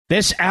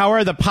This hour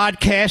of the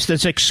podcast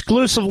is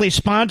exclusively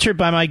sponsored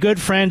by my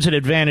good friends at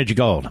Advantage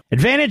Gold.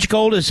 Advantage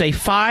Gold is a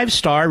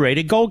 5-star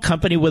rated gold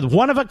company with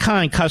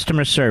one-of-a-kind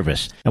customer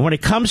service. And when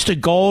it comes to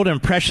gold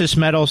and precious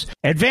metals,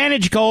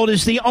 Advantage Gold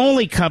is the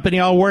only company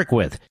I'll work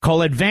with.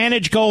 Call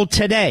Advantage Gold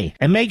today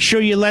and make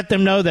sure you let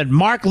them know that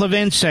Mark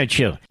Levin sent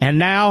you. And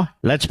now,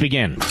 let's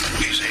begin.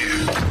 He's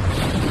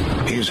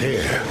here. He's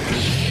here.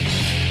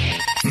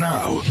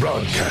 Now,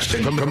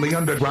 broadcasting from the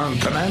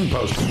underground command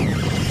post,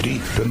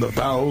 deep in the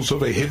bowels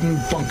of a hidden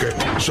bunker,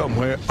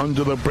 somewhere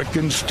under the brick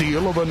and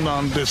steel of a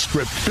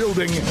nondescript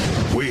building,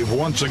 we've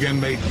once again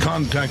made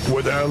contact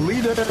with our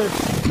leader,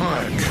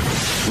 Mark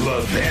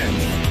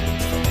Levin.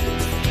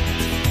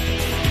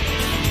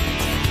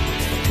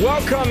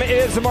 Welcome. It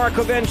is the Mark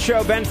Levin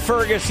Show. Ben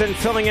Ferguson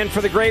filling in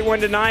for the great one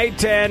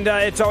tonight, and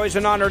it's always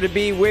an honor to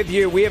be with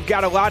you. We have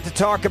got a lot to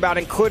talk about,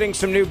 including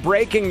some new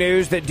breaking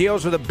news that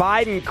deals with the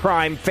Biden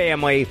crime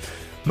family.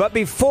 But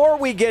before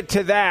we get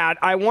to that,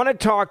 I want to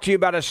talk to you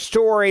about a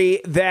story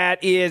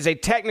that is a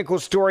technical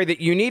story that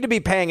you need to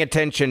be paying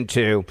attention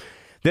to,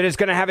 that is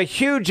going to have a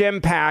huge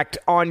impact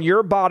on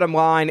your bottom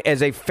line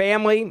as a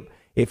family,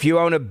 if you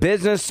own a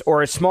business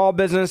or a small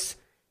business,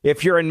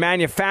 if you're in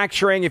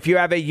manufacturing, if you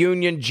have a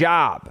union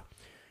job.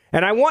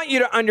 And I want you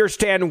to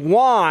understand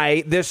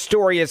why this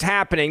story is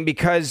happening,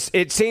 because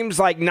it seems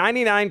like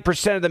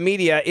 99% of the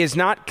media is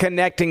not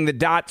connecting the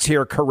dots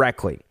here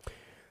correctly.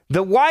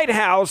 The White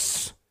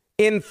House,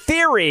 in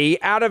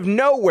theory, out of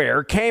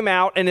nowhere, came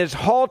out and is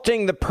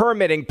halting the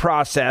permitting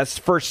process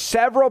for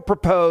several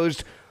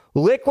proposed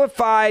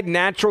liquefied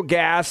natural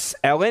gas,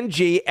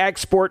 LNG,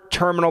 export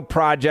terminal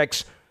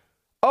projects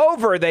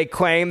over, they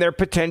claim, their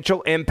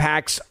potential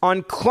impacts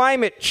on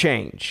climate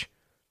change.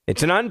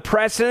 It's an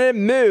unprecedented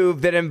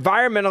move that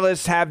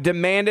environmentalists have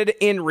demanded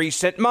in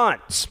recent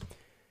months.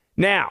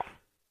 Now,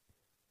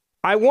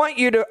 I want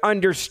you to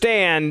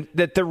understand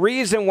that the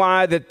reason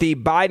why that the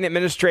Biden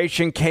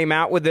administration came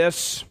out with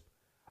this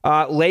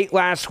late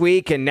last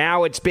week, and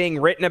now it's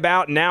being written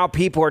about, now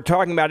people are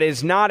talking about it,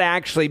 is not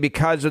actually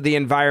because of the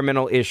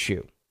environmental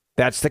issue.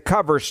 That's the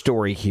cover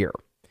story here.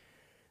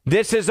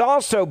 This has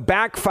also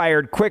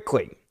backfired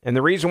quickly. And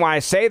the reason why I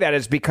say that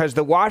is because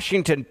the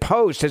Washington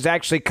Post has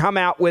actually come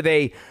out with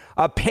a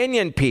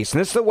opinion piece. And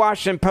this is the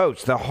Washington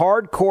Post, the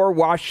hardcore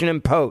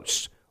Washington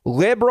Post,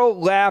 liberal,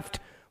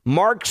 left,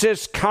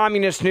 Marxist,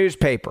 communist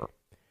newspaper,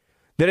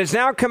 that has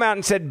now come out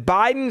and said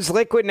Biden's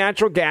liquid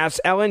natural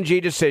gas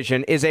LNG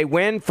decision is a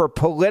win for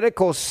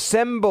political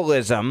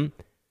symbolism,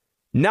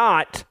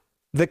 not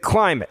the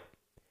climate.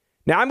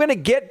 Now, I'm going to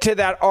get to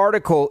that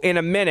article in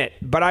a minute,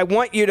 but I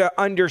want you to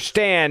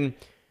understand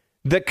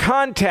the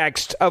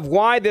context of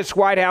why this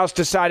White House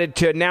decided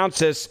to announce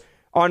this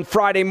on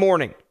Friday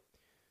morning.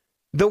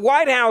 The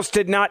White House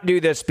did not do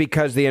this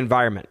because of the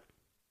environment.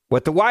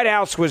 What the White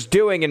House was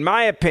doing, in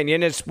my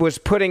opinion, was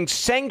putting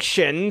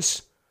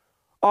sanctions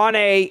on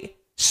a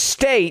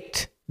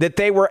state that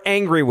they were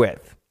angry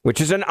with,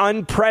 which is an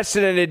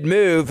unprecedented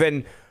move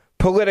in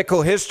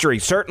political history,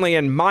 certainly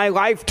in my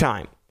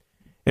lifetime.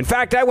 In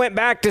fact, I went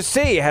back to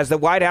see, has the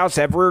White House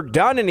ever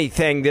done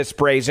anything this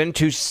brazen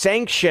to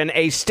sanction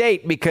a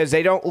state because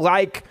they don't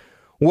like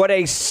what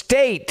a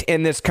state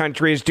in this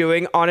country is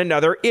doing on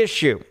another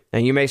issue?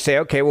 And you may say,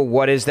 okay, well,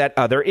 what is that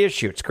other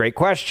issue? It's a great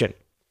question.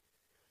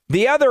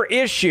 The other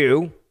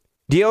issue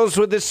deals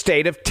with the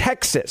state of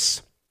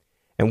Texas.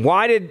 And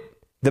why did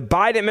the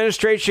Biden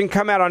administration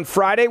come out on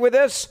Friday with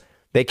this?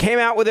 They came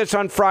out with this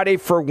on Friday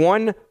for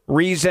one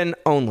reason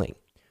only: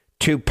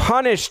 to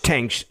punish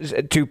Texas,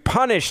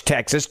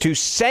 to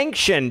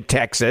sanction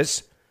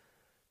Texas,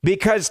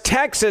 because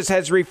Texas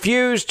has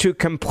refused to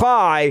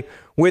comply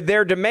with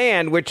their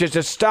demand, which is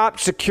to stop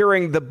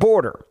securing the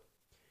border.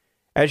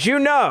 As you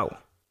know,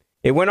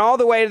 it went all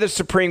the way to the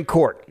Supreme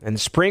Court, and the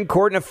Supreme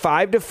Court in a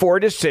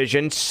 5-4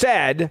 decision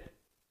said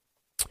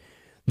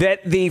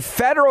that the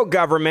federal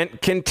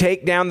government can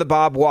take down the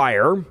barbed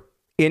wire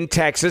in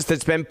Texas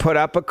that's been put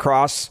up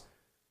across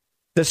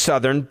the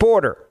southern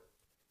border.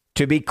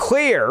 To be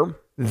clear,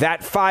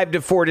 that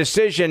 5-4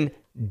 decision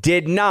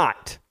did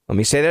not, let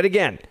me say that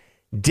again,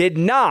 did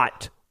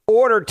not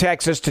order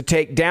Texas to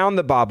take down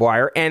the barbed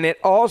wire, and it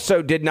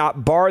also did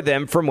not bar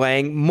them from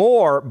laying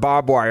more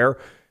barbed wire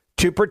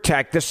to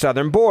protect the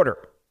southern border.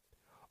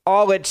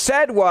 All it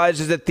said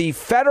is that the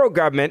federal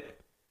government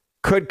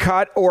could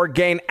cut or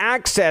gain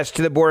access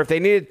to the border if they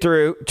needed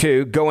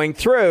to going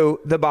through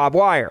the barbed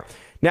wire.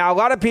 Now, a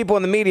lot of people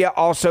in the media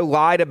also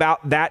lied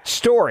about that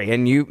story,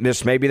 and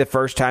this may be the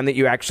first time that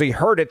you actually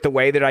heard it the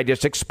way that I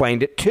just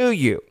explained it to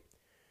you.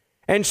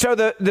 And so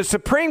the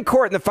Supreme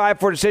Court in the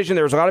 5-4 decision,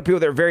 there was a lot of people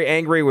that were very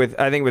angry with,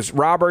 I think it was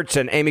Roberts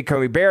and Amy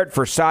Coney Barrett,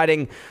 for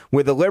siding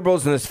with the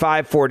liberals in this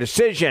 5-4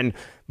 decision.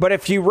 But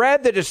if you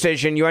read the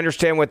decision, you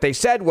understand what they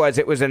said was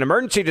it was an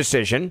emergency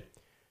decision.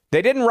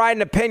 They didn't write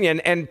an opinion.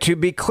 And to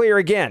be clear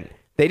again,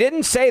 they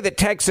didn't say that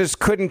Texas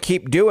couldn't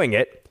keep doing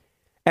it.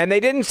 And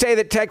they didn't say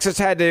that Texas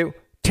had to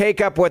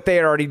take up what they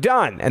had already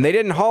done. And they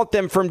didn't halt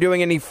them from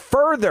doing any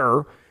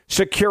further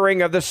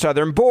securing of the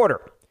southern border.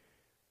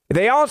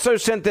 They also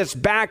sent this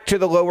back to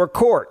the lower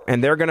court,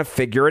 and they're going to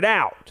figure it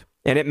out.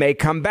 And it may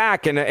come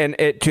back to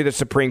the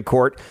Supreme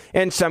Court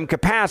in some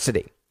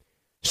capacity.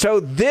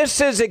 So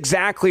this is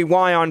exactly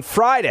why on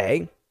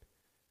Friday,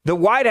 the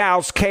White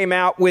House came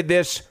out with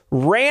this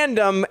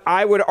random,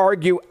 I would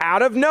argue,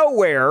 out of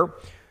nowhere,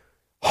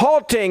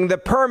 halting the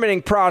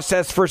permitting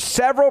process for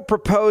several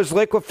proposed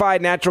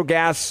liquefied natural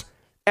gas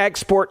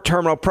export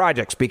terminal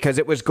projects because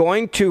it was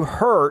going to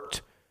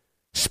hurt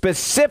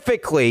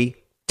specifically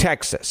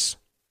Texas.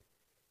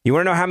 You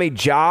want to know how many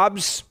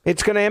jobs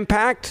it's going to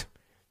impact?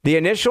 The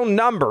initial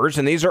numbers,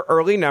 and these are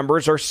early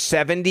numbers, are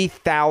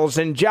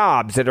 70,000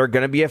 jobs that are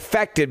going to be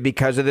affected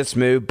because of this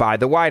move by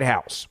the White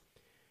House.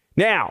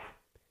 Now,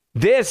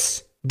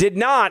 this did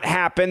not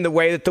happen the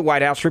way that the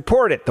White House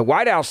reported. The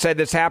White House said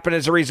this happened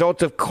as a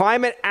result of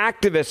climate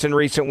activists in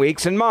recent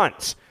weeks and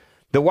months.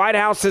 The White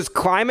House's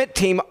climate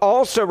team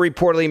also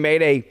reportedly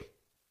made a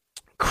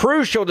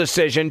crucial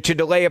decision to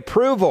delay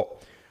approval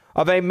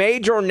of a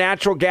major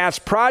natural gas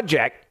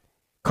project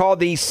called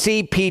the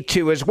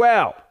CP2 as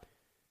well.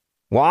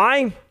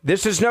 Why?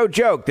 This is no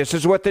joke. This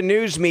is what the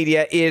news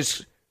media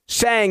is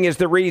saying is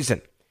the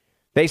reason.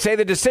 They say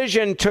the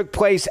decision took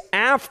place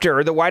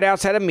after the White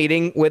House had a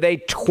meeting with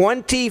a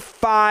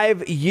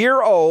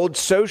 25-year-old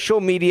social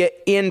media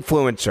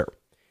influencer.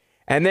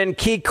 And then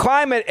key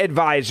climate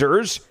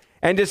advisors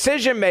and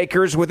decision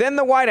makers within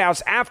the White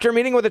House, after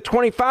meeting with a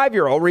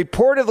 25-year-old,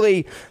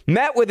 reportedly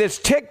met with this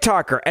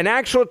TikToker, an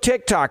actual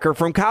TikToker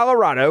from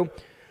Colorado,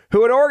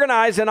 who had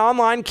organized an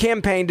online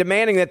campaign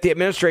demanding that the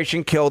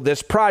administration kill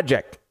this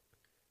project.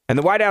 And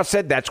the White House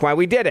said, that's why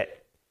we did it.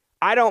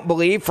 I don't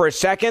believe for a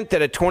second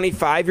that a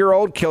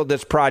 25-year-old killed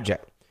this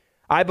project.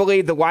 I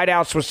believe the White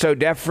House was so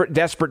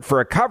desperate for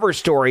a cover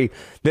story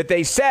that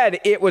they said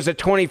it was a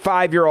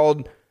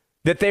 25-year-old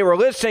that they were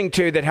listening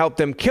to that helped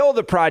them kill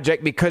the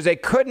project because they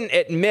couldn't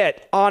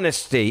admit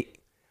honestly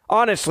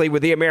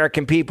with the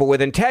American people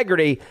with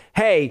integrity,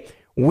 hey,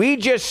 we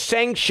just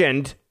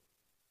sanctioned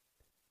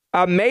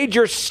a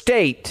major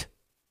state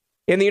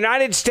in the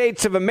United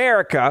States of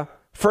America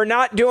for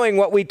not doing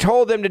what we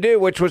told them to do,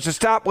 which was to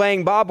stop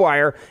laying barbed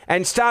wire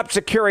and stop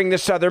securing the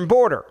southern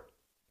border.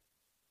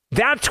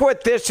 That's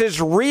what this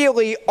is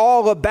really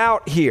all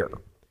about here.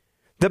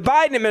 The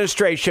Biden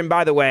administration,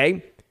 by the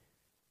way,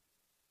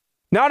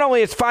 not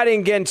only is fighting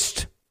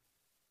against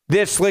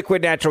this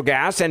liquid natural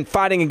gas and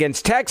fighting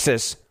against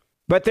Texas,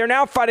 but they're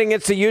now fighting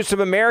against the use of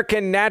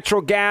American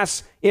natural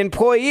gas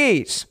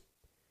employees.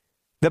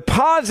 The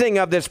pausing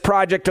of this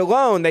project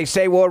alone, they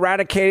say, will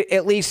eradicate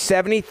at least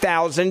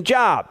 70,000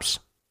 jobs.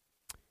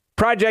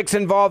 Projects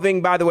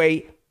involving, by the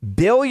way,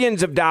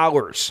 billions of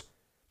dollars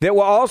that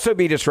will also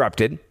be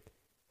disrupted.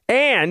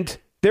 And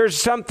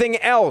there's something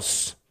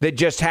else that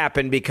just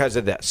happened because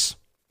of this.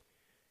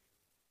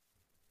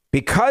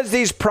 Because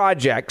these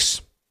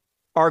projects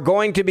are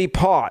going to be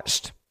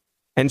paused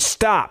and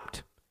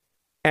stopped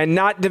and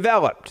not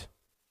developed,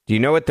 do you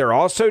know what they're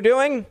also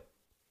doing?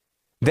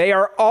 They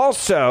are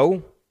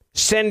also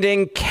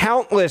sending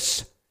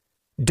countless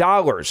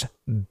dollars,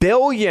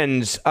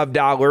 billions of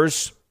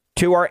dollars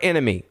to our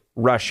enemy,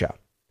 Russia.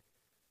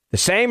 The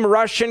same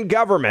Russian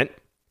government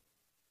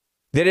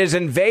that is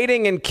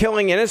invading and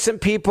killing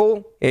innocent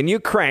people in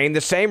Ukraine, the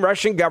same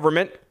Russian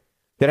government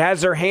that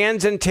has their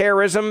hands in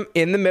terrorism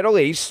in the Middle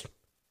East,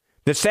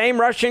 the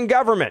same Russian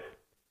government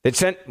that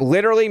sent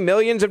literally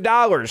millions of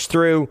dollars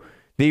through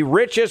the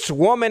richest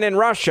woman in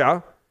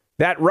Russia,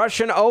 that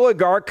Russian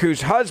oligarch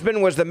whose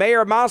husband was the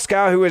mayor of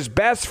Moscow, who is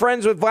best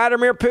friends with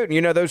Vladimir Putin.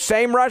 You know, those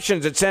same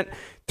Russians that sent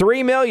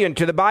 $3 million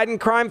to the Biden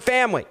crime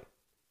family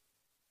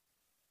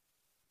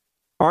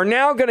are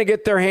now going to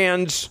get their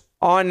hands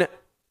on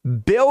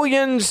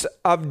billions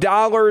of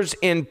dollars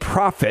in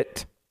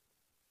profit,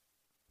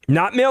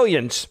 not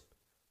millions,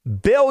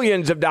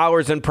 billions of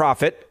dollars in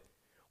profit,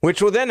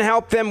 which will then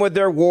help them with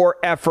their war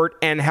effort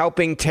and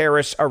helping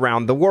terrorists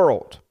around the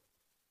world.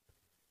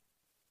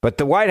 But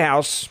the White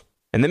House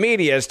and the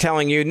media is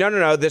telling you,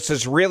 no, this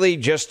is really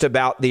just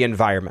about the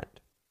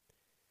environment.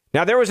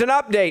 Now, there was an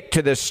update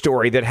to this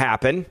story that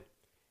happened,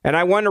 and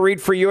I want to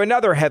read for you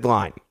another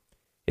headline.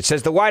 It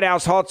says the White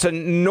House halts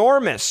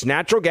enormous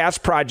natural gas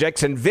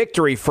projects in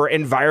victory for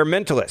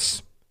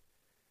environmentalists.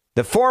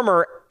 The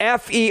former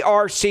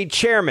FERC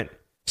chairman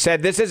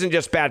said this isn't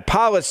just bad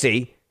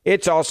policy,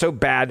 it's also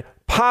bad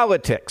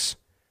politics.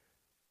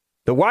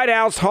 The White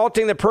House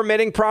halting the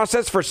permitting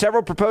process for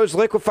several proposed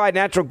liquefied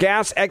natural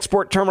gas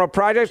export terminal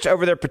projects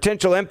over their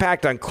potential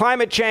impact on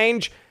climate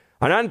change,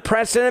 an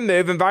unprecedented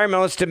move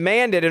environmentalists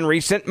demanded in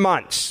recent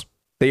months,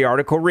 the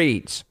article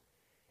reads.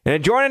 In a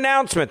joint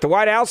announcement, the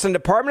White House and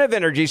Department of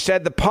Energy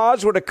said the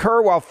pause would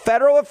occur while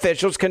federal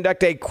officials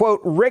conduct a, quote,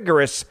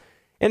 rigorous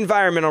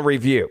environmental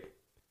review,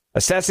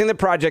 assessing the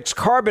project's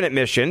carbon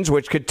emissions,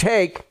 which could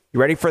take, you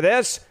ready for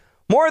this,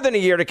 more than a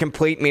year to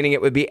complete, meaning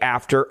it would be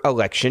after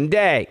Election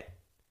Day.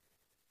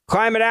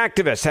 Climate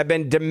activists have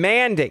been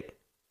demanding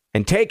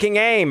and taking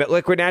aim at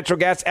liquid natural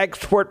gas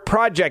export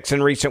projects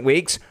in recent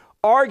weeks,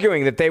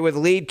 arguing that they would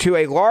lead to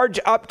a large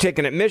uptick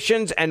in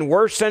emissions and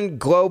worsen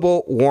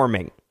global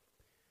warming.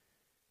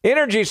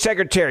 Energy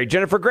Secretary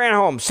Jennifer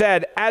Granholm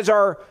said, as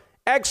our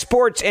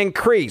exports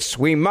increase,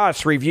 we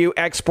must review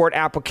export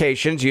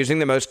applications using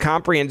the most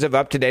comprehensive,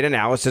 up-to-date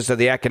analysis of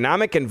the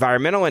economic,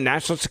 environmental, and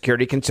national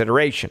security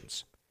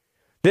considerations.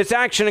 This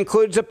action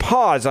includes a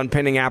pause on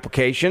pending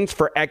applications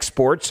for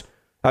exports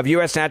of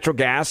U.S. natural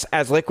gas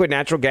as liquid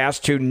natural gas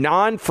to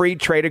non-free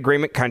trade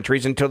agreement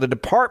countries until the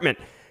department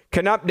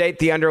can update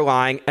the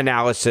underlying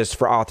analysis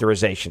for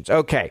authorizations.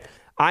 Okay,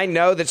 I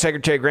know that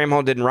Secretary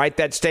Granholm didn't write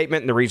that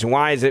statement, and the reason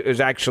why is it was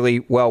actually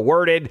well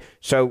worded,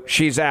 so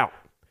she's out.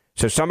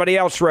 So somebody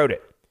else wrote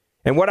it.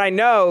 And what I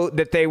know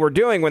that they were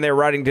doing when they were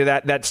writing to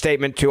that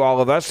statement to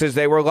all of us is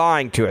they were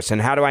lying to us.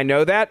 And how do I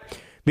know that?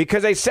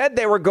 Because they said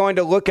they were going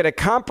to look at a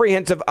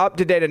comprehensive,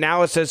 up-to-date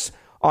analysis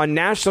on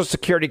national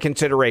security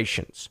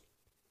considerations.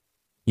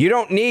 You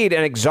don't need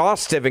an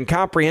exhaustive and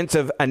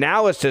comprehensive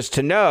analysis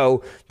to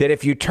know that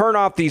if you turn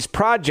off these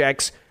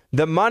projects,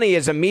 the money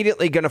is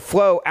immediately going to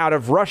flow out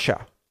of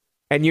Russia.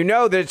 And you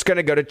know that it's going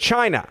to go to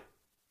China.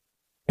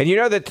 And you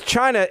know that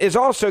China is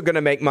also going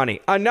to make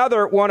money.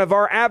 Another one of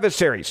our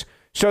adversaries.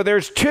 So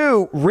there's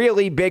two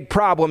really big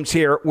problems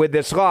here with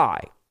this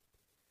lie.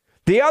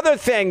 The other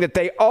thing that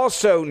they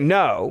also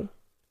know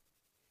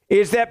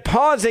is that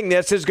pausing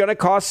this is going to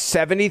cost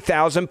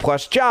 70,000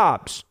 plus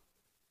jobs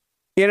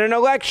in an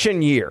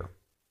election year,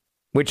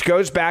 which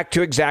goes back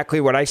to exactly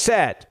what I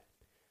said.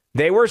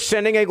 They were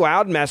sending a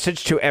loud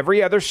message to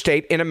every other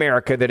state in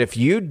America that if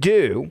you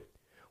do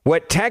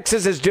what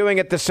Texas is doing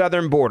at the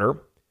southern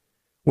border,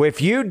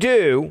 if you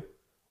do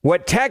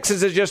what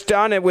Texas has just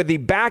done with the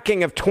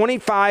backing of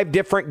 25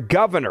 different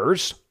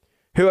governors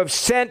who have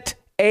sent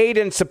aid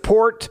and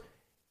support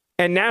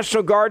and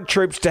National Guard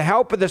troops to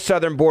help with the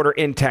southern border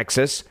in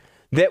Texas,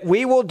 that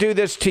we will do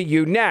this to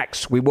you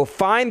next. We will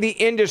find the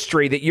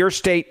industry that your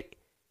state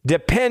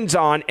depends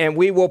on, and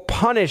we will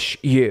punish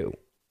you.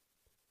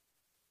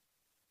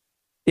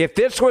 If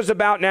this was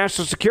about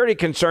national security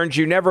concerns,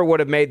 you never would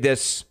have made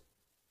this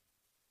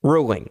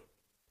ruling.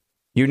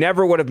 You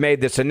never would have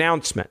made this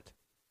announcement.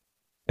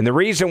 And the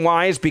reason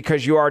why is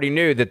because you already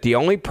knew that the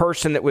only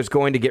person that was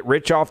going to get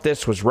rich off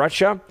this was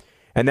Russia,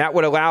 and that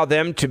would allow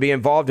them to be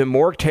involved in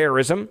more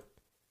terrorism,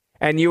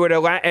 and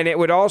it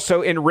would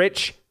also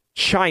enrich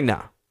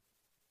China.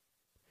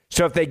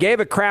 So if they gave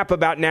a crap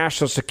about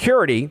national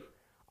security,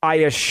 I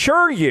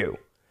assure you,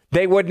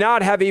 they would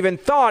not have even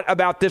thought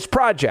about this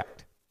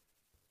project.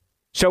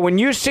 So when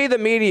you see the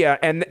media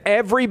and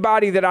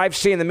everybody that I've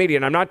seen in the media,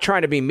 and I'm not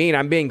trying to be mean,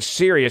 I'm being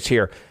serious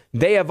here,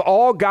 they have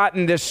all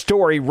gotten this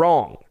story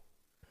wrong.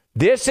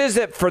 This is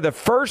that for the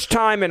first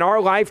time in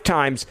our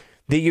lifetimes,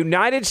 the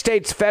United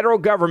States federal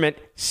government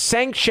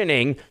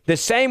sanctioning the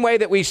same way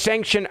that we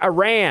sanction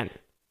Iran,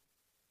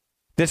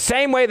 the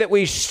same way that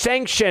we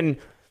sanction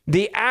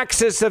the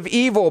axis of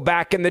evil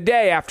back in the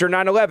day after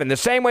 9/11, the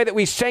same way that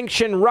we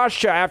sanctioned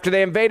Russia after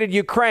they invaded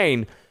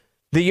Ukraine.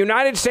 The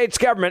United States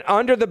government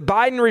under the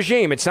Biden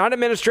regime, it's not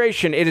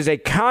administration, it is a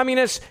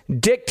communist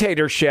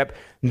dictatorship.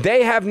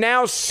 They have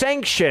now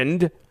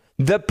sanctioned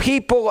the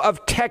people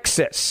of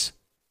Texas.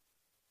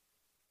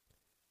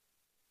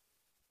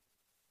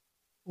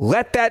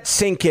 Let that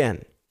sink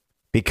in,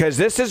 because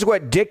this is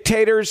what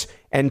dictators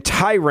and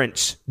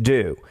tyrants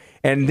do.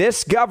 And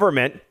this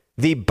government,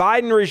 the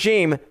Biden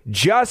regime,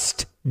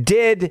 just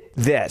did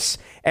this,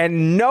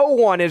 and no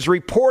one is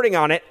reporting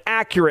on it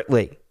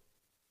accurately.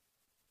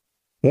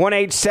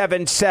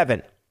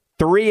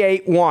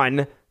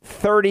 1-877-381-3811.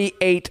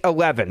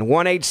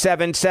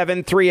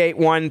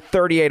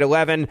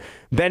 1-877-381-3811.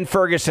 Ben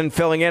Ferguson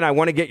filling in. I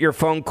want to get your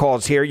phone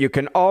calls here. You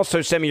can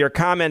also send me your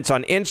comments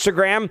on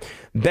Instagram,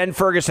 Ben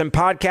Ferguson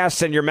Podcast.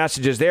 Send your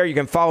messages there. You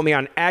can follow me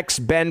on X,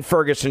 Ben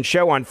Ferguson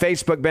Show, on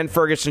Facebook, Ben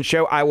Ferguson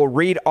Show. I will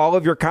read all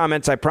of your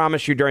comments, I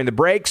promise you, during the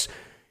breaks.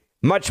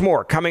 Much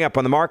more coming up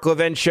on the Mark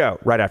Levin Show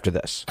right after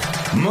this.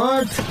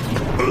 Mark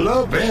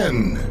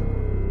Levin.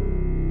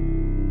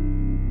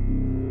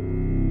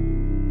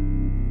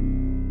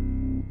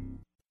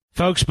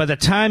 Folks, by the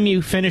time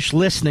you finish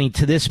listening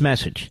to this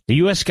message, the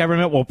U.S.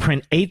 government will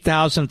print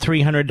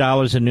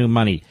 $8,300 in new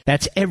money.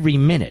 That's every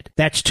minute.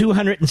 That's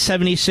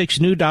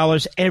 $276 new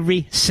dollars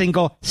every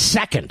single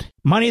second.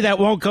 Money that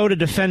won't go to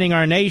defending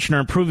our nation or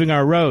improving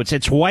our roads.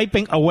 It's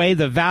wiping away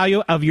the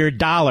value of your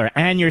dollar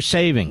and your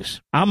savings.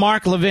 I'm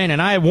Mark Levin,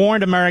 and I have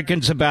warned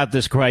Americans about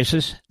this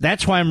crisis.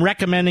 That's why I'm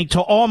recommending to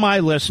all my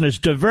listeners,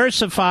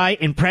 diversify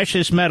in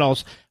precious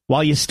metals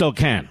while you still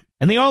can.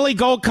 And the only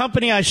gold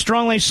company I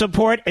strongly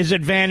support is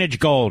Advantage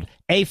Gold,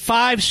 a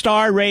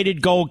 5-star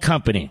rated gold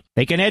company.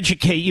 They can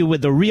educate you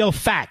with the real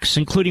facts,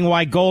 including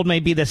why gold may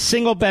be the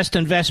single best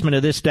investment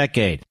of this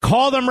decade.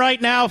 Call them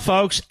right now,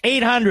 folks.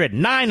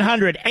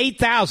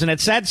 800-900-8000.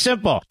 It's that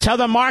simple. Tell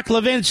them Mark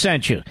Levin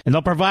sent you, and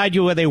they'll provide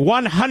you with a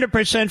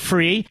 100%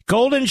 free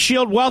Golden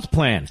Shield Wealth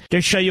Plan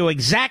to show you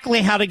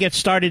exactly how to get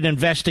started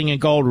investing in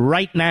gold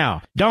right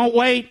now. Don't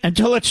wait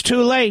until it's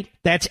too late.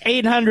 That's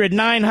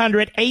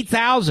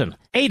 800-900-8000.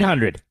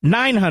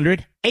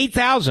 800-900-8000.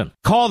 8,000.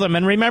 Call them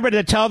and remember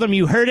to tell them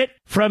you heard it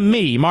from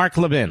me, Mark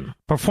Levin.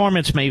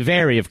 Performance may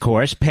vary, of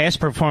course. Past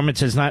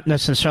performance is not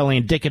necessarily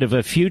indicative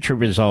of future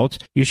results.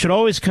 You should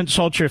always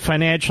consult your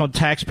financial and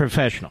tax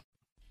professional.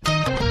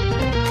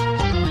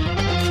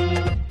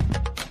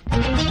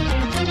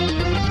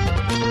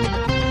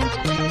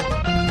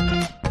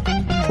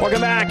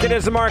 Welcome back. It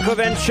is the Mark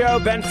Levin Show.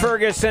 Ben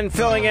Ferguson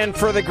filling in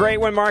for the great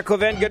one, Mark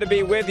Levin. Good to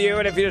be with you.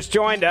 And if you just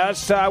joined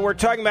us, we're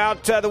talking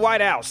about the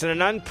White House and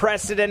an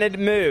unprecedented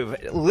move,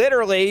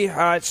 literally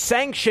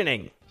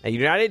sanctioning a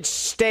United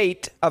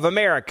States of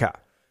America.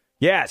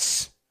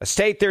 Yes, a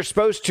state they're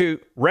supposed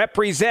to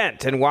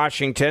represent in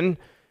Washington.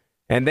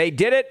 And they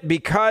did it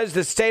because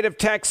the state of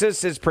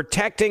Texas is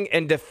protecting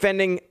and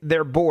defending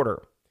their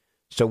border.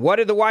 So what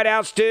did the White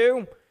House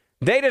do?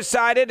 They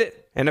decided,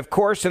 and of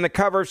course in the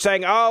cover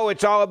saying, oh,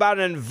 it's all about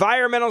an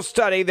environmental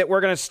study, that we're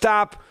going to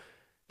stop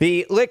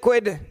the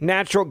liquid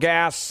natural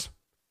gas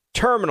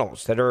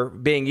terminals that are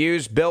being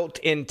built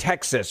in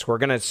Texas. We're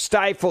going to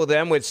stifle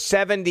them with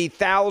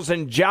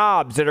 70,000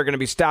 jobs that are going to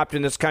be stopped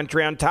in this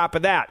country on top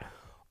of that.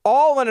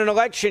 All in an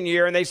election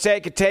year, and they say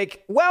it could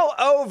take well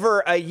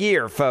over a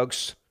year,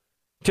 folks,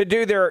 to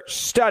do their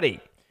study.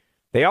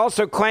 They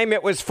also claim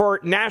it was for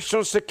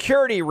national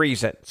security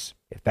reasons.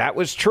 If that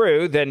was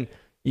true, then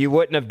you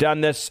wouldn't have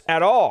done this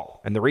at all.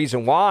 And the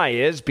reason why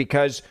is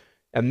because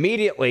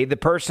immediately the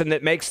person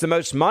that makes the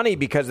most money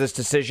because of this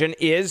decision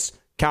is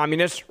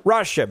communist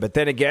Russia. But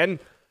then again,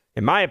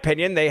 in my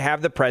opinion, they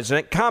have the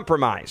president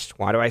compromised.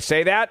 Why do I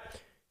say that?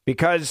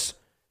 Because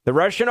the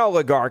Russian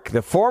oligarch,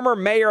 the former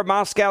mayor of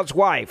Moscow's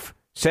wife,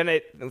 sent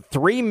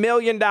 $3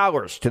 million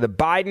to the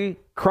Biden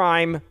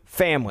crime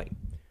family.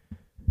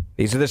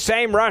 These are the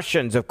same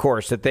Russians, of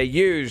course, that they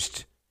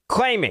used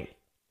claiming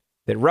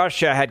that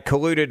Russia had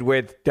colluded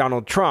with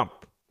Donald Trump.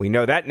 We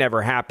know that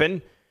never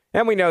happened.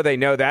 And we know they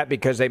know that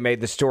because they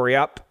made the story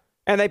up.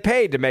 And they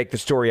paid to make the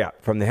story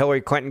up from the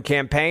Hillary Clinton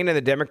campaign and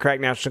the Democratic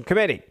National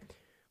Committee.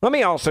 Let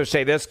me also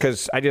say this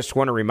because I just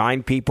want to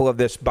remind people of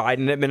this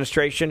Biden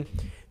administration.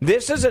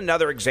 This is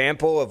another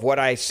example of what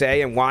I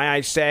say and why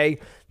I say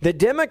the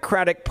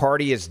Democratic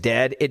Party is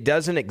dead. It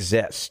doesn't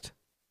exist.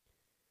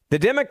 The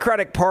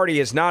Democratic Party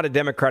is not a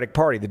Democratic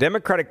Party. The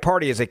Democratic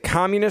Party is a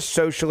communist,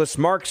 socialist,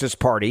 Marxist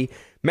party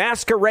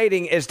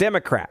masquerading as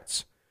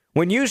Democrats.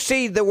 When you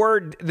see the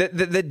word,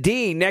 the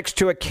D next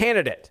to a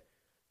candidate,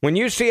 when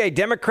you see a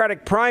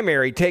Democratic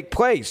primary take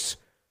place,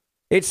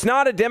 it's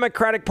not a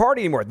Democratic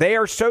Party anymore. They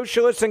are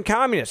socialists and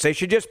communists. They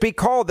should just be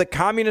called the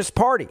Communist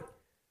Party.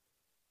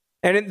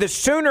 And the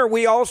sooner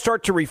we all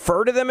start to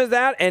refer to them as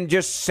that and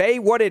just say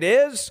what it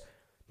is,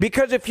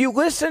 because if you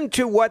listen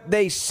to what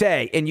they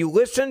say and you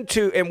listen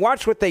to and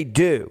watch what they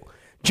do,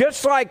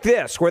 just like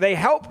this, where they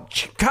help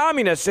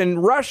communists in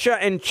Russia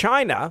and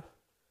China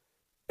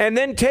and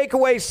then take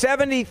away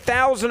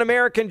 70,000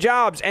 American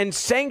jobs and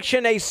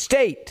sanction a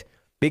state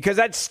because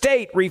that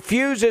state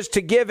refuses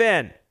to give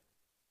in,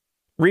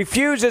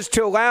 refuses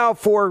to allow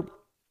for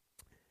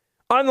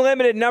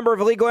unlimited number of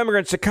illegal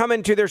immigrants to come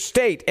into their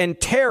state and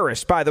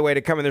terrorists, by the way,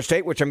 to come in their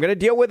state, which I'm going to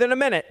deal with in a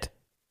minute.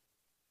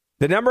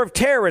 The number of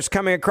terrorists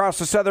coming across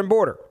the southern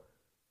border.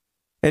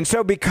 And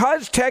so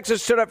because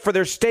Texas stood up for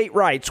their state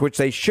rights, which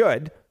they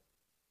should,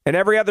 and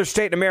every other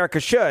state in America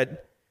should,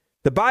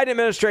 the Biden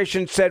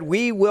administration said,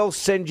 we will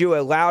send you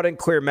a loud and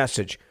clear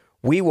message.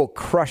 We will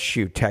crush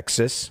you,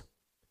 Texas.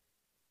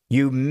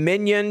 You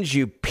minions,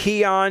 you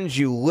peons,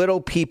 you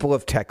little people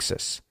of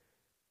Texas.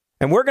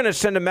 And we're going to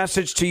send a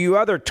message to you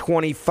other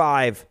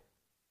 25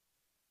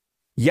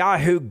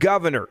 Yahoo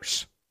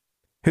governors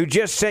who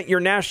just sent your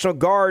National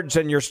Guards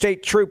and your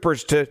state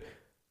troopers to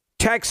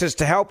Texas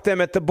to help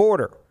them at the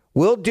border.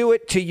 We'll do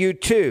it to you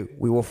too.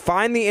 We will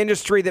find the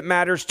industry that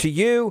matters to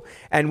you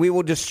and we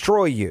will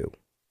destroy you.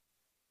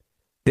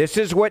 This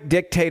is what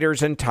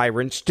dictators and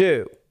tyrants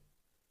do.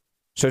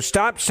 So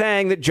stop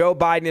saying that Joe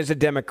Biden is a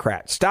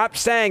Democrat. Stop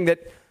saying that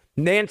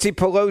Nancy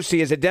Pelosi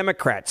is a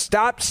Democrat.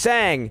 Stop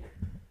saying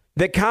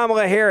that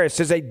Kamala Harris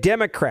is a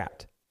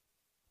Democrat.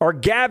 Or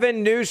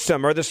Gavin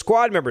Newsom or the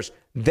squad members.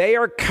 They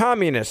are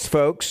communists,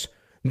 folks.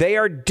 They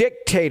are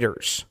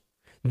dictators.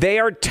 They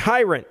are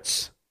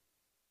tyrants.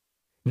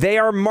 They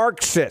are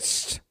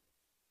Marxists.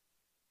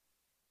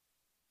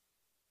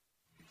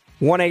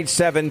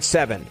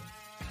 1-877-381-3811.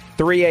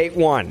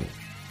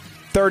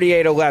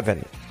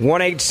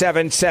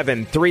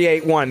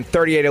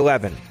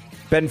 1-877-381-3811.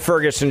 Ben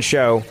Ferguson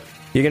Show.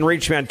 You can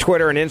reach me on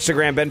Twitter and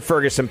Instagram, Ben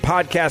Ferguson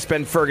Podcast,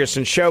 Ben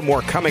Ferguson Show.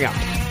 More coming up.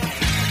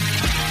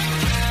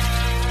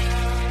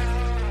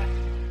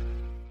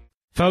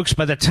 Folks,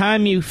 by the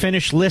time you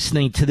finish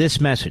listening to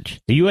this message,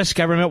 the U.S.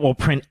 government will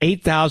print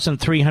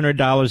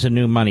 $8,300 in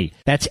new money.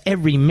 That's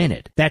every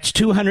minute. That's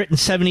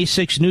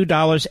 $276 new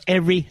dollars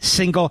every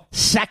single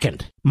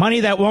second.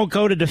 Money that won't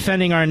go to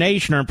defending our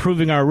nation or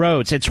improving our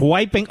roads. It's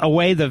wiping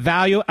away the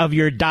value of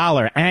your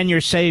dollar and your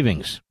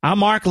savings. I'm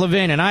Mark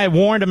Levin, and I have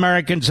warned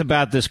Americans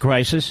about this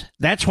crisis.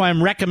 That's why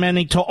I'm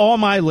recommending to all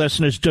my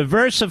listeners,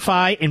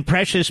 diversify in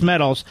precious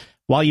metals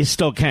while you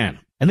still can.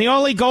 And the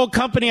only gold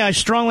company I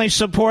strongly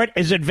support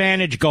is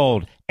Advantage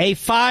Gold. a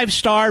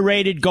 5-star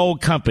rated gold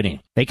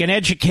company. They can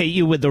educate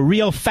you with the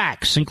real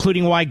facts,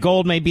 including why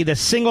gold may be the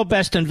single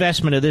best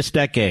investment of this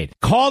decade.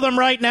 Call them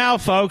right now,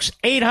 folks.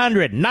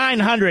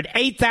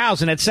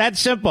 800-900-8000. It's that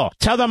simple.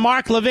 Tell them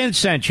Mark Levin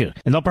sent you,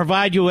 and they'll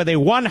provide you with a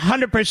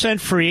 100%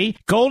 free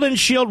Golden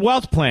Shield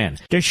Wealth Plan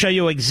to show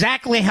you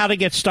exactly how to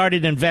get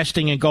started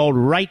investing in gold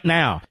right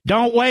now.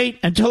 Don't wait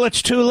until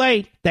it's too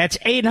late. That's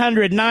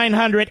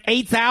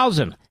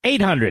 800-900-8000.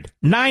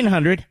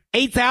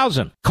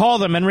 800-900-8000. Call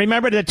them and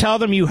remember to tell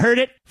them you heard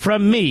it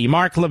from me,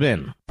 Mark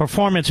Levin.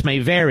 Performance may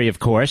vary, of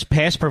course.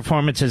 Past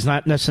performance is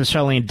not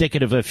necessarily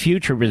indicative of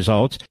future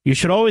results. You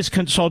should always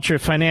consult your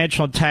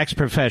financial and tax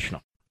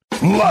professional.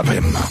 Love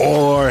him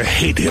or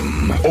hate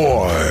him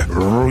or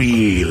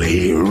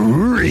really,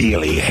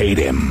 really hate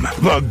him.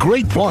 The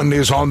Great One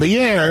is on the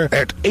air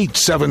at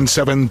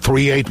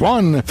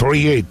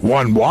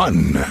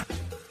 877-381-3811.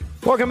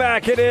 Welcome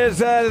back. It is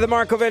the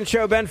Mark Levin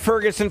Show. Ben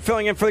Ferguson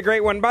filling in for the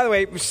Great One. By the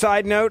way,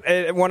 side note,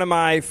 one of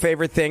my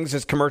favorite things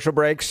is commercial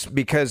breaks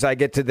because I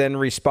get to then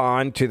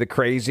respond to the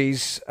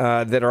crazies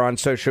that are on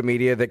social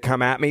media that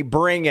come at me.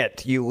 Bring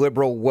it, you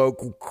liberal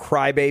woke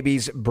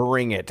crybabies.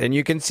 Bring it. And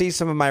you can see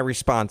some of my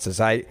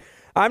responses.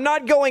 I'm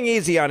not going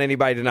easy on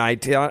anybody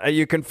tonight.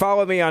 You can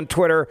follow me on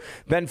Twitter,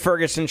 Ben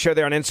Ferguson Show,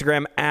 there on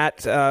Instagram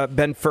at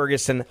Ben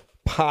Ferguson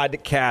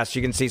Podcast.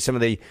 You can see some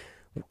of the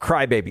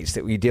crybabies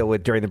that we deal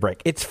with during the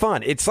break. It's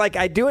fun. It's like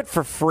I do it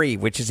for free,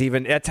 which is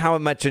that's how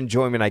much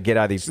enjoyment I get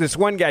out of these. This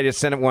one guy just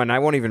sent it one. I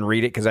won't even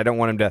read it because I don't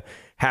want him to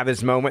have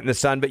his moment in the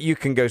sun, but you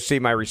can go see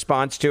my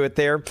response to it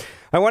there.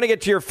 I want to get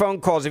to your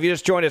phone calls. If you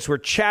just joined us, we're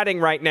chatting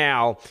right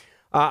now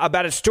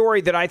about a story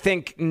that I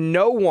think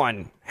no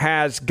one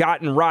has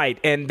gotten right,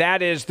 and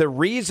that is the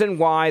reason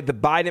why the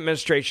Biden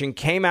administration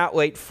came out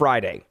late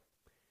Friday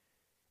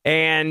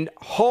and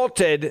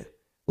halted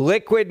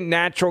liquid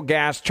natural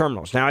gas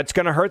terminals. Now, it's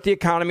going to hurt the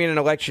economy in an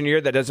election year.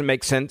 That doesn't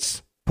make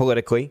sense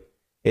politically.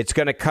 It's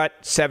going to cut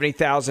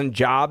 70,000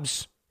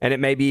 jobs, and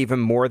it may be even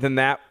more than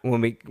that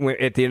when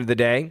at the end of the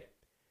day.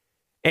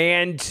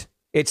 And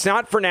it's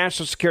not for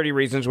national security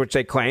reasons, which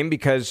they claim,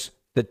 because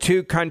the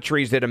two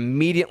countries that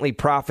immediately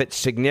profit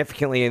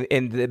significantly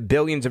in the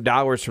billions of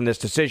dollars from this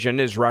decision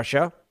is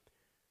Russia.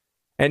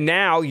 And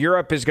now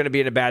Europe is going to be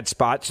in a bad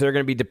spot, so they're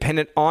going to be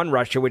dependent on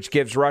Russia, which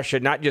gives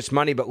Russia not just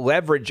money, but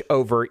leverage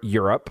over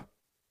Europe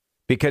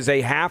because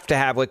they have to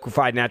have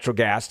liquefied natural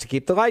gas to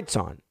keep the lights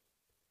on.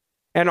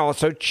 And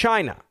also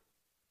China.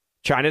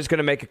 China is going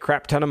to make a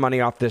crap ton of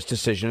money off this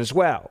decision as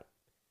well.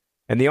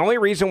 And the only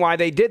reason why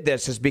they did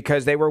this is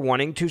because they were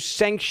wanting to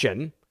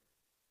sanction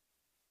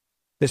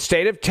the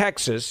state of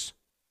Texas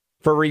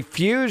for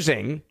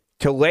refusing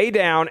to lay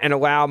down and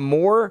allow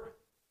more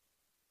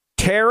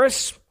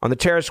terrorists on the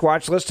terrorist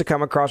watch list to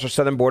come across our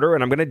southern border,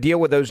 and I'm going to deal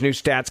with those new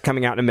stats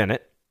coming out in a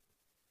minute.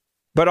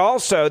 But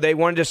also, they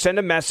wanted to send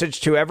a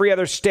message to every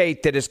other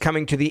state that is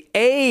coming to the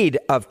aid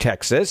of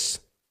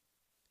Texas.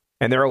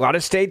 And there are a lot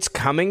of states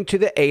coming to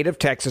the aid of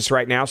Texas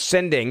right now,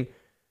 sending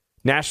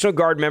National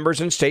Guard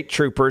members and state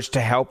troopers to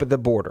help at the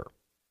border.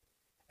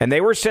 And they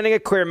were sending a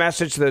clear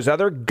message to those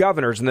other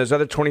governors in those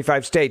other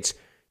 25 states,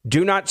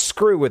 do not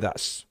screw with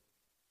us.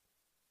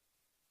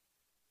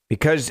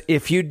 Because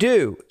if you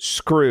do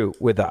screw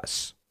with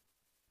us,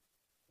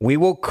 we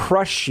will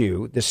crush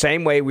you the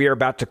same way we are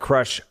about to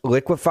crush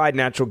liquefied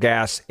natural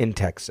gas in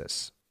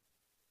Texas.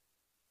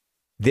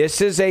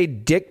 This is a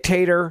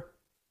dictator,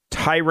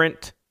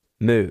 tyrant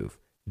move.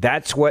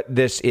 That's what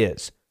this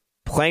is.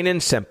 Plain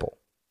and simple.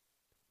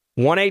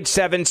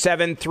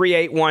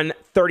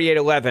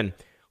 1-877-381-3811.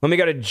 Let me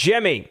go to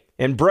Jimmy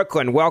in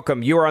Brooklyn.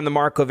 Welcome. You are on the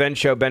Mark Levin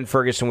Show. Ben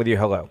Ferguson with you.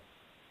 Hello.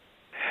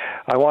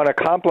 I want to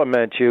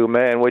compliment you,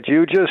 man. What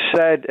you just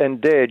said and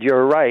did,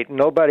 you're right.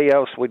 Nobody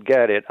else would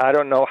get it. I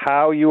don't know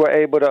how you were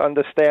able to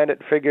understand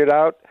it, figure it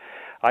out.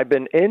 I've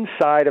been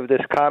inside of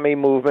this commie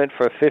movement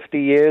for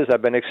 50 years.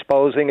 I've been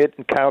exposing it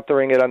and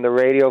countering it on the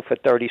radio for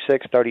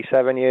 36,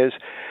 37 years.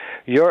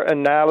 Your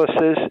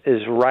analysis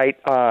is right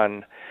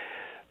on.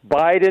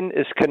 Biden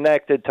is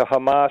connected to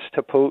Hamas,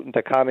 to Putin,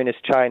 to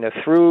Communist China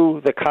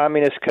through the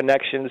communist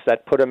connections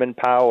that put him in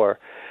power.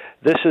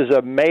 This is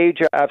a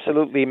major,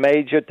 absolutely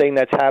major thing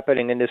that's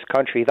happening in this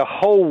country. The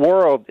whole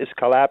world is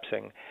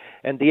collapsing.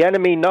 And the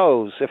enemy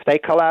knows if they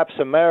collapse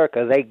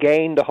America, they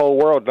gain the whole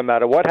world, no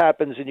matter what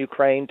happens in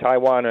Ukraine,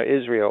 Taiwan, or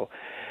Israel.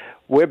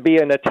 We're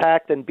being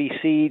attacked and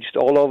besieged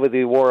all over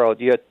the world.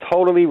 You're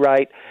totally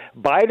right.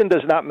 Biden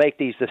does not make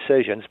these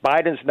decisions.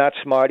 Biden's not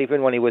smart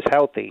even when he was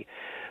healthy.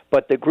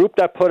 But the group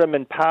that put him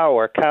in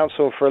power,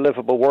 Council for a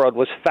Livable World,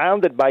 was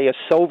founded by a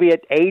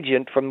Soviet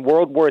agent from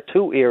World War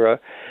II era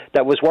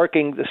that was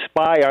working to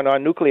spy on our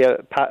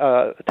nuclear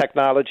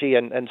technology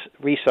and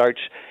research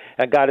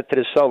and got it to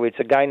the Soviets,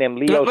 a guy named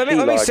Leo Let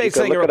me say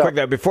something real quick,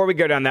 though, before we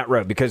go down that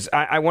road, because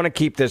I want to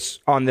keep this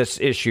on this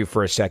issue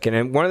for a second.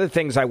 And one of the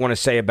things I want to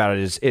say about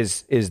it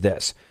is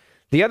this.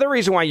 The other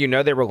reason why you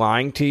know they were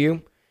lying to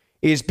you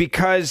is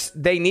because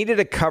they needed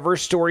a cover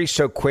story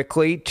so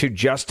quickly to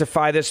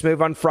justify this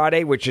move on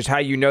Friday, which is how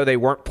you know they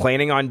weren't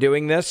planning on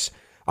doing this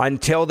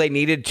until they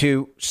needed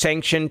to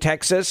sanction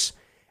Texas.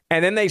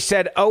 And then they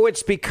said, oh,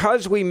 it's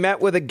because we met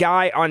with a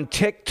guy on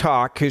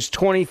TikTok who's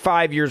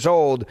 25 years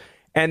old.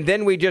 And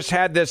then we just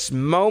had this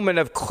moment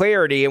of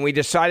clarity and we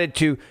decided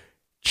to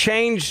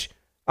change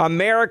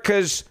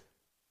America's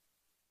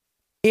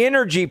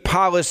energy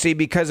policy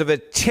because of a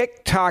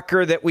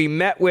TikToker that we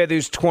met with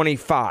who's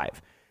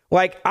 25.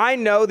 Like, I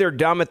know they're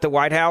dumb at the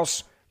White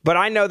House, but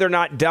I know they're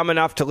not dumb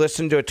enough to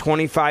listen to a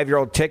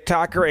 25-year-old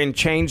TikToker and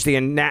change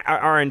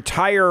our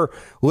entire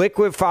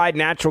liquefied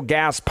natural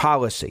gas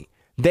policy.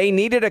 They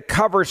needed a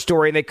cover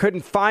story and they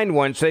couldn't find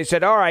one. So they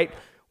said, all right,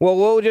 well,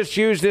 we'll just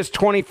use this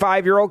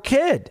 25-year-old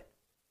kid.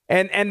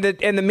 And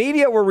the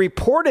media will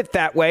report it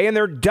that way. And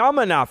they're dumb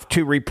enough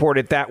to report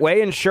it that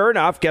way. And sure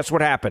enough, guess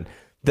what happened?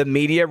 The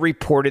media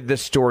reported the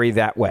story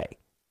that way.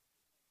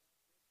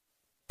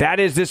 That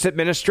is this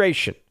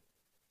administration.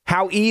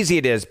 How easy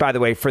it is, by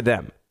the way, for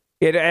them.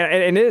 And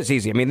it is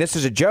easy. I mean, this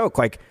is a joke.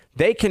 Like,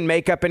 they can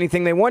make up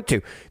anything they want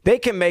to. They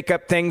can make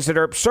up things that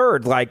are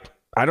absurd, like,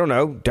 I don't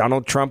know,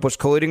 Donald Trump was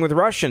colluding with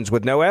Russians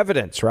with no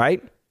evidence,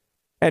 right?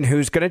 And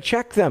who's going to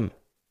check them?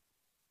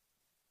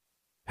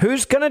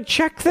 Who's going to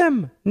check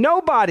them?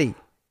 Nobody.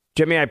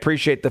 Jimmy, I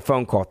appreciate the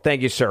phone call.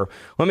 Thank you, sir.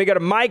 Let me go to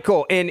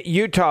Michael in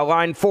Utah,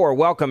 line 4.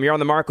 Welcome. You're on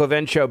the Mark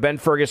Levin Show. Ben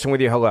Ferguson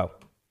with you. Hello.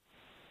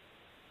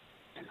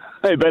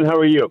 Hey, Ben, how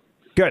are you?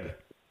 Good.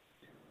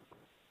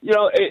 You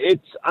know,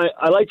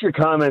 I like your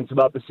comments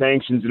about the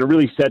sanctions, and it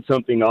really set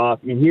something off.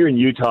 I mean, here in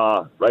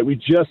Utah, right, we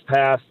just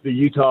passed the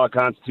Utah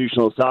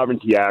Constitutional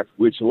Sovereignty Act,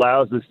 which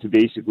allows us to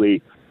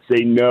basically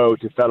say no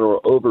to federal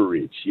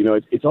overreach. You know,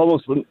 it's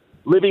almost,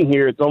 living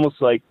here, it's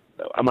almost like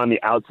I'm on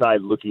the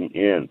outside looking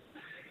in.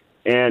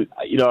 And,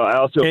 you know, I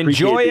also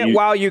enjoy it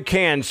while you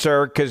can,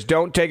 sir, because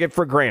don't take it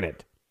for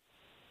granted.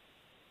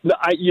 No,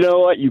 you know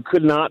what? You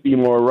could not be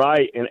more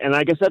right, and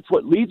I guess that's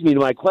what leads me to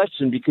my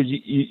question, because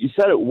you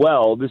said it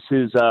well. This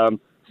is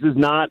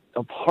not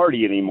a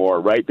party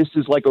anymore, right? This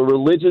is like a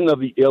religion of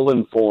the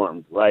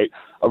ill-informed, right?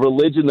 A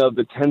religion of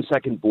the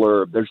 10-second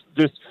blurb. There's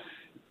just,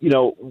 you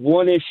know,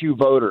 one-issue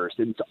voters,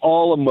 and it's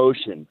all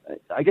emotion.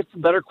 I guess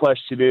the better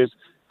question is,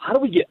 how do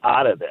we get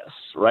out of this,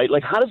 right?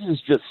 Like, how does this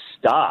just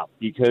stop?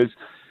 Because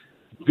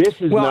this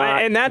is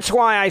not... And that's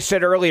why I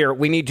said earlier,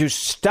 we need to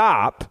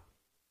stop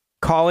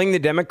calling the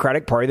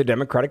Democratic Party the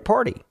Democratic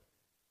Party.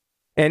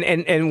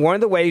 And one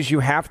of the ways you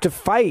have to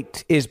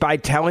fight is by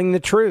telling the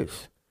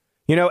truth.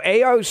 You know,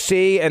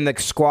 AOC and the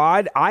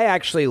squad, I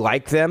actually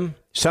like them.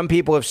 Some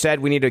people have said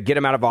we need to get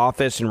them out of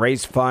office and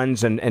raise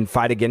funds and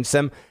fight against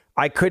them.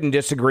 I couldn't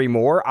disagree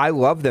more. I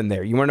love them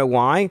there. You want to know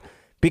why?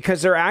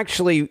 Because they're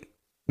actually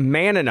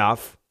man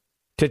enough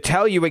to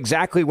tell you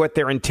exactly what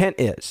their intent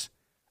is.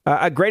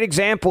 A great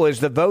example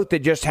is the vote that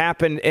just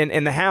happened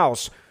in the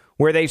House,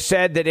 where they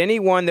said that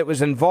anyone that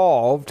was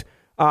involved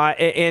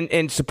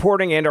in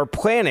supporting and or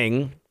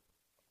planning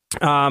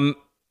the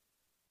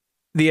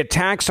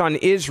attacks on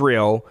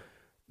Israel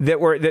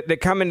that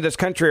come into this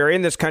country or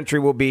in this country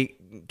will be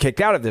kicked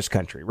out of this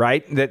country,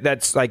 right?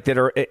 That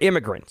are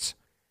immigrants.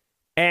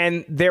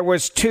 And there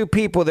was 2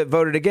 people that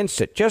voted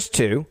against it, just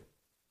 2.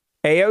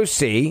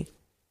 AOC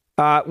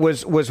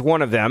was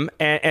one of them,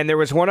 and there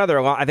was one other.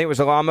 I think it was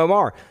Ilham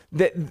Omar.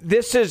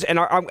 This is, and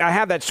I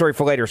have that story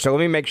for later, so let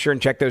me make sure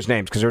and check those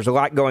names, because there's a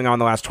lot going on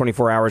the last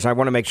 24 hours. I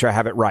want to make sure I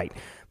have it right.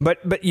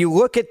 But you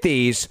look at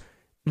these.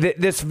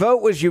 This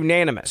vote was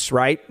unanimous,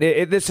 right?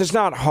 This is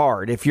not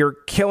hard. If you're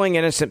killing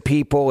innocent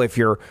people, if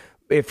you're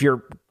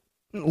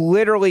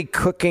literally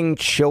cooking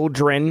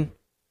children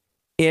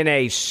in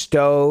a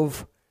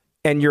stove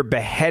and you're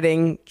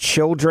beheading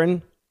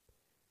children,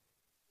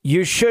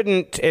 you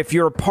shouldn't, if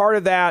you're a part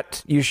of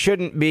that, you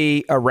shouldn't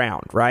be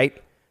around,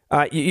 right?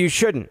 You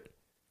shouldn't.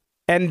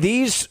 And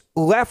these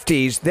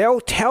lefties, they'll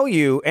tell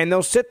you, and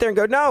they'll sit there and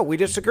go, no, we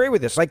disagree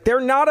with this. Like,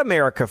 they're not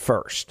America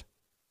first.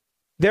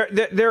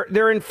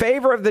 They're in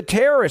favor of the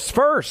terrorists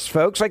first,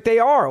 folks, like they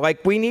are.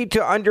 Like, we need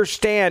to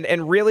understand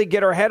and really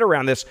get our head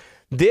around this.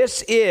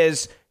 This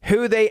is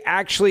who they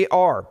actually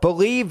are.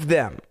 Believe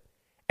them.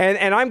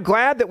 And I'm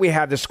glad that we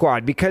have the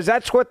squad, because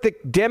that's what the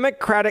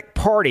Democratic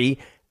Party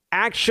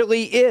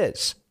actually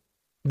is.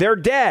 They're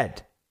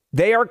dead.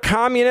 They are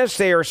communists.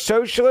 They are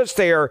socialists.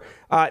 They are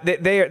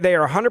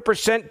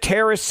 100%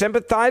 terrorist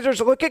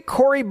sympathizers. Look at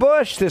Cori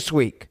Bush this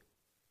week,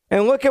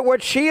 and look at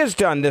what she has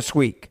done this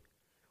week.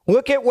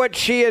 Look at what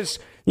she is.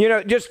 You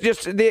know, just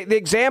the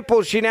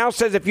example. She now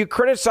says if you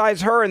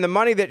criticize her and the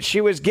money that she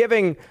was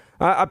giving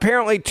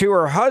apparently to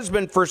her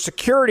husband for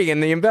security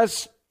and the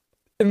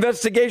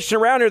investigation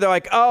around her, they're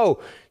like, oh,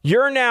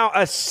 you're now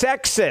a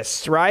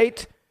sexist,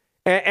 right?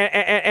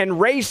 And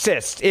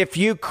racist if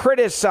you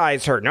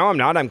criticize her. No, I'm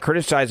not. I'm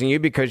criticizing you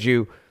because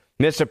you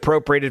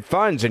misappropriated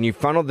funds and you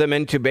funneled them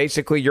into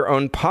basically your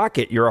own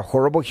pocket. You're a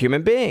horrible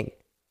human being.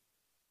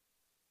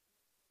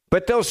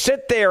 But they'll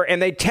sit there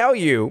and they tell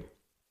you,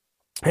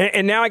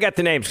 and now I got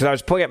the names because I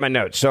was pulling up my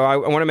notes, so I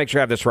want to make sure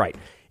I have this right.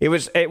 It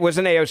was an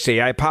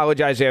AOC. I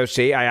apologize,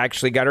 AOC. I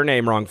actually got her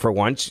name wrong for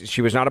once.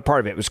 She was not a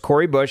part of it. It was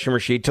Cori Bush and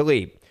Rashid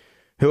Tlaib,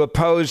 who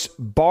oppose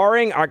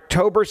barring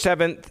October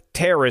 7th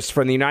terrorists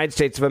from the United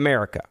States of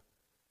America.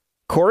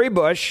 Cori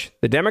Bush,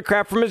 the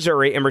Democrat from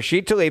Missouri, and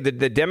Rashid Tlaib,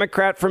 the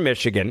Democrat from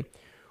Michigan,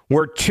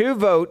 were 2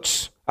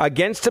 votes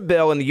against a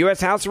bill in the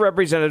U.S. House of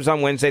Representatives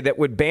on Wednesday that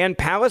would ban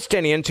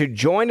Palestinians who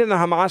joined in the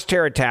Hamas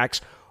terror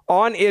attacks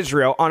on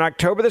Israel on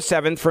October the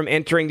 7th from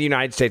entering the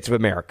United States of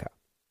America.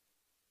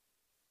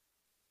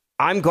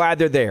 I'm glad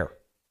they're there.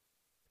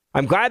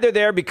 I'm glad they're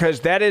there because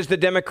that is the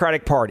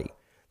Democratic Party.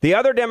 The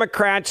other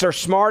Democrats are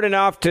smart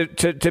enough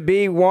to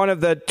be one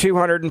of the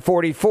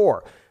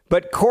 244.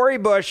 But Cori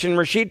Bush and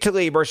Rashid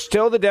Tlaib are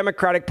still the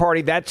Democratic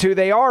Party. That's who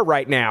they are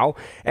right now.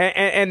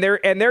 And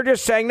they're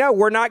just saying, no,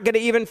 we're not going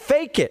to even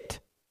fake it.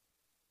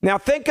 Now,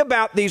 think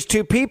about these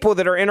 2 people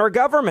that are in our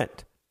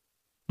government.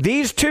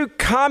 These 2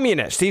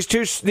 communists,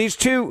 these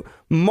two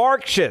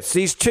Marxists,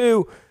 these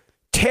 2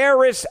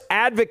 terrorist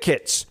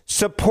advocates,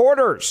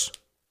 supporters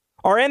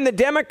are in the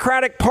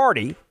Democratic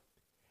Party.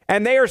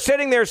 And they are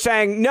sitting there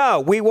saying, no,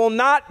 we will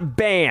not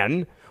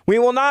ban, we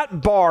will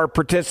not bar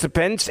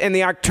participants in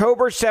the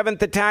October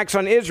 7th attacks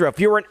on Israel. If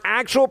you were an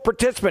actual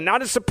participant,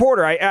 not a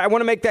supporter, I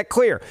want to make that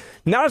clear,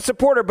 not a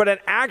supporter, but an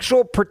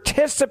actual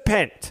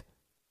participant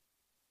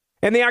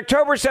in the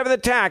October 7th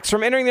attacks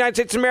from entering the United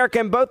States of America,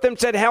 and both of them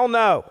said, hell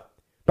no.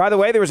 By the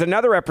way, there was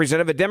another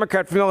representative, a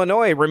Democrat from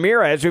Illinois,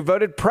 Ramirez, who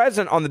voted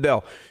present on the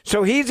bill.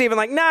 So he's even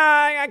like, nah,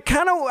 I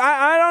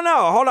don't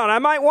know. Hold on. I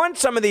might want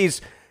some of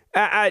these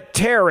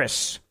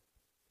terrorists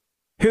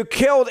who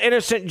killed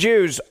innocent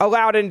Jews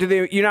allowed into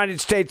the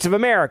United States of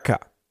America.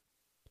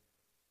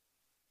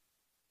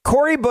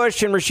 Cori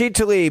Bush and Rashid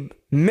Tlaib,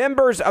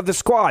 members of the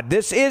squad.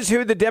 This is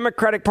who the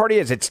Democratic Party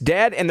is. It's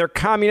dead, and they're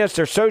communists,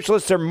 they're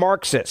socialists, they're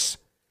Marxists.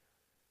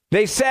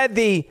 They said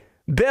the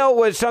bill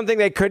was something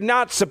they could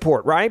not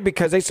support, right?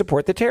 Because they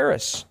support the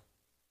terrorists.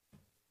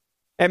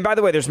 And by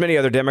the way, there's many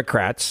other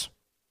Democrats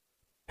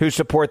who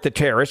support the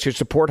terrorists, who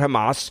support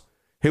Hamas,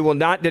 who will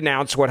not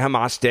denounce what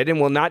Hamas did and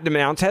will not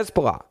denounce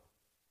Hezbollah.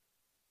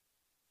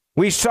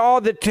 We saw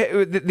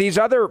these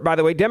other, by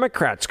the way,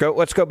 Democrats.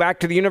 Let's go back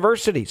to the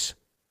universities.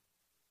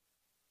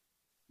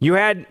 You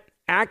had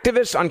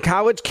activists on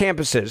college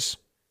campuses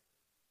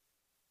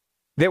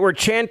that were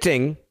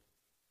chanting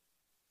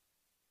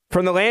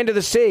from the land to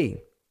the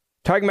sea,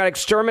 talking about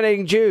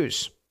exterminating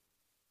Jews,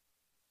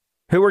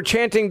 who were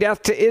chanting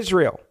death to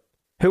Israel,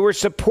 who were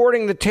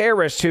supporting the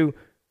terrorists who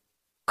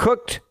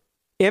cooked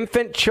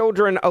infant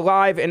children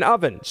alive in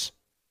ovens,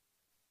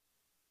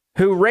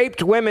 who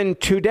raped women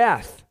to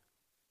death,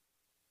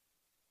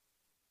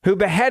 who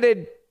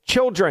beheaded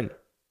children.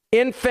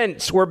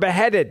 Infants were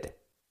beheaded,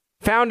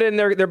 found in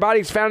their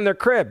bodies found in their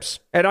cribs.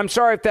 And I'm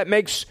sorry if that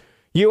makes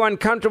you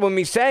uncomfortable with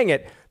me saying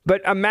it,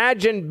 but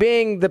imagine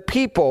being the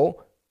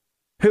people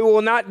who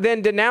will not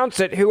then denounce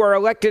it, who are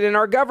elected in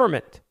our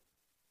government.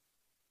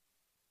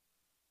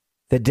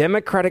 The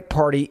Democratic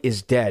Party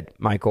is dead,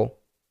 Michael.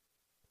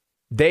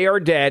 They are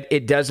dead.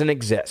 It doesn't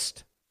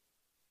exist.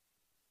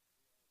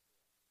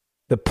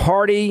 The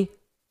party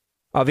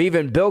of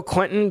even Bill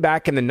Clinton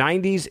back in the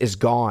 90s is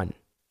gone.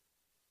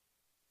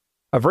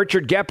 Of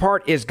Richard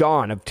Gephardt is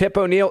gone. Of Tip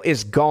O'Neill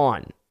is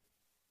gone.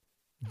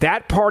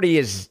 That party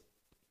is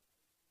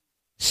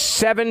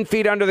 7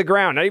 feet under the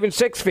ground, not even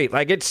 6 feet.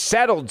 Like, it's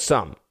settled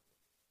some.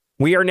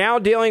 We are now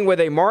dealing with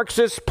a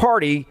Marxist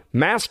party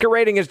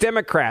masquerading as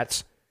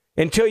Democrats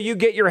until you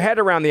get your head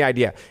around the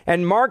idea.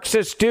 And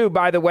Marxists do,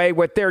 by the way,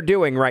 what they're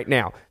doing right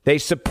now. They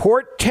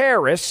support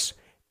terrorists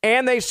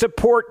and they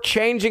support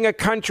changing a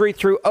country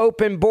through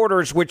open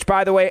borders, which,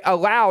 by the way,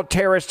 allow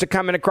terrorists to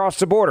come in across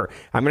the border.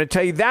 I'm going to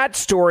tell you that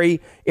story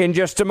in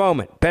just a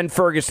moment. Ben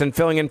Ferguson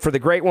filling in for the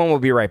great one. We'll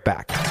be right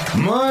back.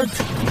 Mark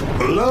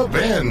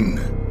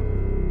Levin.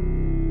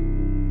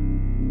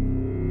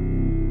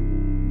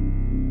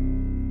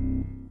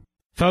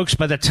 Folks,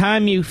 by the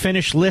time you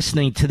finish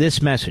listening to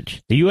this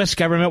message, the U.S.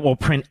 government will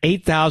print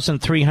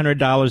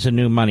 $8,300 in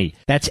new money.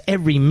 That's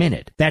every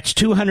minute. That's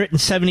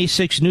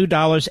 $276 new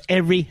dollars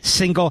every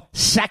single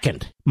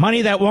second.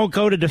 Money that won't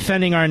go to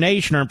defending our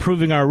nation or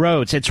improving our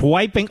roads. It's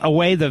wiping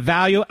away the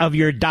value of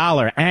your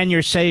dollar and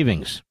your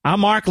savings.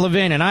 I'm Mark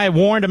Levin, and I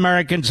warned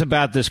Americans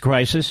about this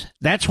crisis.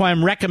 That's why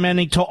I'm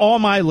recommending to all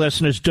my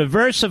listeners,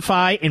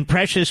 diversify in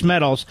precious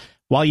metals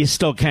while you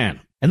still can.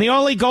 And the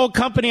only gold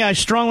company I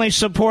strongly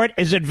support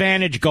is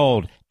Advantage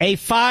Gold, a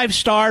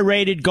 5-star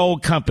rated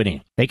gold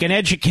company. They can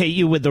educate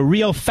you with the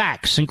real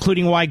facts,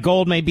 including why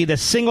gold may be the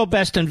single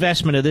best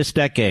investment of this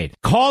decade.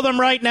 Call them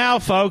right now,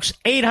 folks.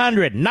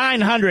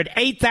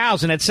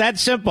 800-900-8000. It's that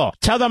simple.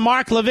 Tell them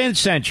Mark Levin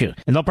sent you,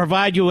 and they'll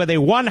provide you with a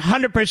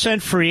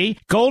 100% free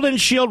Golden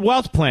Shield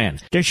Wealth Plan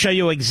to show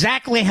you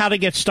exactly how to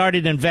get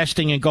started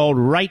investing in gold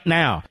right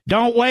now.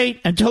 Don't wait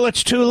until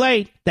it's too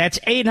late. That's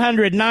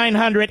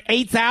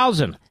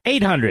 800-900-8000.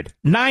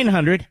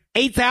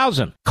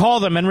 800-900-8000.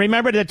 Call them and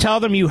remember to tell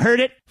them you heard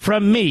it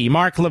from me,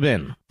 Mark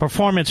Levin.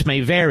 Performance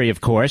may vary,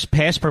 of course.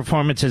 Past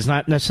performance is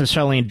not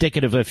necessarily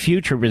indicative of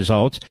future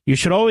results. You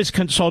should always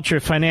consult your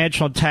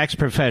financial and tax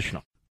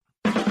professional.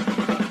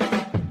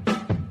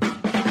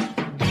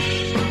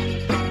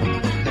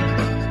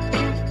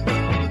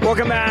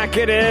 Welcome back.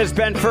 It is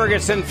Ben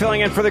Ferguson filling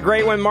in for the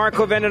great one, Mark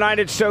Levin, tonight.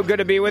 It's so good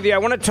to be with you. I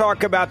want to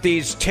talk about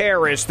these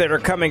terrorists that are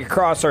coming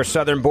across our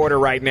southern border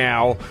right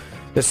now.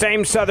 The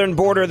same southern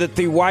border that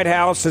the White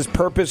House has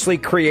purposely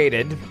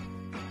created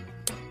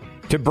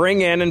to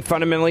bring in and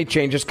fundamentally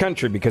change this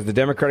country because the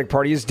Democratic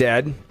Party is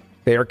dead.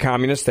 They are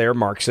communists. They are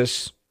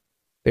Marxists.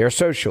 They are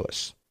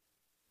socialists.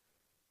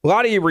 A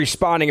lot of you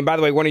responding, and by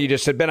the way, one of you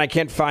just said, Ben, I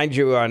can't find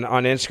you on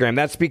Instagram.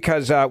 That's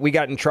because we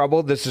got in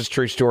trouble. This is a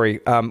true story.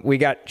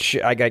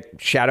 I got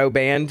shadow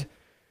banned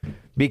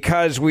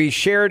because we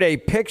shared a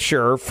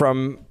picture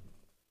from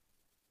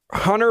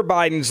Hunter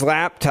Biden's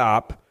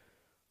laptop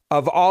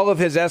of all of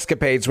his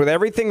escapades with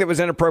everything that was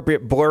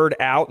inappropriate blurred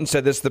out and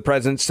said this is the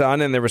president's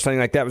son, and there was something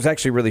like that. It was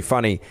actually really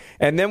funny.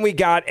 And then we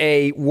got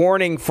a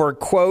warning for,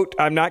 quote,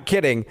 I'm not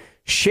kidding,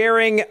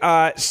 sharing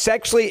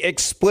sexually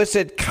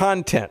explicit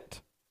content.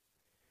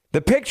 The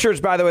pictures,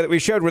 by the way, that we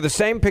showed were the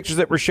same pictures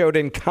that were showed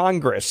in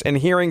Congress and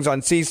hearings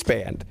on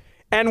C-SPAN.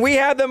 And we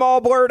had them all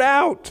blurred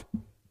out.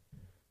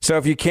 So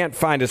if you can't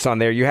find us on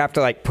there, you have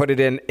to put it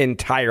in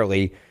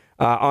entirely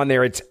on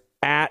there. It's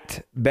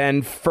at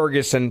Ben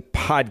Ferguson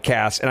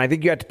Podcast. And I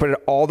think you have to put it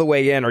all the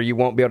way in or you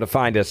won't be able to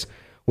find us.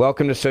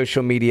 Welcome to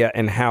social media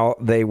and how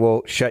they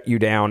will shut you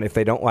down if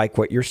they don't like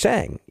what you're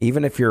saying,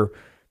 even if you're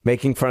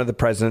making fun of the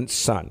president's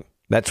son.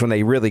 That's when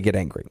they really get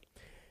angry.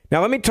 Now,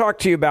 let me talk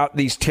to you about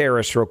these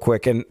terrorists real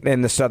quick and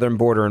the southern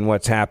border and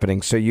what's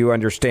happening so you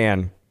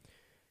understand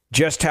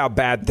just how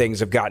bad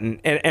things have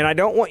gotten. And I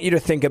don't want you to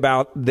think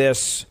about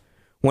this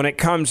when it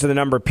comes to the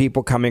number of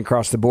people coming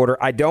across the border.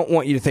 I don't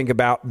want you to think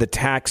about the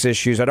tax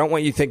issues. I don't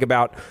want you to think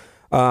about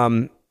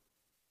the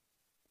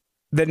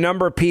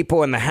number of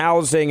people and the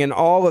housing and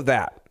all of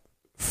that.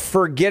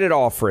 Forget it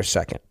all for a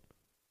second.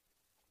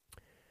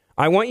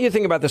 I want you to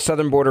think about the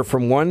southern border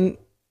from one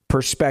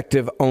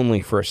perspective only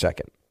for a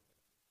second.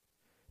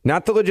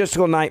 Not the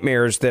logistical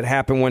nightmares that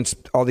happen once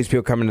all these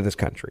people come into this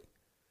country.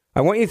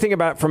 I want you to think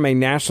about it from a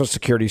national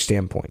security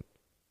standpoint.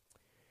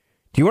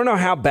 Do you want to know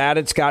how bad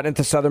it's gotten at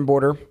the southern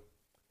border?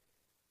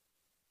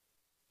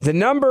 The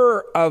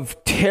number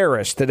of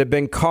terrorists that have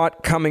been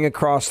caught coming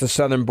across the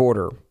southern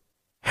border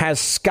has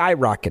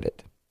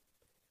skyrocketed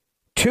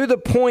to the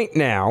point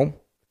now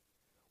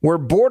where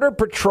Border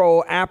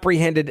Patrol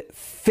apprehended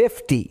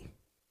 50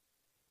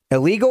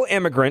 illegal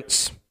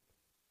immigrants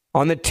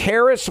on the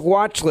terrorist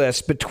watch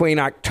list between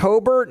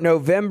October,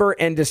 November,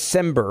 and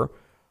December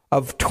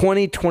of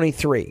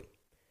 2023.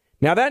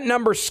 Now, that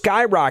number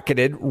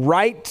skyrocketed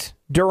right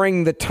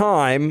during the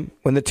time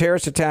when the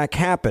terrorist attack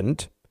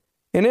happened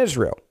in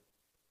Israel.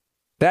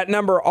 That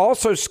number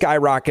also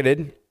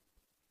skyrocketed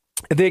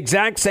at the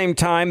exact same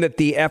time that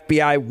the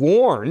FBI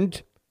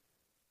warned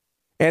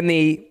and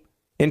the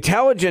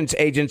intelligence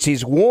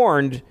agencies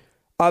warned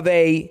of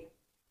a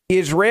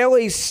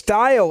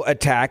Israeli-style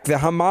attack, the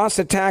Hamas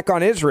attack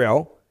on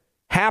Israel,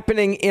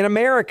 happening in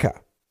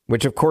America,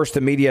 which, of course, the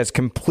media has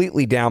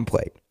completely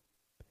downplayed.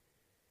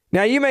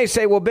 Now, you may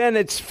say, well, Ben,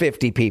 it's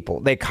 50 people.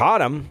 They caught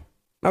them.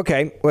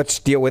 Okay, let's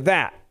deal with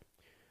that.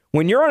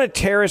 When you're on a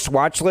terrorist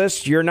watch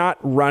list, you're not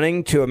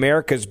running to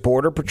America's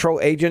Border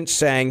Patrol agents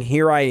saying,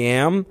 here I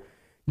am,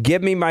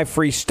 give me my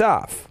free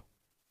stuff.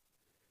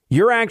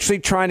 You're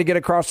actually trying to get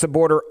across the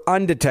border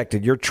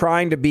undetected. You're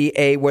trying to be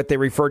what they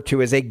refer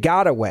to as a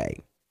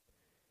getaway.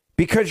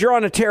 Because you're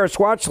on a terrorist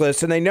watch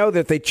list and they know that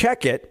if they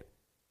check it,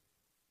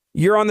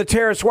 you're on the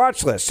terrorist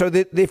watch list. So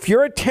that if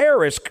you're a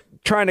terrorist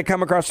trying to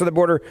come across to the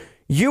border,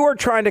 you are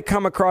trying to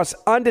come across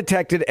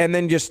undetected and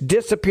then just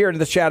disappear into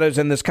the shadows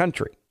in this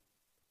country.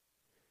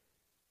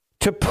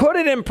 To put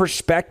it in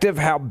perspective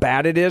how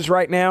bad it is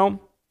right now,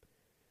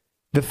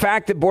 the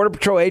fact that Border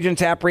Patrol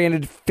agents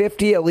apprehended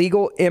 50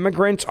 illegal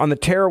immigrants on the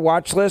terror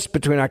watch list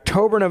between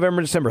October,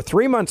 November, and December,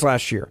 3 months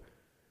last year.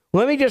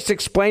 Let me just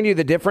explain to you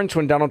the difference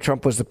when Donald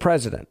Trump was the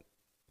president.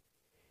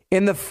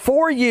 In the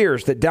 4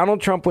 years that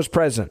Donald Trump was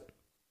president,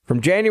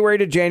 from January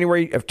to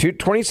January of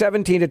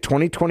 2017 to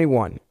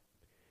 2021,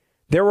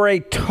 there were a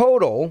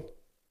total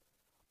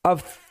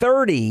of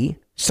 30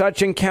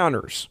 such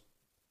encounters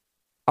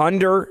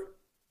under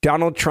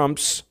Donald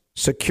Trump's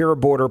secure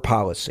border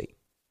policy.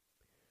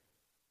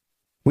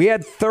 We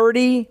had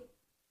 30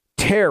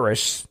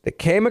 terrorists that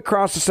came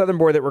across the southern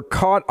border that were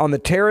caught on the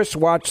terrorist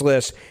watch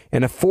list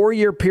in a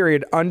 4-year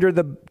period under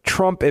the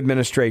Trump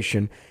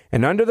administration.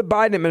 And under the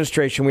Biden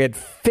administration, we had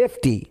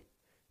 50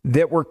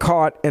 that were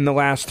caught in the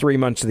last 3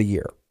 months of the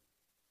year.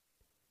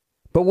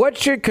 But what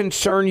should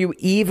concern you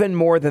even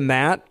more than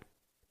that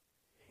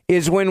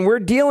is when we're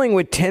dealing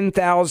with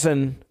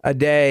 10,000 a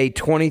day,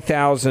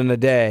 20,000 a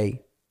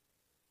day,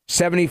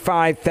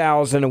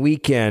 75,000 a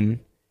weekend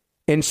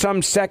in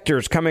some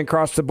sectors coming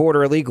across the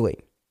border illegally.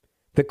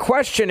 The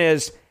question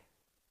is,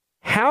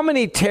 how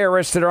many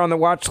terrorists that are on the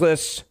watch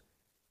list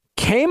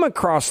came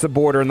across the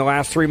border in the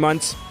last 3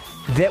 months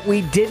that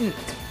we didn't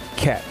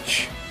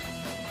catch?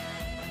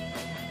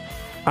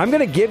 I'm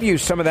going to give you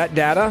some of that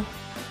data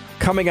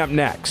coming up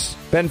next.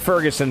 Ben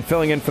Ferguson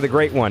filling in for the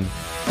great one.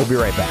 We'll be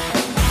right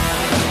back.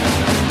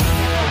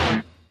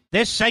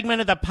 This segment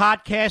of the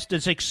podcast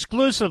is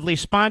exclusively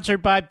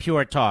sponsored by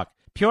Pure Talk.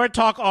 Pure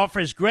Talk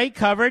offers great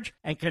coverage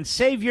and can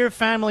save your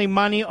family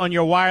money on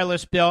your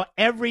wireless bill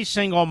every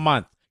single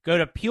month. Go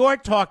to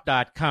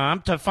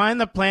puretalk.com to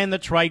find the plan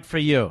that's right for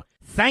you.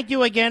 Thank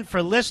you again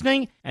for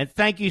listening, and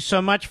thank you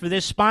so much for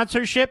this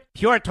sponsorship,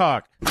 Pure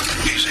Talk.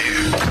 He's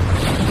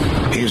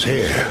here. He's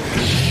here.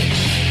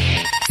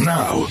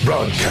 Now,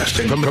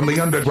 broadcasting from the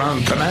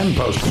underground command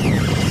post,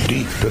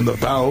 deep in the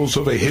bowels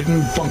of a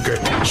hidden bunker,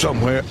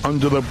 somewhere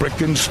under the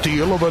brick and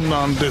steel of a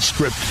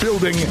nondescript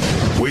building,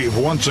 we've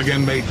once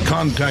again made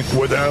contact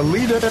with our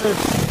leader,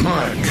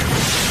 Mark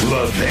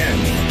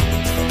Levin.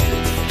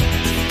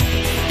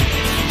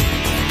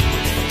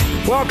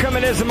 Welcome,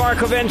 it is the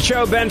Mark Levin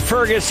Show. Ben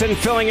Ferguson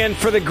filling in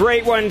for the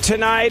great one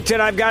tonight,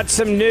 and I've got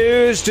some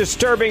news,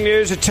 disturbing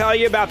news, to tell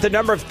you about the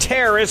number of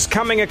terrorists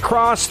coming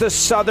across the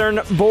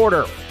southern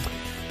border.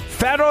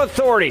 Federal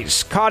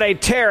authorities caught a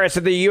terrorist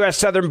at the U.S.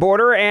 southern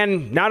border,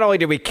 and not only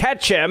did we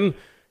catch him,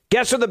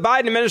 guess what the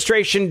Biden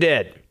administration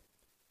did?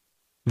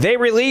 They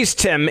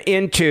released him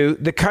into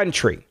the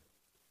country,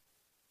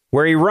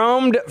 where he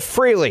roamed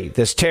freely,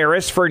 this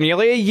terrorist, for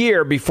nearly a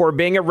year before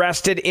being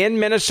arrested in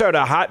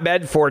Minnesota,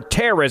 hotbed for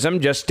terrorism,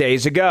 just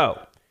days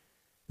ago.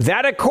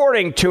 That,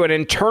 according to an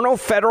internal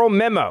federal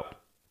memo,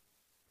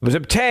 was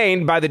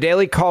obtained by the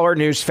Daily Caller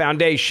News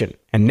Foundation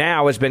and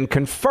now has been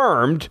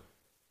confirmed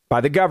by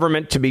the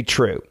government to be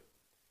true.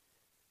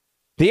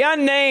 The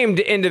unnamed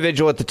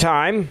individual at the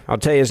time, I'll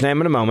tell you his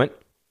name in a moment,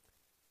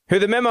 who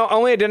the memo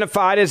only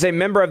identified as a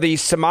member of the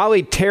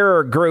Somali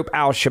terror group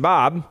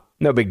Al-Shabaab,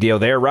 no big deal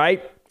there,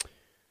 right?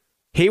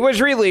 He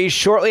was released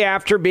shortly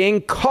after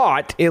being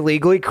caught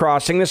illegally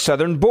crossing the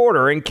southern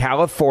border in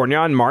California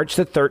on March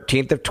the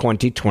 13th of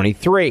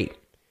 2023.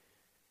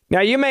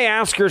 Now, you may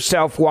ask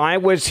yourself, why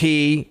was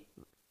he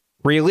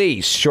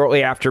released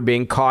shortly after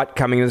being caught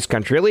coming to this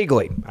country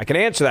illegally? I can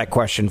answer that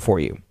question for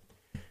you.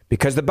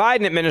 Because the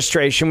Biden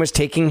administration was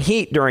taking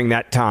heat during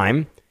that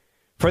time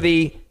for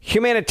the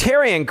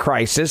humanitarian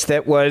crisis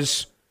that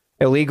was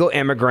illegal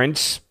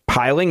immigrants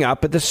piling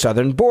up at the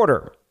southern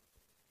border.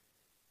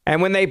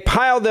 And when they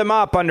piled them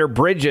up under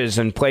bridges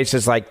in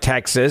places like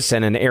Texas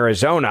and in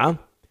Arizona,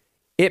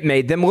 it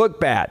made them look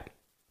bad.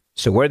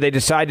 So what did they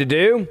decide to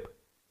do?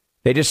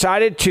 They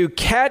decided to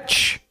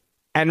catch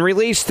and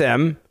release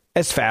them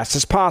as fast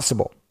as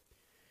possible.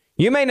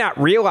 You may not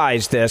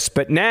realize this,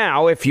 but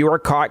now if you are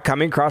caught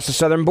coming across the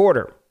southern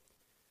border,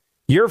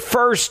 your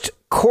first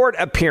court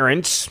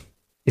appearance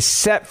is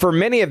set for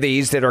many of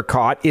these that are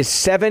caught is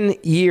 7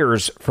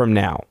 years from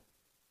now.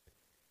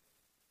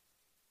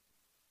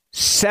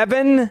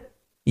 7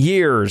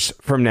 years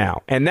from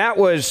now. And that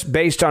was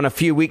based on a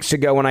few weeks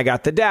ago when I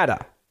got the data.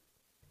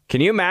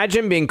 Can you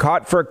imagine being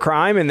caught for a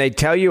crime and they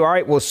tell you, all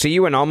right, we'll see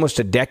you in almost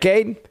a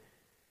decade?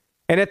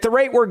 And at the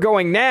rate we're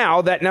going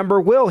now, that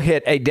number will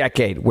hit a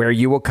decade where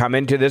you will come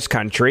into this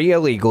country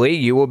illegally.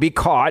 You will be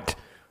caught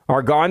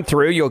or gone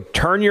through. You'll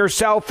turn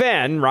yourself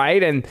in,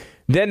 right? And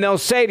then they'll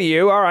say to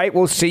you, all right,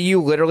 we'll see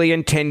you literally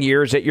in 10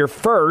 years at your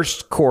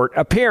first court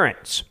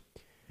appearance.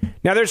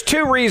 Now, there's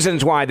two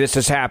reasons why this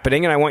is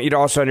happening, and I want you to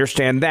also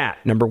understand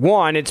that. Number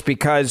one, it's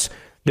because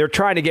they're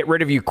trying to get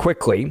rid of you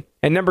quickly.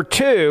 And number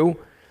two,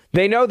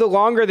 they know the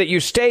longer that you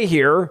stay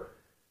here,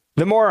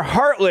 the more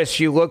heartless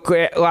you look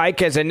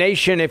like as a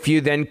nation if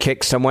you then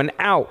kick someone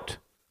out.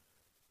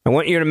 I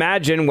want you to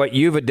imagine what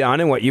you've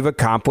done and what you've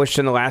accomplished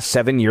in the last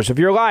 7 years of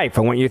your life.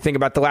 I want you to think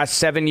about the last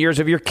 7 years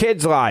of your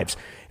kids' lives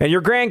and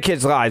your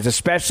grandkids' lives,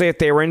 especially if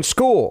they were in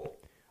school.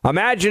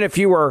 Imagine if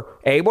you were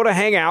able to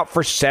hang out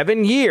for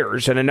 7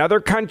 years in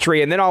another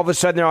country and then all of a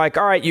sudden they're like,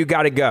 all right, you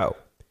got to go.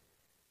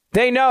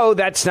 They know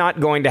that's not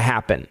going to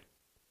happen.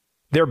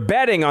 They're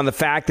betting on the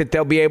fact that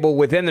they'll be able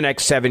within the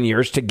next 7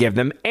 years to give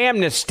them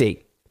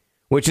amnesty,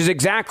 which is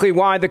exactly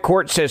why the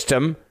court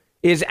system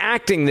is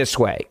acting this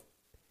way.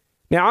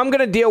 Now, I'm going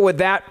to deal with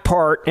that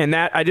part and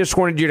that I just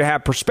wanted you to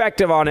have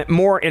perspective on it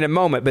more in a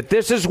moment. But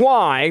this is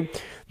why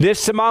this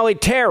Somali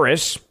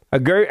terrorist,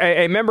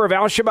 a member of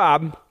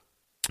Al-Shabaab,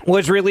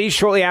 was released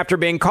shortly after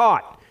being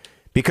caught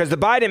because the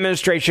Biden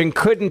administration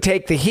couldn't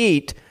take the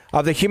heat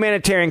of the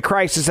humanitarian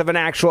crisis of an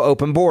actual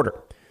open border.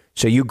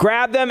 So you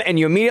grab them and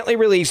you immediately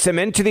release them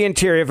into the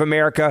interior of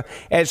America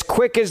as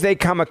quick as they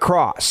come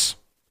across.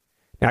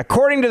 Now,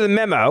 according to the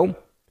memo,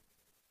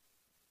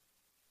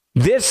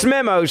 this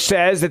memo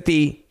says that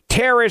the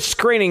terrorist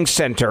screening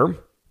center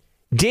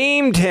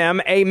deemed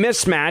him a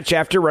mismatch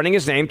after running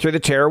his name through the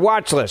terror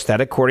watch list.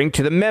 That according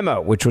to the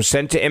memo, which was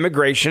sent to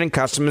Immigration and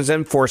Customs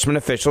Enforcement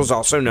officials,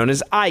 also known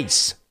as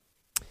ICE.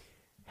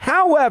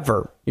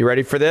 However, you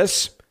ready for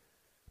this?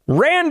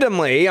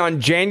 Randomly on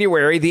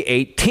January the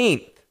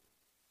 18th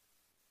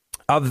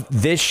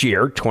of this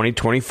year,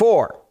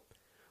 2024,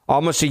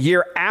 almost a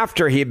year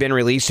after he had been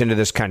released into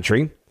this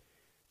country,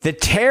 the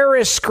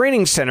terrorist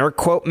screening center,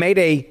 quote, made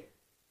a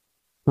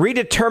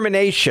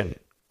redetermination,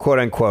 quote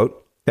unquote,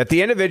 that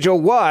the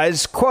individual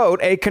was, quote,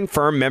 a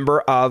confirmed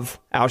member of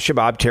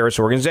Al-Shabaab terrorist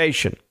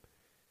organization.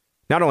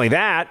 Not only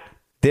that,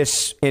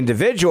 this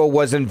individual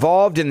was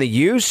involved in the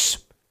use,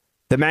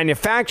 the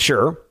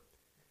manufacture,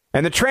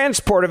 and the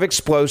transport of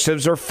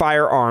explosives or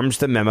firearms,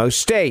 the memo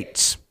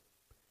states.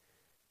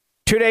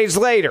 2 days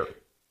later,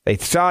 they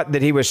thought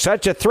that he was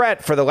such a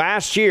threat for the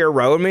last year,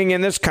 roaming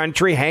in this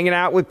country, hanging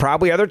out with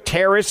probably other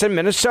terrorists in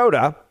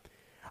Minnesota.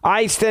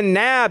 ICE then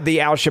nabbed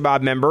the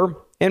al-Shabaab member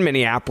in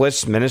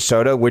Minneapolis,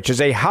 Minnesota, which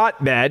is a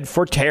hotbed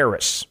for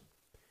terrorists.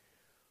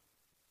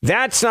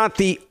 That's not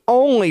the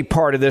only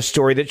part of this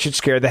story that should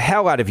scare the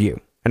hell out of you.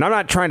 And I'm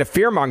not trying to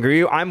fearmonger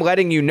you. I'm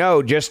letting you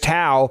know just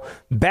how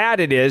bad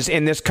it is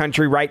in this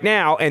country right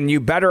now, and you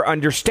better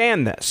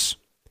understand this.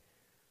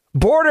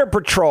 Border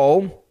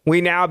Patrol, we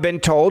now have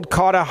been told,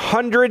 caught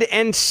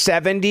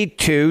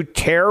 172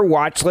 terror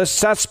watch list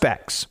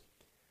suspects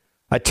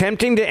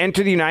attempting to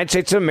enter the United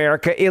States of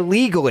America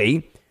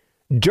illegally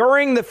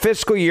during the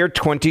fiscal year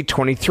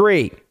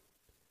 2023.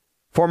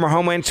 Former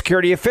Homeland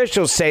Security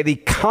officials say the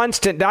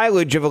constant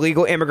deluge of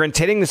illegal immigrants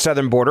hitting the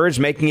southern border is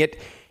making it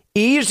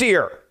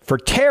easier for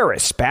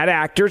terrorists, bad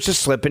actors, to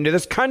slip into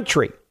this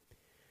country.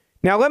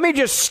 Now, let me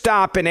just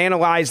stop and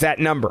analyze that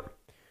number.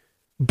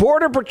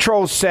 Border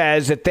Patrol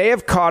says that they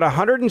have caught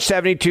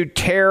 172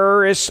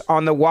 terrorists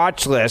on the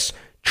watch list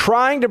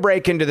trying to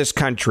break into this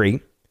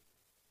country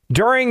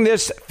during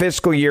this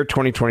fiscal year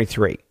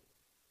 2023.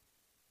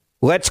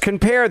 Let's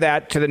compare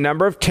that to the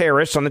number of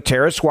terrorists on the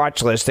terrorist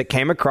watch list that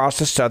came across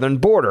the southern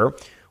border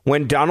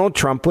when Donald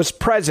Trump was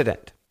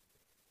president.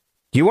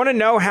 Do you want to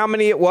know how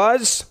many it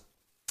was?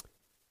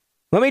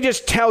 Let me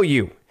just tell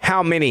you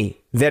how many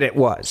that it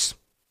was.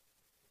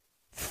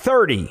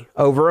 30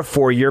 over a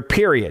 4-year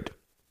period.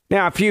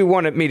 Now, if you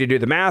wanted me to do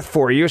the math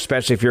for you,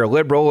 especially if you're a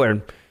liberal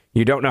and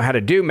you don't know how to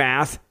do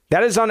math,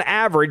 that is on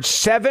average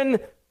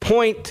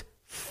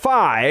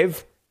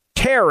 7.5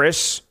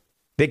 terrorists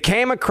that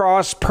came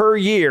across per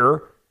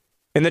year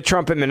in the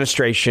Trump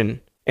administration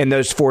in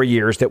those 4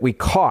 years that we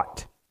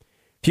caught.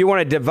 If you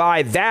want to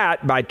divide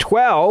that by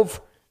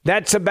 12,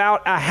 that's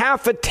about a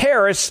half a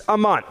terrorist a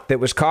month that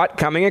was caught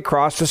coming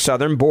across the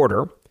southern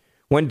border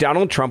when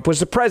Donald Trump was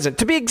the president.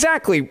 To be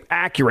exactly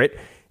accurate,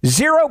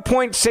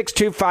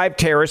 0.625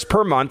 terrorists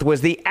per month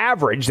was the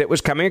average that was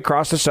coming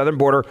across the southern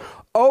border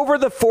over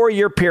the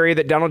 4-year period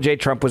that Donald J.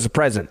 Trump was the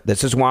president.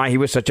 This is why he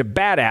was such a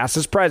badass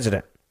as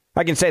president.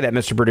 I can say that,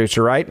 Mr.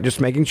 Producer, right? Just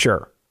making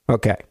sure.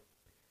 Okay.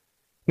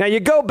 Now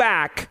you go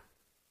back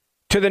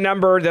to the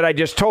number that I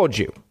just told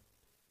you.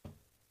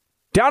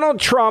 Donald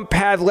Trump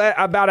had let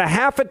about a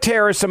half a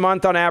terrorist a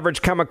month on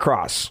average come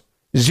across.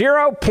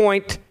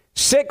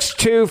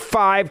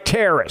 0.625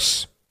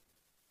 terrorists.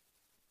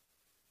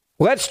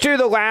 Let's do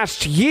the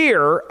last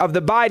year of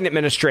the Biden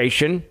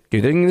administration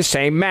doing the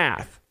same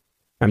math.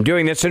 I'm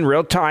doing this in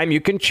real time.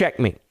 You can check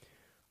me.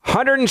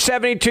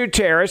 172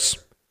 terrorists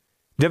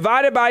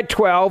divided by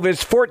 12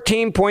 is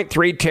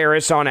 14.3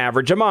 terrorists on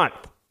average a month.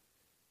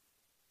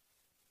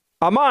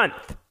 A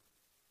month.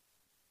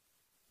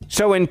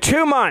 So in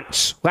 2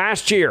 months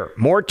last year,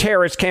 more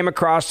terrorists came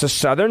across the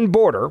southern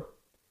border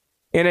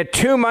in a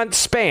 2-month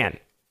span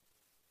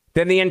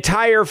than the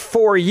entire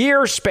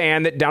 4-year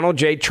span that Donald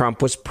J.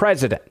 Trump was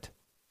president.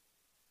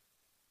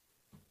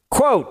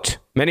 Quote,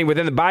 many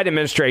within the Biden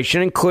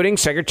administration, including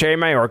Secretary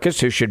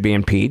Mayorkas, who should be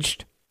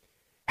impeached,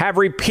 have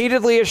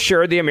repeatedly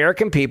assured the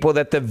American people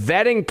that the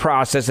vetting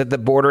process at the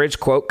border is,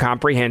 quote,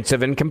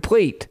 comprehensive and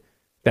complete.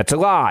 That's a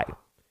lie.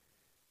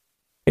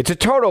 It's a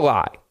total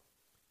lie.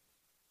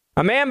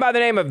 A man by the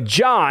name of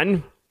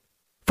John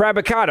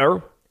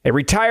Frabicato, a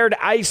retired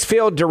ICE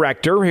field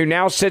director who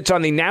now sits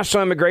on the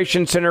National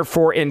Immigration Center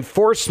for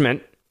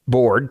Enforcement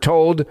Board,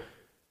 told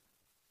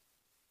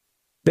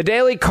the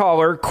Daily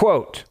Caller,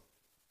 quote,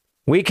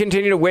 we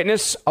continue to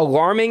witness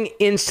alarming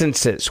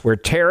instances where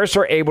terrorists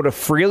are able to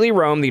freely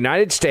roam the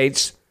United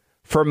States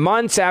for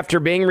months after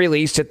being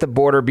released at the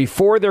border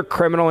before their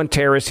criminal and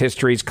terrorist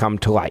histories come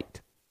to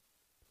light.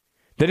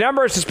 The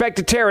number of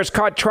suspected terrorists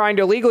caught trying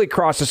to illegally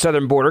cross the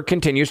southern border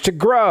continues to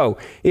grow,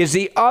 is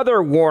the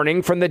other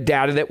warning from the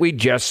data that we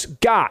just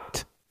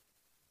got.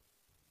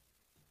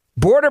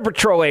 Border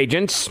Patrol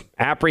agents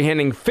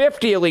apprehending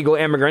 50 illegal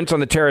immigrants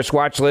on the terrorist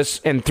watch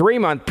list in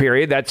 3-month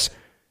period. That's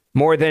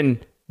more than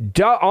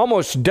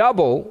almost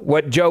double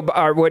what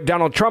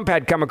Donald Trump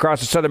had come across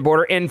the southern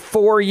border in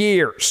 4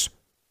 years.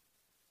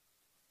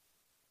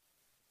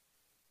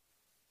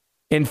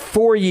 In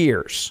 4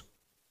 years.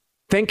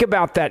 Think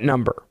about that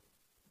number.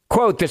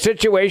 Quote, the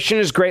situation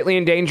is greatly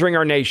endangering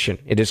our nation.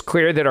 It is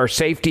clear that our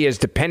safety is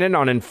dependent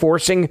on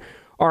enforcing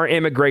our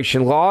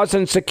immigration laws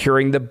and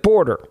securing the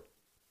border.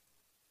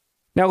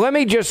 Now, let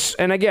me just,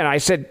 and again, I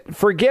said,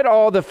 forget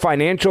all the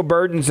financial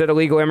burdens that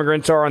illegal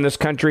immigrants are on this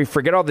country.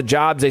 Forget all the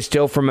jobs they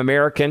steal from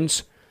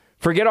Americans.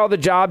 Forget all the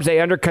jobs they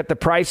undercut the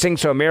pricing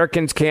so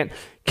Americans can't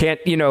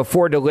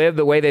afford to live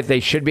the way that they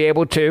should be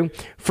able to.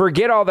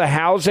 Forget all the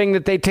housing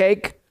that they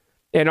take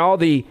and all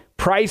the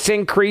price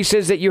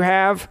increases that you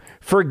have.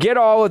 Forget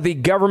all of the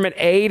government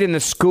aid and the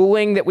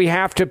schooling that we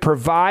have to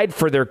provide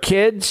for their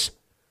kids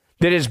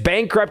that is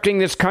bankrupting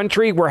this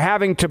country. We're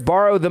having to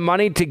borrow the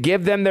money to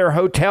give them their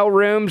hotel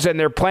rooms and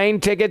their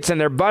plane tickets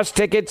and their bus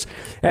tickets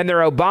and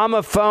their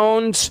Obama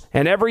phones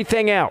and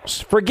everything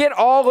else. Forget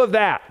all of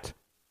that.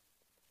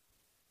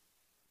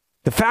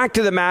 The fact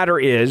of the matter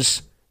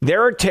is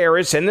there are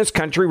terrorists in this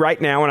country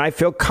right now, and I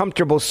feel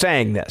comfortable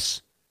saying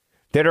this,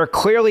 that are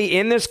clearly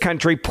in this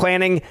country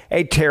planning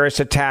a terrorist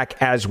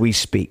attack as we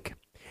speak.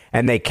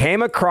 And they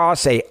came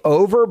across a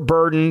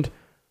overburdened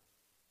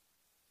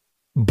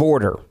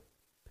border,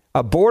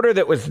 a border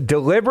that was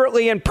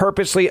deliberately and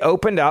purposely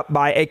opened up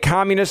by a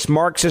communist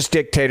Marxist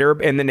dictator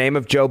in the name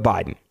of Joe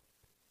Biden.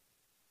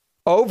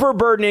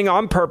 Overburdening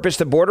on purpose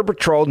the Border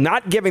Patrol,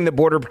 not giving the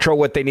Border Patrol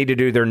what they need to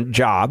do their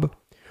job,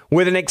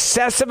 with an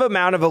excessive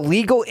amount of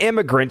illegal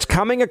immigrants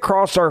coming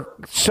across our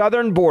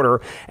southern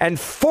border and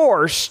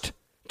forced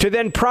to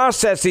then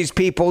process these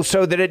people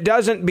so that it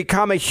doesn't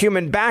become a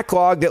human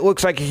backlog that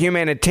looks like a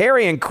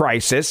humanitarian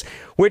crisis,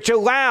 which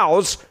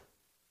allows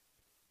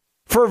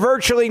for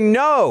virtually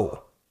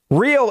no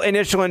real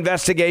initial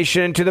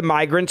investigation into the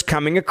migrants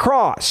coming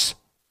across.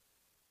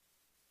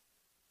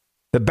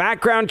 The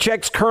background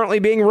checks currently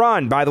being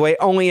run, by the way,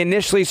 only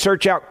initially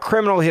search out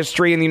criminal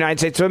history in the United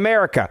States of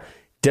America.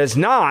 Does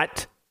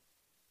not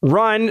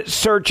run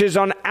searches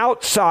on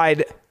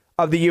outside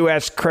of the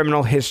U.S.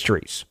 criminal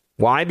histories.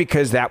 Why?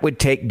 Because that would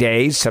take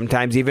days,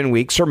 sometimes even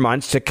weeks or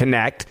months to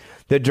connect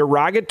the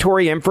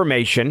derogatory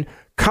information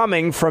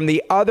coming from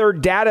the other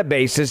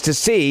databases to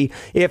see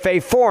if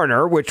a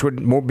foreigner, which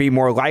would be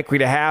more likely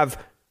to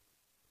have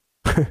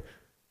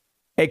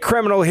a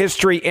criminal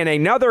history in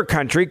another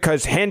country,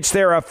 because hence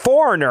they're a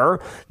foreigner,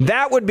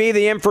 that would be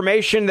the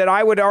information that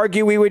I would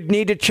argue we would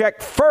need to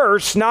check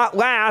first, not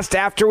last,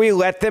 after we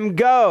let them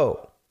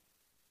go.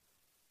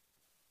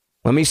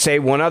 Let me say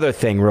one other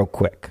thing real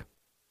quick.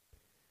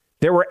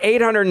 There were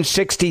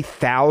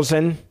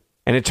 860,000,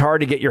 and it's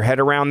hard to get your head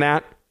around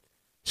that,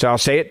 so I'll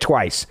say it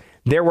twice.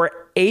 There were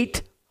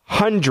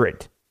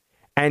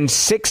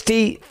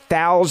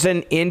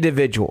 860,000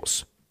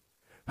 individuals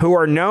who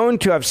are known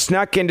to have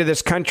snuck into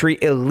this country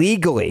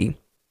illegally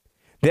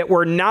that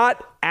were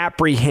not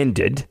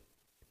apprehended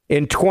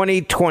in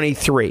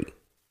 2023.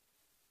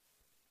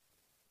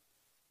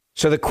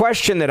 So the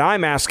question that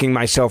I'm asking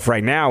myself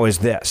right now is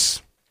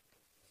this.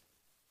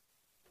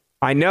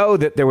 I know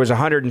that there was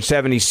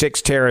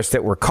 176 terrorists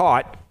that were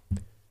caught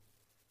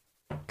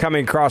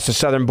coming across the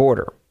southern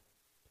border.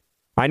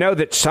 I know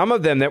that some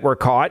of them that were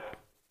caught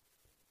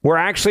were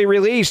actually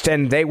released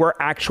and they were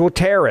actual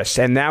terrorists.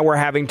 And now we're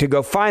having to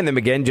go find them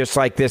again, just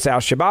like this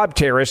al-Shabaab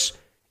terrorist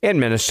in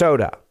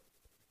Minnesota.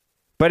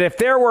 But if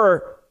there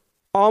were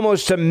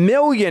almost 1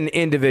 million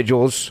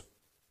individuals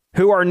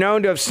who are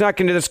known to have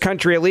snuck into this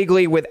country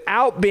illegally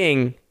without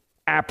being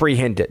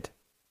apprehended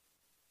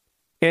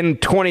in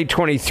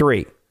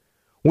 2023,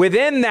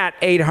 within that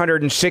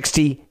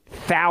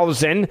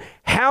 860,000,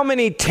 how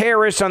many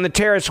terrorists on the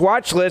terrorist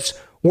watch list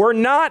were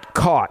not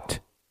caught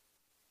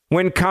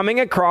when coming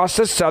across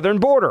the southern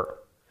border?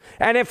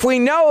 And if we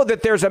know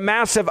that there's a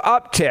massive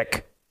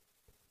uptick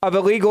of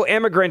illegal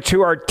immigrants who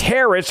are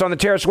terrorists on the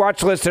terrorist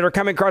watch list that are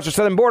coming across the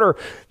southern border,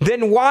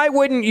 then why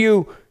wouldn't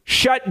you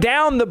shut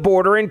down the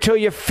border until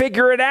you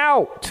figure it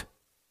out?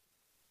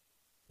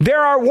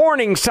 There are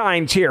warning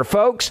signs here,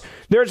 folks.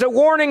 There's a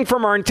warning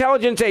from our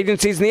intelligence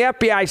agencies and the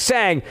FBI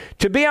saying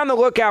to be on the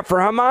lookout for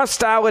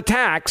Hamas-style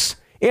attacks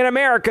in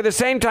America, the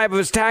same type of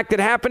attack that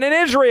happened in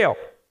Israel.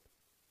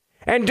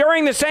 And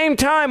during the same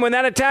time when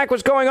that attack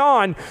was going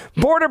on,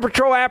 Border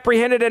Patrol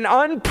apprehended an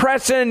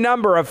unprecedented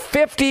number of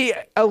 50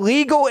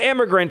 illegal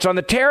immigrants on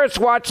the terrorist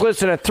watch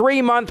list in a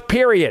 3-month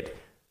period.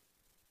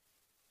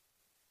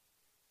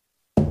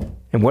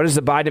 And what is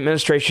the Biden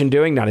administration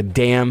doing? Not a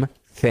damn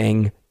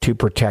thing to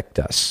protect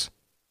us.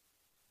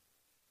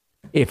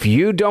 If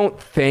you don't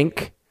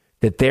think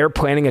that they're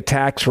planning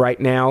attacks right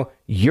now,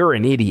 you're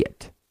an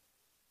idiot.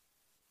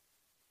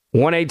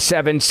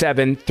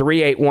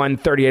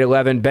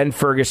 1-877-381-3811. Ben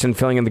Ferguson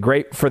filling in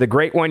for the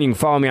great one. You can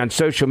follow me on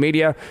social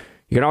media.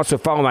 You can also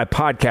follow my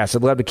podcast.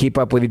 I'd love to keep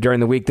up with you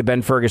during the week, the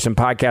Ben Ferguson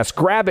podcast.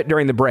 Grab it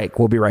during the break.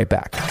 We'll be right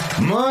back.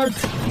 Mark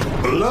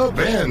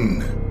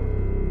Levin.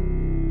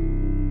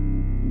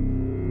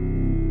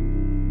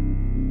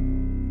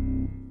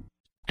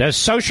 Does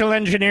social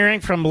engineering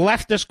from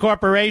leftist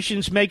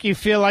corporations make you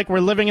feel like we're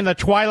living in the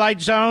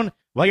Twilight Zone?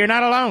 Well, you're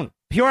not alone.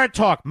 Pure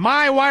Talk,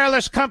 my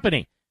wireless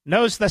company,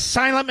 knows the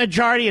silent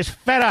majority is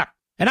fed up.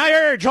 And I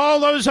urge all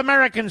those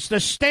Americans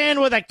to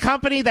stand with a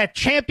company that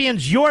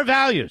champions your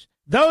values.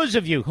 Those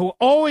of you who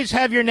always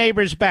have your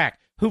neighbors back,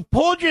 who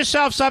pulled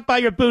yourselves up by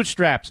your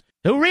bootstraps,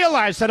 who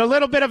realize that a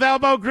little bit of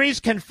elbow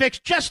grease can fix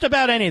just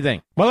about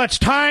anything. Well, it's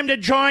time to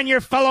join your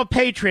fellow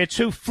patriots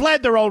who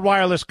fled their old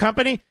wireless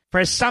company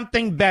for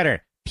something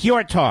better.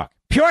 Pure Talk.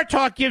 Pure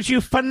Talk gives you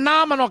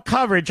phenomenal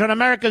coverage on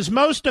America's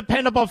most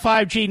dependable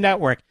 5G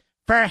network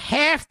for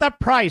half the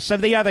price of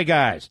the other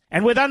guys.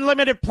 And with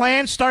unlimited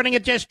plans starting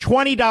at just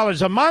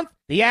 $20 a month,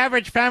 the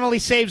average family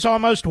saves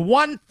almost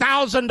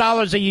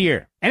 $1,000 a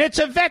year. And it's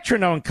a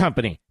veteran-owned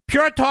company.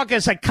 Pure Talk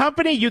is a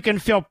company you can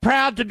feel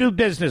proud to do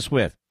business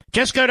with.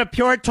 Just go to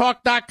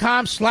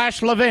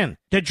puretalk.com/Levin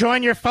to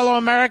join your fellow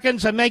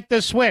Americans and make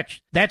the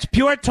switch. That's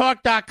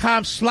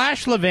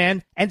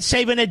puretalk.com/Levin and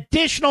save an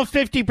additional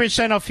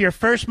 50% off your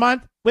first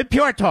month with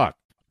Pure Talk.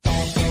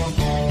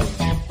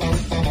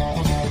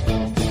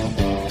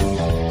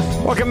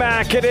 Welcome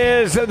back. It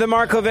is the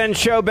Mark Levin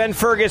Show. Ben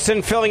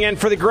Ferguson filling in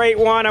for the great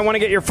one. I want to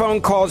get your phone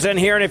calls in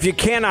here, and if you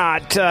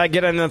cannot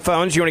get on the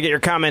phones, you want to get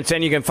your comments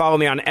in, you can follow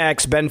me on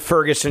X, Ben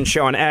Ferguson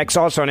Show on X.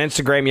 Also on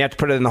Instagram, you have to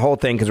put it in the whole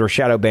thing because we're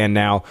shadow banned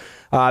now.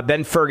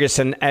 Ben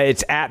Ferguson,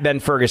 it's at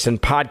Ben Ferguson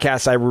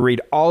Podcast. I will read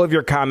all of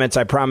your comments,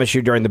 I promise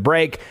you, during the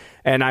break.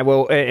 And I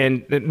will,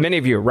 and many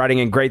of you are writing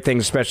in great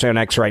things, especially on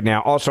X right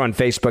now. Also on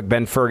Facebook,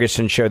 Ben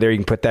Ferguson Show. There you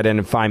can put that in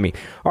and find me.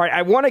 All right,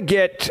 I want to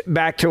get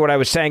back to what I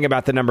was saying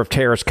about the number of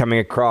terrorists coming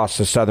across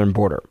the southern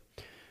border.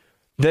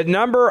 The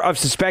number of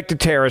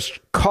suspected terrorists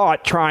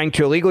caught trying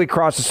to illegally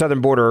cross the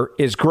southern border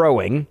is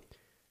growing.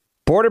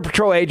 Border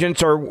Patrol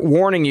agents are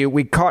warning you,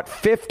 we caught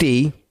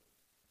 50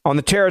 on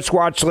the terrorist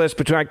watch list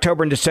between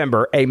October and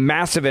December, a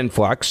massive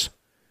influx.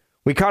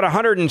 We caught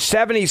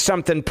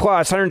 170-something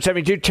plus,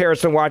 172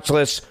 terrorists on watch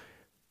lists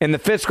in the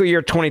fiscal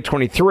year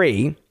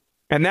 2023,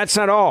 and that's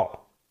not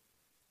all.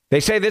 They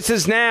say this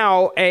is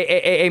now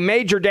a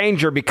major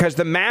danger because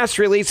the mass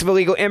release of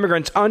illegal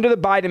immigrants under the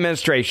Biden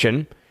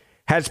administration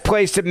has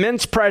placed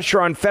immense pressure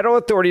on federal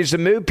authorities to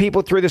move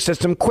people through the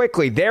system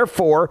quickly.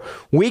 Therefore,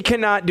 we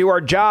cannot do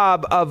our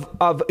job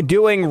of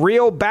doing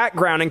real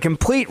background and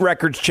complete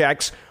records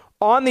checks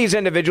on these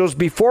individuals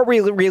before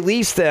we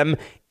release them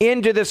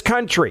into this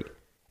country.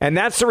 And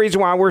that's the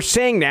reason why we're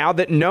seeing now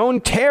that known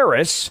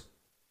terrorists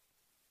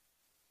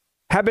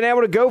have been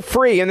able to go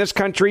free in this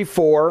country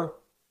for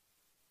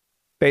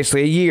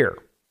basically a year.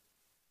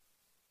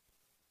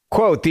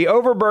 Quote, the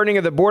overburdening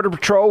of the Border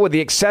Patrol with the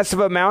excessive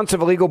amounts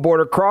of illegal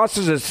border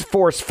crosses has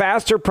forced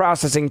faster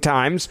processing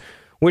times,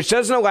 which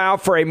doesn't allow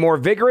for a more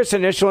vigorous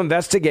initial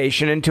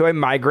investigation into a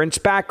migrant's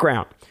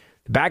background.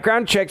 The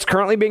background checks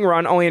currently being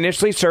run only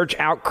initially search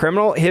out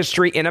criminal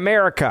history in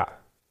America,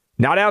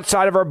 not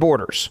outside of our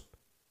borders.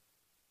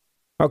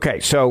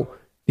 Okay, so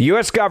the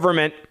U.S.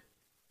 government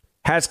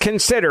has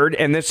considered,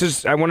 and this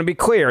is, I want to be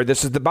clear,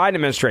 this is the Biden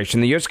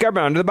administration. The U.S.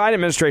 government under the Biden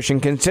administration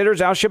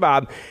considers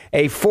al-Shabaab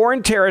a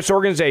foreign terrorist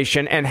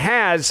organization and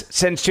has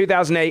since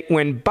 2008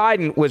 when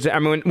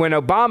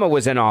Obama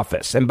was in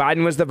office and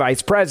Biden was the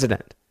vice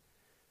president.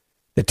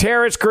 The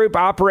terrorist group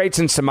operates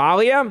in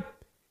Somalia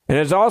and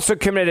has also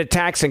committed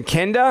attacks in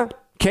Kenya,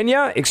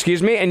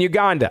 and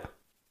Uganda.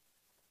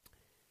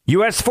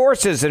 U.S.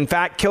 forces, in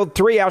fact, killed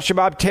 3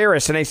 al-Shabaab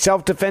terrorists in a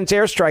self-defense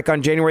airstrike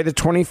on January the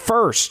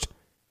 21st.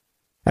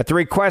 At the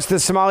request of the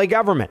Somali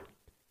government,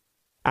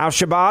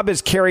 al-Shabaab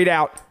has carried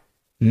out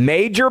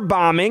major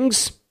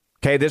bombings.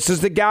 Okay, this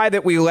is the guy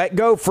that we let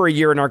go for a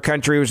year in our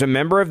country who's a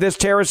member of this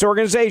terrorist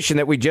organization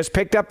that we just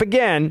picked up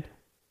again.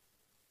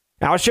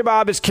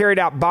 Al-Shabaab has carried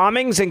out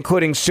bombings,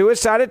 including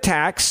suicide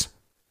attacks,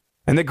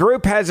 and the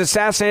group has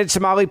assassinated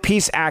Somali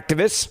peace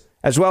activists,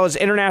 as well as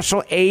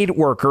international aid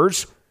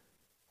workers,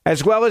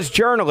 as well as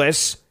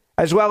journalists,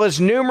 as well as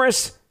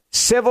numerous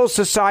civil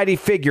society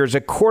figures,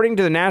 according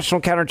to the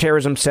National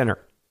Counterterrorism Center.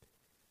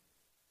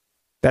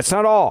 That's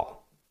not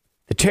all.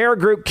 The terror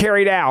group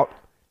carried out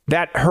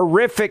that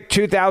horrific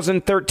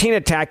 2013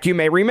 attack, you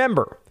may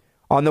remember,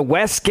 on the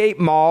Westgate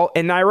Mall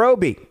in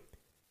Nairobi.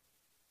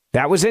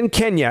 That was in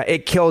Kenya.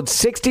 It killed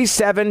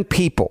 67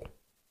 people.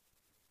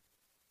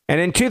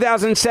 And in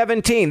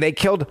 2017, they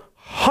killed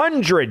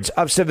hundreds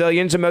of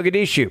civilians in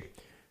Mogadishu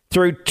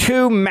through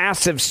 2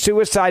 massive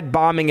suicide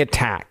bombing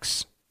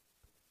attacks.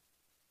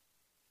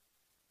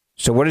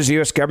 So what is the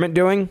U.S. government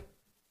doing?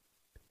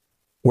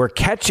 We're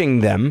catching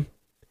them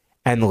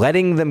and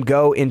letting them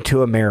go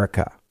into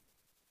America.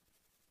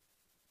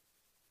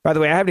 By the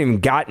way, I haven't even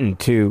gotten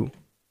to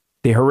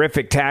the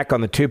horrific attack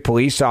on the 2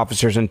 police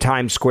officers in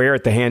Times Square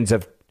at the hands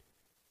of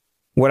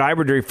what I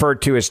would refer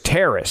to as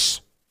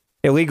terrorists,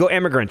 illegal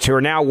immigrants who are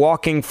now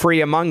walking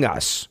free among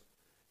us,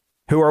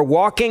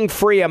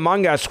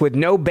 with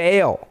no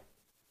bail.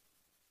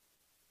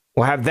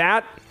 We'll have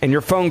that and your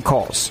phone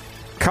calls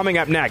coming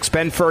up next.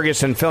 Ben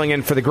Ferguson filling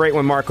in for the great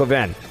one, Mark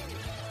Levin.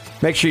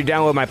 Make sure you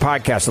download my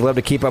podcast. I'd love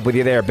to keep up with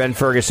you there. Ben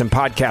Ferguson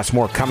Podcast,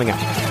 more coming up.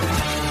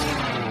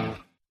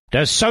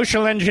 Does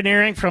social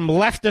engineering from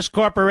leftist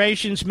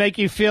corporations make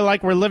you feel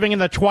like we're living in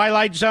the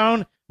Twilight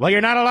Zone? Well,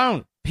 you're not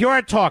alone.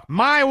 Pure Talk,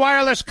 my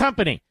wireless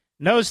company,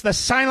 knows the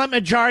silent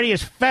majority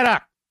is fed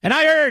up. And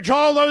I urge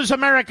all those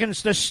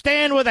Americans to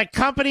stand with a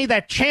company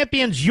that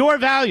champions your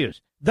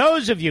values.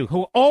 Those of you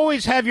who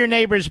always have your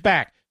neighbors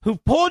back, who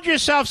pulled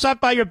yourselves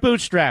up by your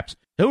bootstraps,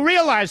 who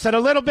realize that a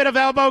little bit of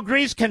elbow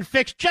grease can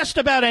fix just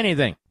about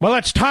anything. Well,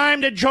 it's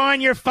time to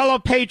join your fellow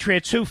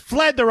patriots who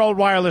fled their old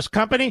wireless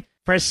company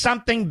for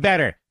something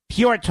better.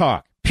 Pure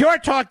Talk. Pure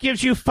Talk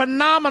gives you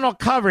phenomenal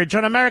coverage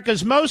on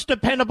America's most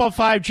dependable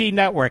 5G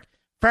network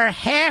for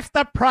half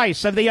the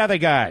price of the other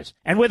guys.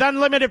 And with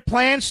unlimited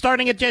plans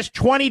starting at just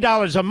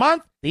 $20 a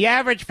month, the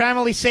average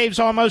family saves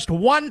almost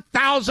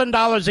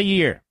 $1,000 a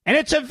year. And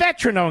it's a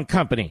veteran-owned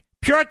company.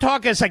 Pure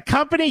Talk is a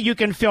company you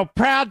can feel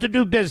proud to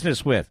do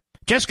business with.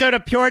 Just go to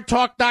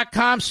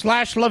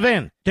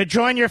puretalk.com/Levin to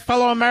join your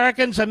fellow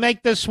Americans and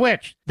make the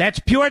switch.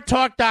 That's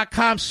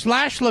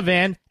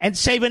puretalk.com/Levin and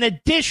save an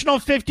additional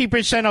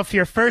 50% off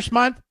your first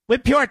month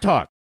with Pure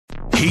Talk.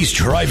 He's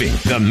driving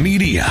the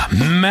media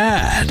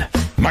mad.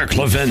 Mark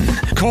Levin.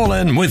 Call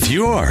in with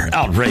your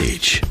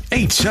outrage.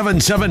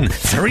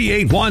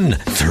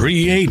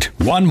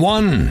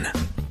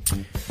 877-381-3811.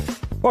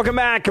 Welcome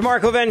back.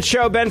 Mark Levin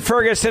Show. Ben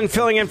Ferguson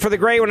filling in for the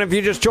great one. If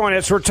you just joined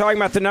us, we're talking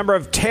about the number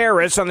of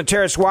terrorists on the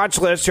terrorist watch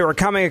list who are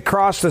coming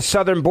across the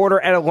southern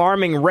border at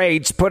alarming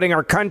rates, putting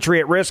our country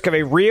at risk of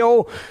a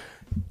real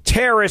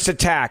terrorist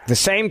attack. The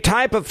same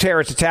type of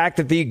terrorist attack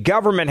that the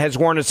government has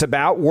warned us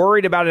about,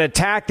 worried about an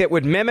attack that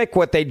would mimic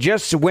what they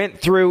just went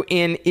through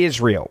in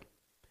Israel.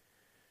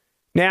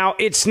 Now,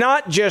 it's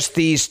not just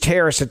these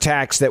terrorist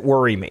attacks that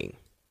worry me.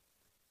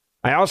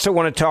 I also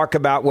want to talk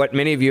about what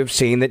many of you have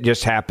seen that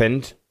just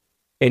happened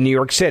in New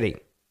York City.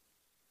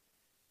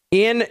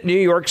 In New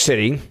York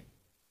City,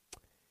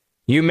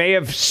 you may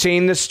have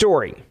seen the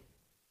story.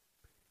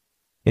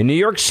 In New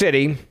York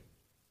City,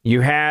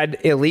 you had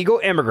illegal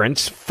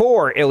immigrants,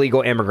 4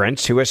 illegal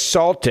immigrants who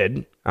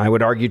assaulted, I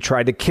would argue,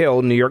 tried to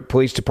kill New York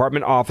Police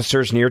Department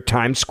officers near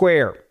Times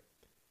Square.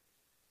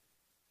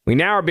 We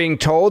now are being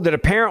told that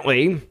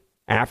apparently,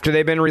 after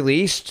they've been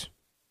released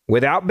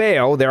without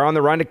bail, they're on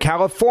the run to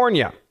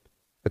California,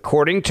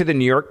 according to the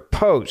New York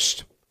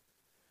Post.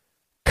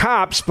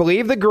 Cops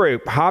believe the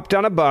group hopped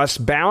on a bus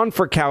bound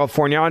for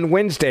California on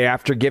Wednesday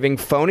after giving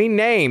phony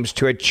names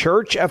to a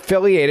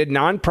church-affiliated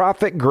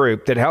nonprofit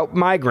group that helped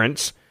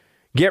migrants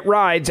get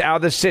rides out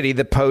of the city,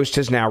 the Post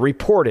has now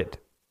reported.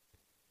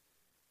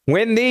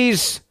 When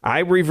these, I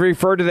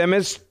refer to them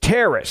as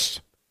terrorists,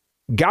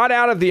 got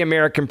out of the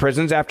American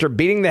prisons after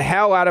beating the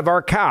hell out of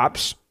our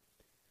cops,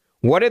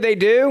 what did they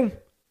do?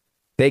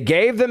 They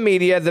gave the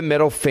media the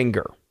middle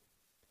finger.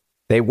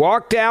 They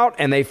walked out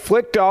and they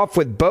flicked off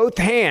with both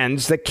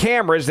hands the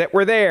cameras that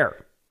were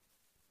there.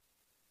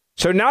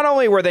 So not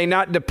only were they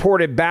not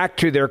deported back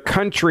to their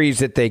countries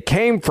that they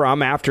came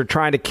from after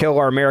trying to kill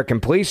our American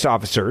police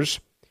officers,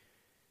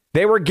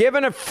 they were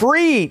given a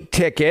free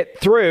ticket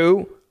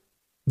through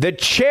the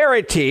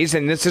charities,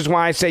 and this is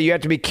why I say you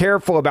have to be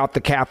careful about the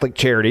Catholic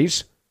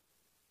charities,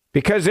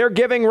 because they're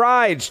giving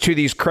rides to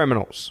these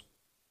criminals.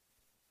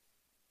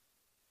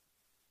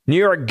 New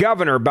York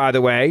governor, by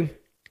the way,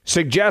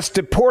 suggests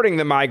deporting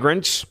the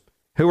migrants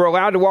who were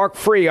allowed to walk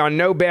free on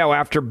no bail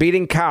after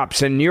beating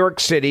cops in New York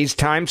City's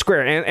Times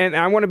Square. And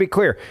I want to be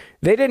clear,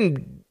 they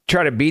didn't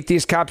try to beat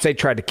these cops, they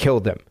tried to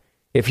kill them.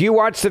 If you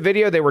watch the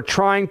video, they were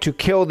trying to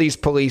kill these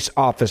police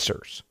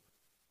officers.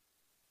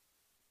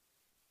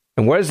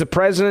 And what does the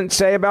president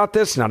say about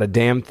this? Not a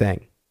damn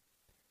thing.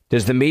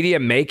 Does the media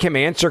make him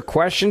answer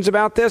questions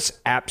about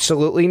this?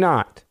 Absolutely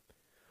not.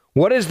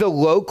 What is the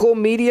local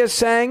media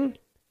saying?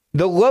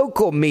 The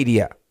local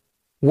media.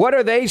 What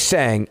are they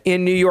saying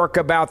in New York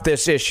about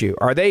this issue?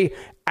 Are they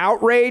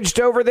outraged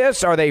over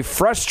this? Are they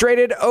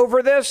frustrated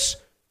over this?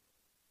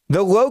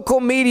 The local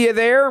media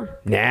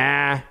there?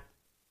 Nah.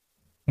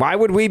 Why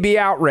would we be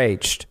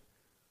outraged?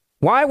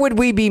 Why would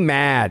we be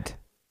mad?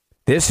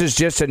 This is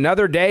just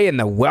another day in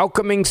the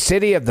welcoming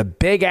city of the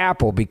Big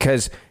Apple,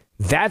 because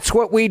that's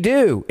what we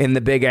do in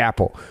the Big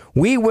Apple.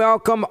 We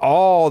welcome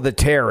all the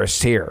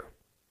terrorists here.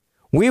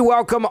 We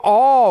welcome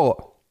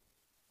all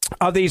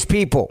of these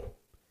people.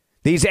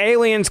 These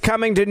aliens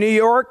coming to New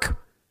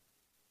York,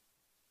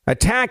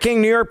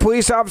 attacking New York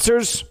police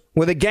officers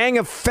with a gang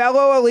of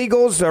fellow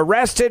illegals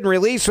arrested and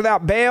released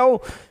without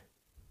bail.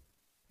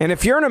 And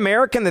if you're an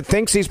American that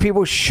thinks these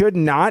people should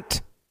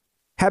not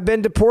have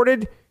been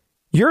deported,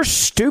 you're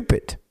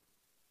stupid.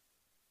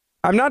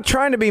 I'm not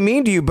trying to be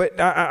mean to you, but,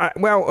 let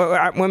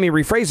me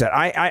rephrase that.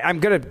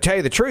 I'm going to tell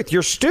you the truth.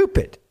 You're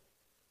stupid.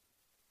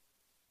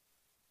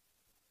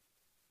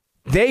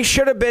 They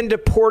should have been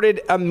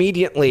deported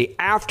immediately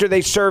after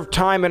they served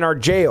time in our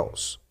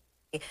jails.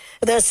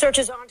 The search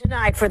is on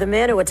tonight for the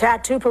men who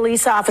attacked 2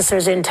 police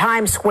officers in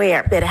Times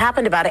Square. It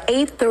happened about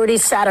 8:30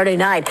 Saturday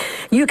night.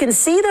 You can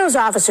see those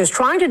officers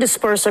trying to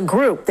disperse a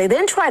group. They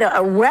then try to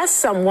arrest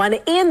someone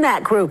in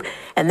that group.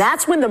 And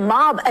that's when the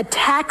mob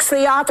attacks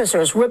the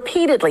officers,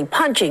 repeatedly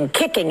punching,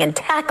 kicking, and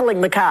tackling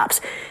the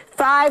cops.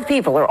 5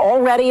 people are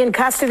already in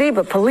custody,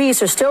 but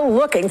police are still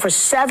looking for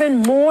 7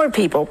 more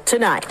people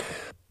tonight.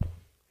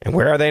 And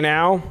where are they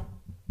now?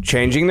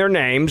 Changing their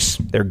names.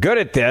 They're good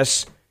at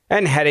this.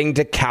 And heading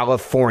to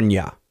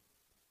California.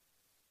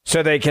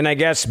 So they can, I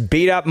guess,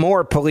 beat up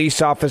more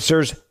police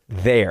officers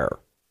there.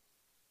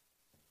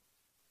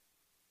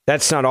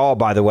 That's not all,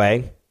 by the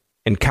way.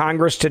 In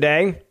Congress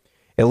today,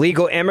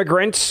 illegal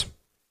immigrants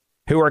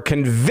who are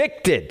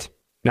convicted,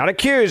 not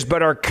accused,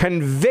 but are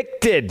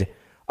convicted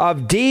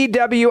of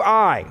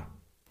DWI.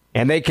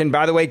 And they can,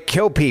 by the way,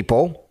 kill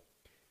people.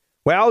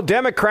 Well,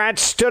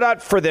 Democrats stood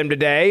up for them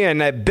today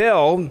in a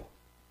bill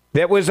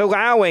that was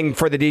allowing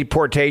for the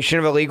deportation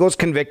of illegals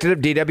convicted of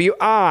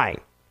DWI.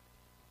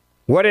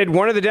 What did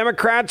one of the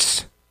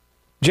Democrats,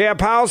 Jay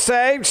Powell,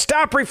 say?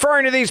 Stop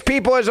referring to these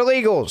people as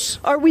illegals.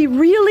 Are we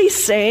really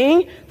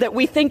saying that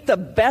we think the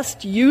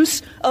best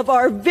use of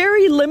our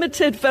very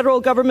limited federal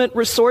government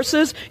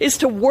resources is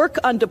to work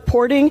on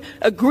deporting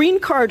a green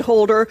card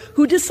holder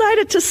who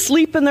decided to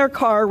sleep in their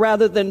car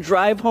rather than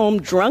drive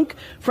home drunk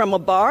from a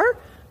bar?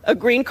 a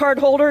green card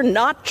holder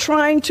not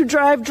trying to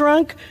drive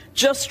drunk,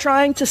 just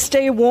trying to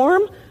stay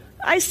warm?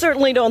 I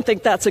certainly don't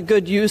think that's a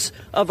good use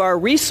of our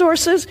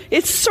resources.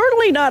 It's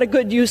certainly not a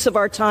good use of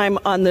our time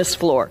on this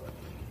floor.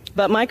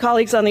 But my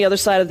colleagues on the other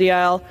side of the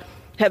aisle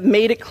have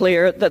made it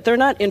clear that they're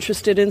not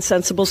interested in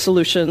sensible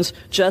solutions,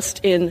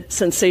 just in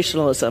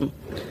sensationalism.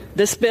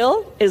 This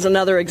bill is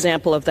another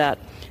example of that.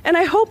 And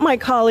I hope my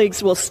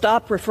colleagues will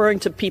stop referring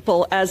to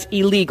people as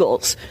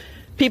illegals.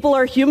 People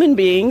are human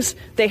beings.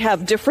 They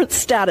have different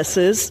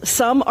statuses.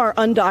 Some are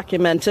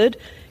undocumented.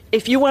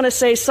 If you want to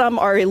say some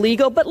are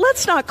illegal, but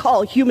let's not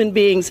call human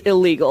beings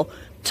illegal.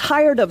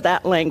 Tired of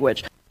that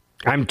language.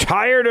 I'm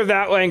tired of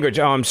that language.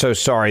 Oh, I'm so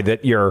sorry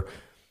that your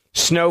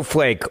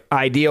snowflake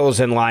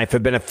ideals in life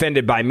have been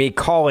offended by me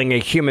calling a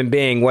human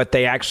being what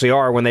they actually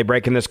are when they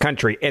break in this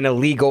country, an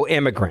illegal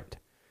immigrant.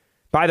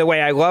 By the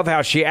way, I love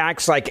how she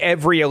acts like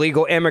every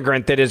illegal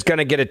immigrant that is going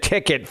to get a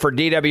ticket for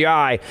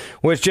DWI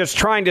was just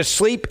trying to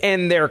sleep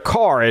in their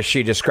car, as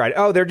she described.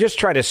 Oh, they're just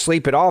trying to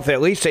sleep it off.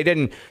 At least they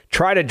didn't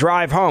try to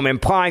drive home,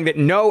 implying that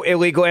no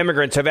illegal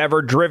immigrants have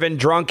ever driven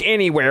drunk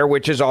anywhere,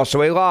 which is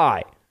also a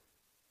lie.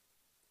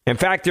 In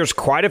fact, there's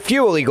quite a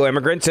few illegal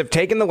immigrants have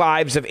taken the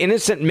lives of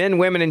innocent men,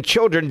 women, and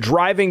children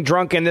driving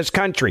drunk in this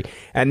country.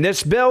 And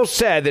this bill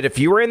said that if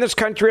you were in this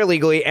country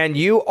illegally and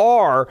you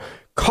are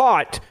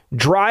caught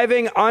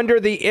driving under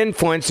the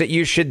influence, that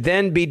you should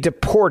then be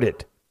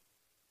deported.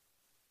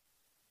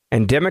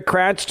 And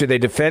Democrats, do they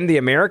defend the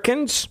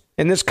Americans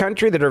in this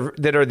country that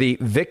are the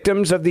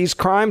victims of these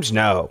crimes?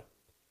 No.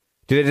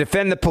 Do they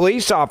defend the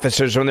police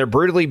officers when they're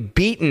brutally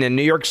beaten in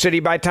New York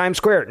City by Times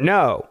Square?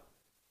 No.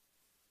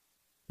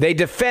 They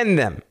defend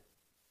them.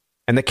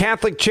 And the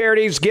Catholic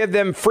charities give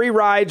them free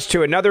rides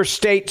to another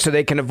state so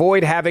they can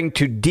avoid having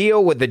to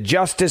deal with the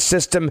justice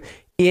system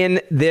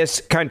in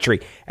this country.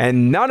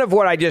 And none of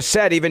what I just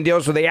said even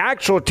deals with the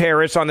actual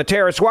terrorists on the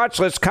terrorist watch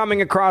list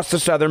coming across the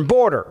southern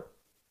border.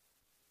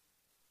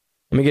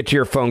 Let me get to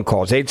your phone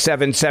calls.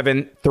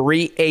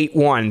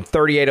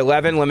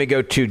 877-381-3811. Let me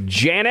go to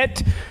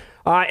Janet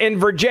in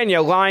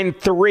Virginia, line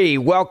 3.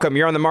 Welcome.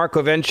 You're on the Mark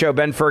Levin Show.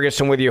 Ben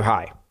Ferguson with you.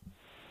 Hi.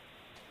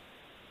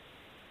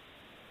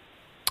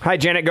 Hi,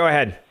 Janet. Go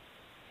ahead.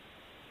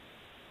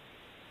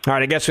 All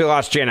right, I guess we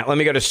lost Janet. Let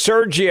me go to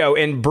Sergio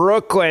in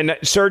Brooklyn.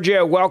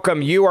 Sergio,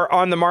 welcome. You are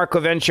on the Mark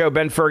Levin Show.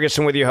 Ben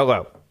Ferguson with you.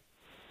 Hello.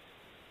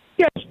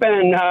 Yes,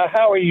 Ben.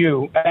 How are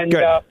you? And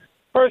Good.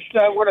 First,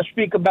 I want to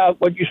speak about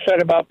what you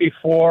said about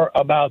before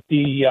about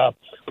the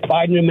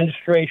Biden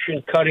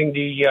administration cutting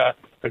the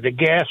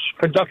gas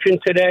production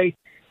today.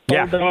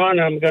 Yeah. Hold on,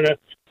 I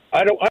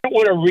don't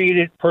want to read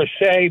it per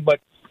se, but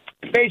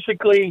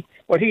basically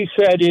what he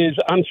said is,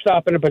 I'm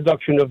stopping the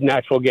production of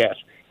natural gas.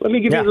 Let me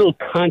give you a little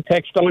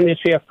context on this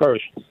here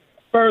first.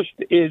 First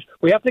is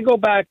we have to go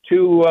back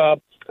to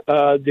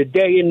the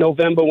day in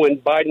November when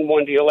Biden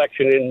won the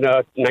election in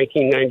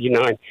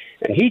 1999.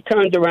 And he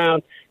turned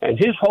around, and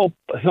his whole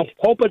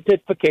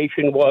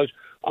identification was,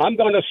 I'm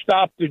going to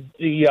stop the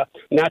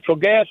natural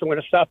gas, I'm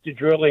going to stop the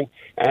drilling,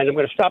 and I'm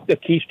going to stop the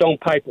Keystone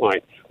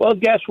Pipeline. Well,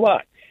 guess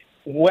what?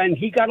 When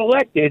he got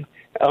elected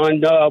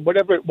on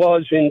whatever it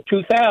was in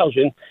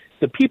 2000,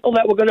 the people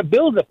that were going to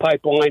build the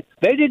pipeline,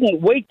 they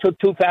didn't wait till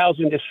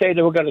 2000 to say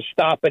they were going to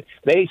stop it.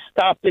 They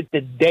stopped it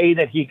the day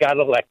that he got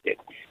elected.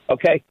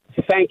 Okay?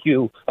 Thank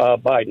you,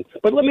 Biden.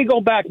 But let me go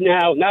back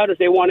now that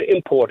they want to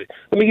import it.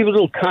 Let me give you a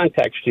little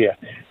context here.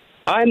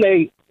 I'm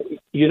a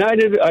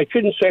United, I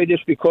shouldn't say this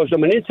because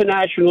I'm an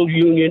international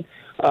union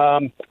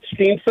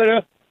steam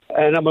fitter,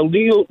 and I'm a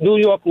New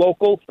York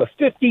local. For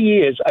 50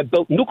 years, I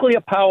built nuclear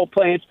power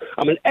plants.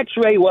 I'm an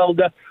X-ray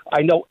welder.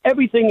 I know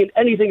everything and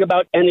anything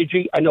about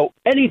energy. I know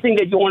anything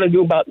that you want to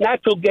do about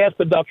natural gas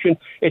production.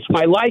 It's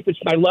my life. It's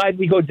my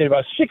livelihood. There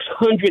are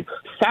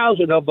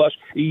 600,000 of us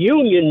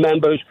union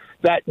members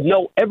that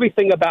know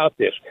everything about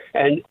this.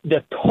 And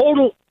the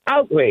total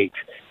outrage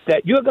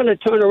that you're going to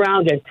turn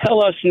around and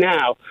tell us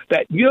now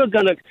that you're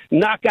going to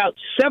knock out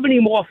 70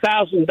 more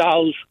thousand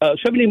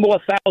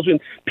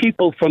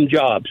people from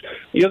jobs.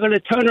 You're going to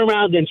turn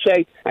around and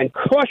say, and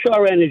crush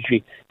our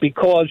energy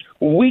because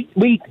we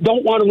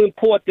don't want to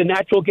import the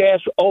natural gas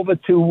over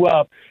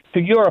to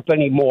Europe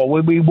anymore,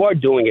 where we were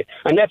doing it.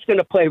 And that's going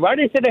to play right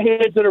into the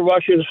hands of the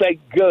Russians and say,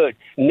 good,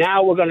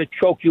 now we're going to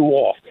choke you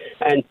off.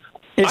 And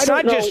it's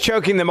not just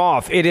choking them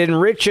off. It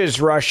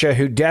enriches Russia,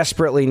 who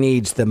desperately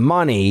needs the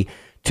money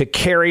to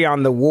carry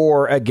on the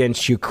war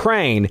against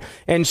Ukraine.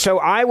 And so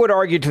I would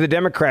argue to the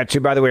Democrats, who,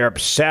 by the way, are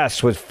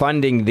obsessed with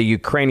funding the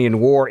Ukrainian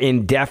war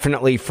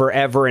indefinitely,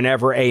 forever and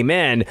ever,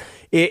 amen.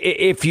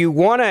 If you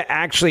want to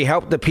actually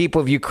help the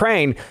people of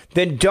Ukraine,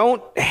 then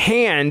don't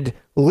hand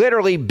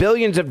literally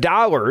billions of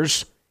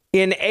dollars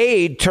in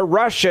aid to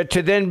Russia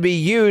to then be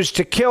used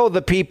to kill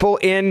the people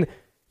in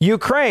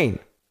Ukraine.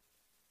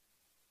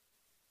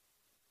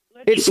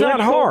 It's not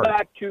hard.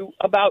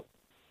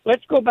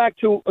 Let's go back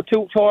to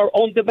our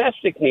own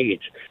domestic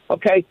needs,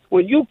 okay?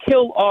 When you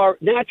kill our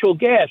natural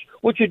gas,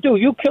 what you do,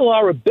 you kill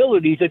our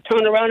ability to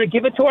turn around and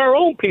give it to our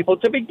own people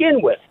to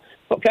begin with,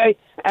 okay?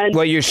 And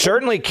well, you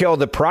certainly kill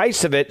the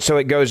price of it so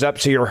it goes up,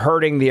 so you're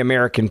hurting the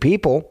American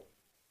people.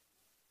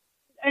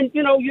 And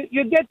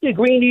you get the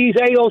Greenies,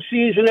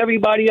 AOCs, and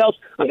everybody else.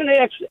 I'm going to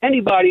ask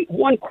anybody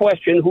one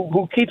question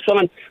who keeps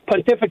on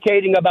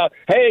pontificating about,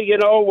 hey,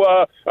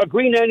 a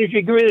green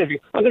energy, green energy.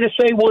 I'm going to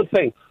say one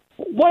thing.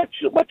 What's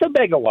a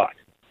megawatt?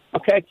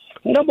 Okay,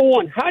 number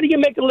one, how do you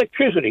make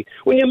electricity?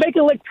 When you make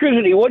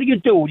electricity, what do? You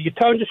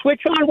turn the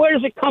switch on? Where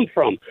does it come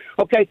from?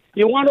 Okay,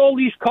 you want all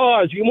these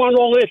cars, you want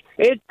all this.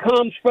 It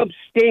comes from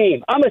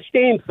steam. I'm a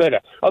steam fitter.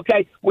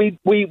 Okay, we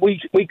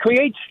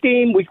create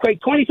steam. We create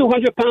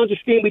 2,200 pounds of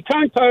steam. We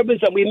turn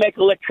turbines and we make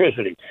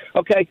electricity.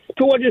 Okay,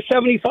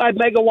 275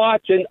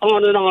 megawatts and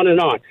on and on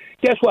and on.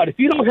 Guess what? If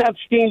you don't have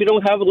steam, you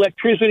don't have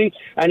electricity,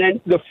 and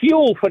then the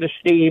fuel for the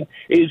steam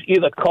is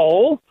either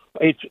coal,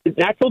 it's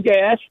natural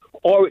gas,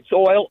 or it's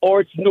oil,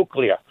 or it's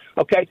nuclear.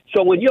 Okay,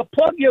 so when you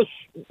plug your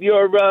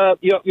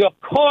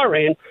car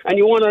in and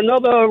you want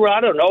another,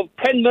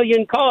 10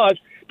 million cars,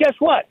 guess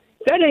what?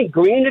 That ain't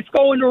green. It's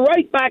going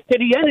right back to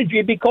the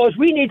energy because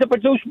we need to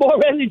produce more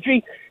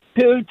energy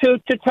to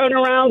turn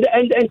around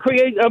and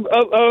create 10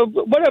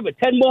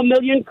 more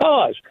million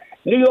cars.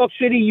 New York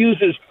City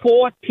uses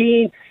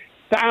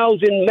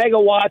 14,000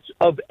 megawatts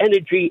of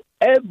energy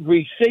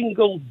every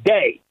single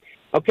day.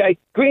 Okay,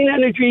 green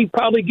energy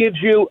probably gives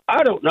you,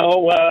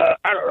 200,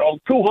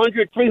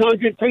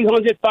 300,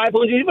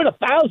 500, even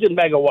 1,000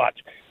 megawatts.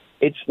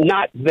 It's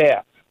not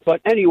there.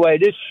 But anyway,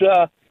 this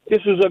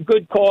is a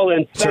good call.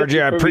 And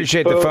Sergio, I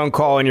appreciate the phone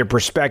call and your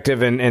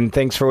perspective, and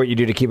thanks for what you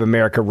do to keep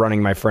America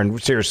running, my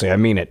friend. Seriously, I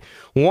mean it.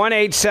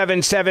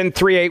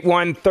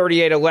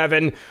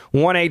 1-877-381-3811.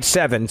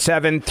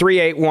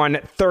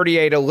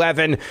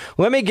 1-877-381-3811.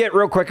 Let me get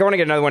real quick. I want to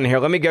get another one here.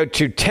 Let me go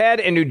to Ted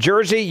in New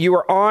Jersey. You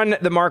are on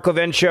the Mark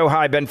Levin Show.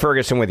 Hi, Ben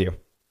Ferguson with you.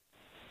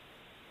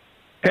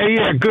 Hey,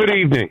 yeah, good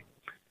evening.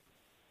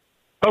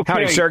 Okay.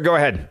 Howdy, sir. Go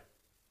ahead.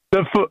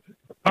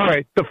 All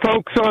right, the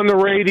folks on the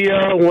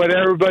radio, when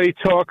everybody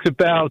talks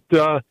about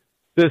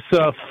this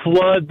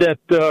flood that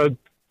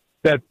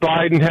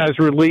Biden has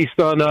released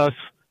on us,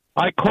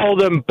 I call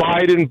them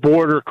Biden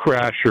border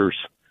crashers.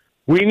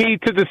 We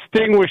need to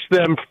distinguish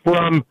them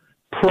from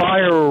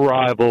prior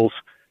arrivals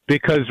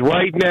because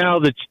right now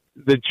the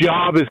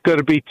job is going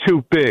to be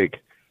too big.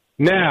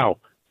 Now,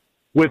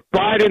 with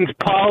Biden's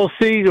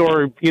policy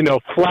or,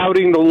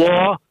 flouting the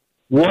law,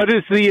 what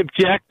is the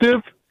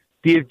objective?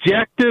 The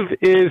objective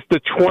is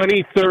the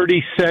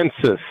 2030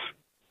 census.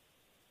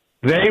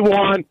 They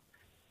were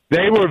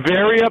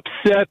very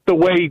upset the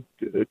way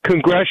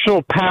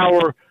congressional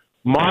power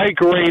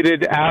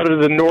migrated out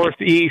of the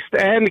Northeast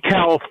and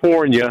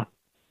California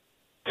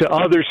to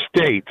other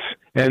states,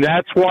 and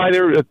that's why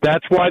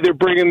they're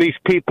bringing these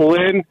people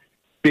in,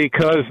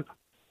 because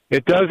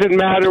it doesn't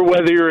matter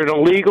whether you're an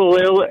illegal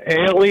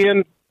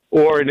alien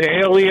or an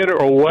alien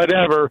or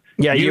whatever.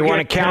 Yeah, you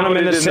want to count them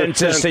in the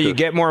census so you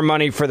get more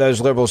money for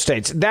those liberal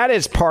states. That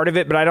is part of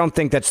it, but I don't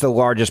think that's the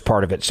largest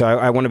part of it. So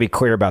I want to be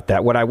clear about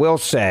that. What I will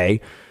say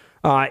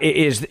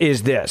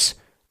is this.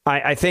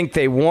 I think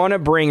they want to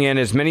bring in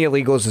as many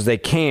illegals as they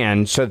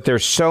can so that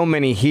there's so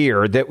many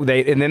here and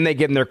then they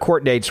give them their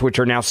court dates, which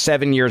are now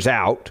 7 years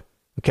out,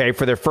 okay,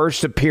 for their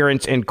first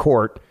appearance in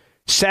court.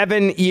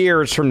 7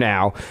 years from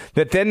now,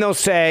 that then they'll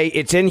say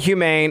it's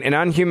inhumane and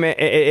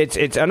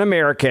it's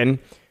un-American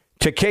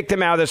to kick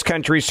them out of this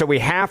country, so we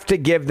have to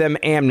give them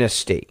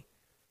amnesty.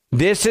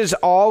 This is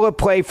all a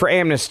play for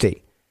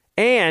amnesty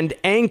and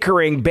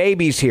anchoring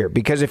babies here,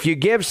 because if you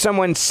give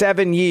someone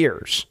 7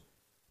 years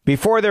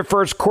before their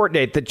first court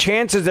date, the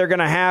chances they're going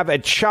to have a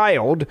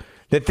child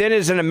that then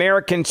is an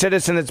American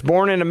citizen that's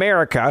born in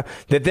America,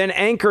 that then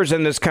anchors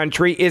in this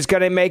country, is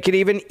going to make it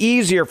even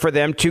easier for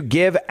them to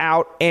give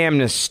out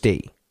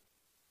amnesty.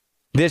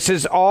 This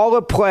is all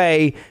a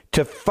play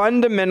to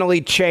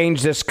fundamentally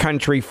change this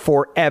country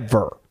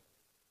forever.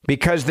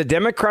 Because the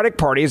Democratic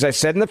Party, as I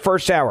said in the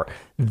first hour,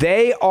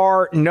 they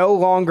are no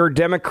longer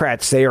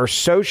Democrats. They are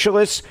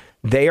socialists.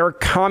 They are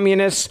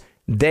communists.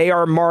 They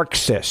are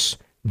Marxists.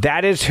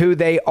 That is who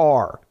they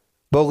are.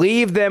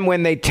 Believe them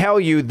when they tell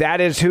you that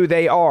is who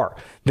they are.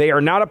 They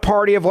are not a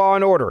party of law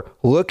and order.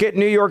 Look at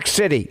New York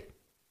City.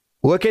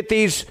 Look at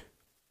these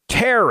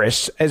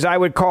terrorists, as I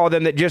would call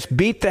them, that just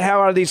beat the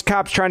hell out of these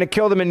cops trying to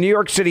kill them in New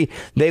York City.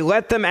 They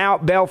let them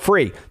out bail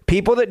free.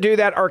 People that do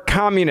that are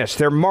communists.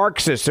 They're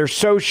Marxists. They're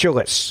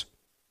socialists.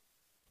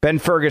 Ben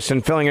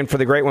Ferguson filling in for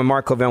the great one,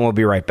 Mark Levin. Will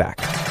be right back.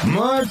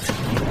 Mark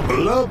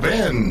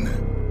Levin.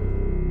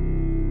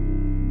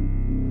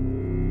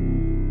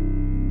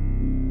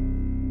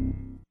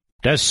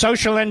 Does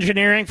social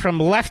engineering from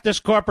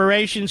leftist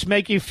corporations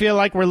make you feel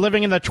like we're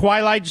living in the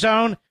Twilight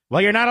Zone?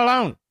 Well, you're not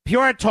alone.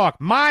 Pure Talk,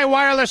 my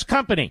wireless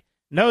company,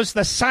 knows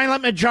the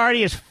silent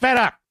majority is fed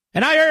up.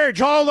 And I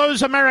urge all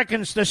those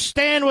Americans to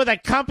stand with a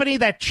company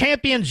that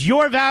champions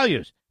your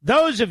values.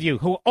 Those of you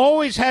who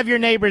always have your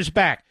neighbors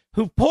back,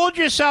 who pulled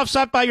yourselves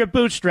up by your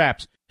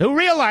bootstraps, who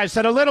realize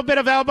that a little bit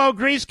of elbow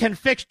grease can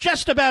fix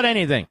just about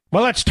anything.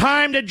 Well, it's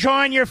time to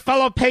join your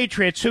fellow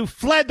patriots who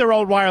fled their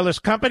old wireless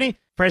company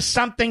for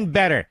something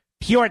better.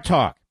 Pure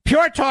Talk.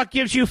 Pure Talk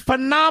gives you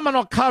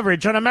phenomenal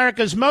coverage on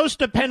America's most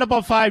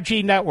dependable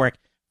 5G network.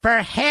 for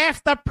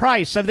half the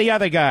price of the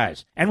other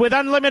guys. And with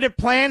unlimited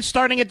plans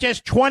starting at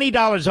just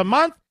 $20 a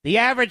month, the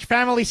average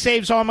family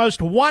saves almost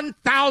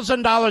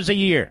 $1,000 a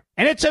year.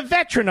 And it's a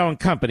veteran-owned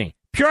company.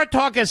 Pure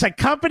Talk is a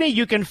company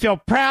you can feel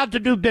proud to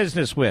do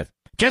business with.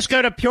 Just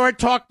go to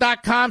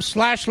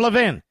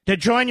puretalk.com/Levin to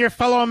join your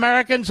fellow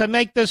Americans and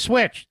make the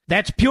switch.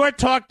 That's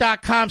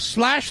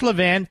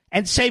puretalk.com/Levin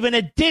and save an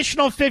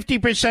additional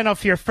 50%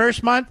 off your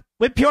first month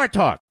with Pure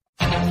Talk.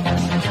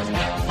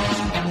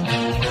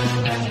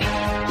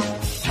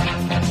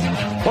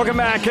 Welcome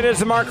back. It is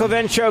the Mark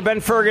Levin Show. Ben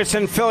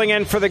Ferguson filling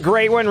in for the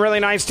great one. Really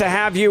nice to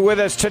have you with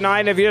us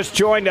tonight. If you just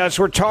joined us,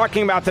 we're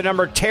talking about the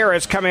number of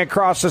terrorists coming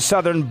across the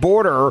southern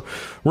border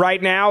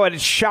right now. And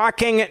it's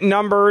shocking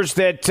numbers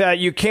that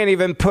you can't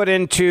even put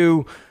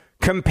into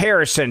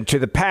comparison to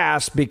the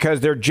past because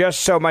they're just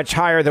so much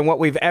higher than what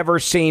we've ever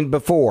seen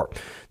before.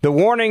 The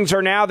warnings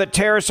are now that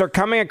terrorists are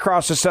coming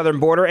across the southern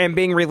border and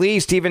being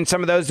released. Even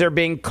some of those, they're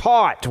being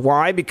caught.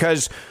 Why?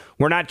 Because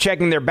we're not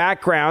checking their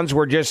backgrounds.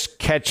 We're just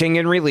catching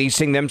and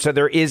releasing them so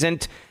there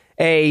isn't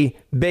a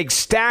big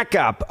stack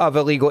up of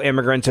illegal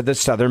immigrants at the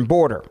southern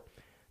border.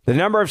 The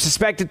number of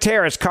suspected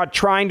terrorists caught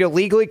trying to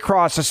legally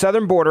cross the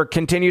southern border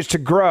continues to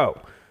grow.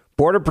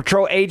 Border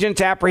Patrol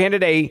agents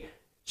apprehended a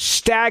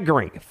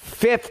staggering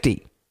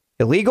 50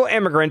 illegal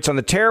immigrants on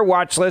the terror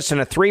watch list in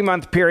a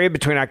 3-month period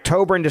between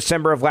October and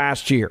December of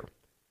last year.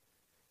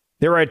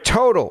 There were a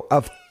total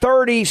of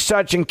 30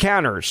 such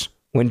encounters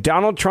when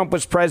Donald Trump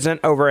was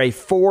president over a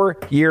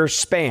 4-year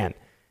span.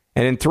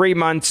 And in 3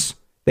 months,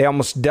 they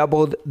almost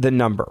doubled the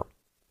number.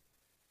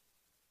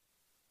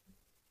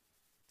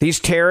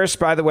 These terrorists,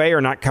 by the way,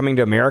 are not coming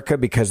to America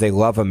because they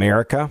love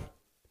America.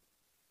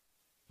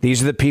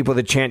 These are the people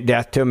that chant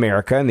death to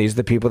America, and these are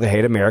the people that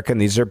hate America,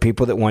 and these are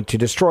people that want to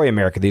destroy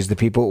America. These are the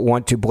people who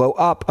want to blow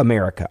up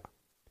America.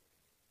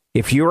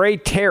 If you're a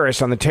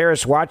terrorist on the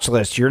terrorist watch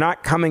list, you're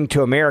not coming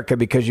to America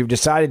because you've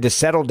decided to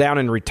settle down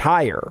and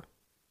retire.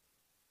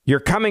 You're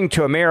coming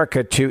to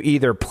America to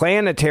either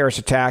plan a terrorist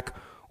attack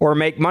or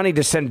make money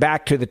to send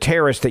back to the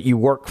terrorists that you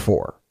work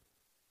for.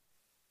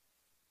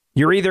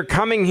 You're either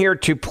coming here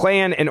to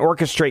plan and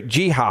orchestrate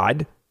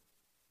jihad,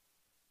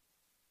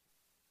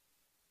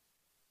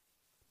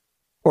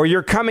 or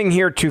you're coming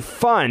here to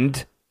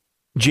fund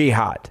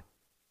jihad.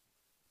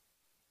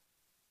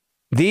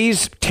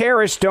 These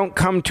terrorists don't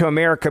come to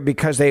America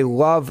because they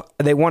want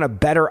a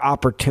better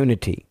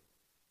opportunity.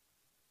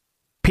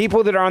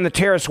 People that are on the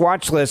terrorist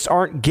watch list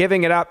aren't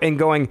giving it up and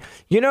going,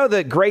 you know,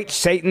 the great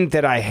Satan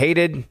that I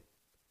hated,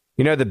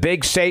 you know, the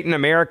big Satan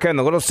America and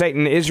the little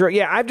Satan Israel.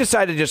 Yeah, I've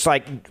decided to just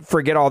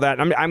forget all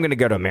that. I'm going to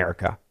go to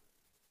America.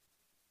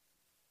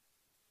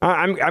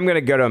 I'm going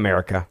to go to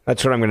America.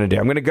 That's what I'm going to do.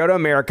 I'm going to go to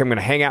America. I'm going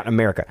to hang out in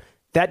America.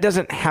 That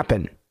doesn't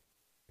happen.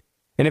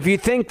 And if you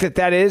think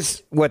that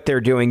is what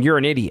they're doing, you're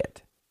an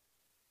idiot.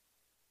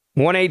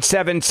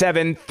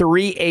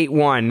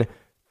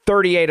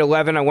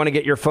 1-877-381-3811. I want to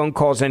get your phone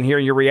calls in here,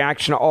 your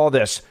reaction to all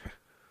this.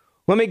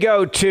 Let me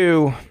go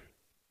to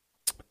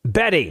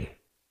Betty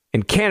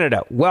in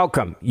Canada.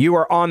 Welcome. You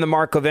are on the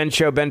Mark Levin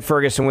Show. Ben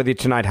Ferguson with you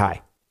tonight.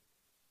 Hi.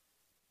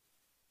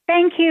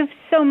 Thank you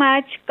so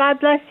much. God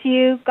bless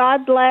you.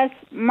 God bless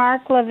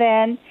Mark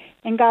Levin.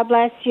 And God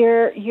bless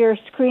your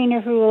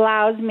screener who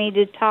allows me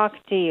to talk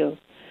to you.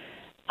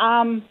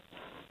 Calling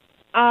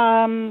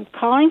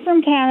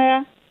from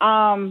Canada.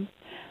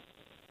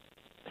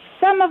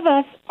 Some of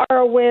us are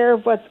aware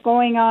of what's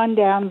going on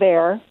down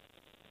there.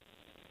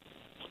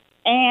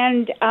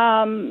 And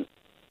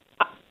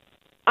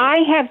I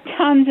have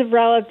tons of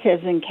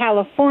relatives in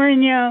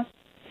California,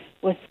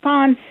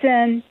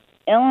 Wisconsin,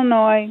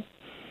 Illinois.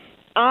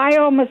 I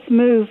almost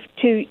moved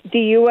to the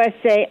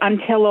USA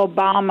until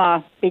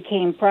Obama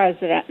became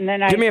president. And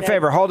then Do me a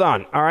favor. Hold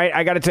on. All right.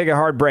 I got to take a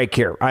hard break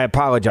here. I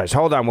apologize.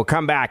 Hold on. We'll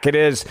come back. It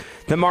is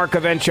the Mark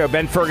Levin Show.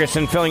 Ben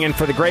Ferguson filling in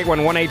for the great one.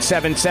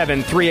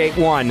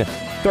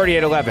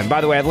 1-877-381-3811.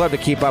 By the way, I'd love to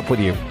keep up with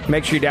you.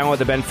 Make sure you download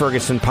the Ben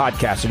Ferguson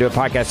podcast. I do a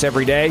podcast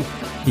every day.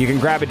 You can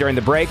grab it during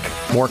the break.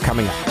 More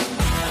coming up.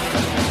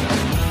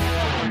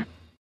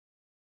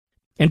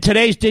 In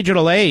today's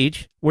digital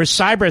age, where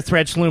cyber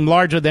threats loom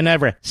larger than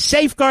ever,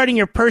 safeguarding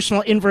your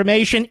personal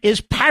information is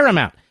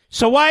paramount.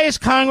 So why is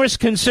Congress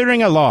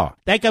considering a law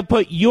that could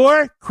put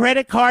your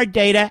credit card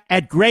data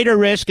at greater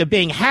risk of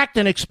being hacked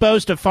and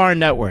exposed to foreign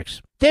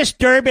networks? This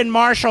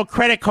Durbin-Marshall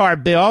credit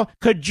card bill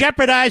could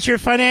jeopardize your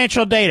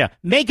financial data,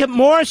 make it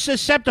more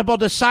susceptible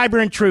to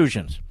cyber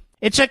intrusions.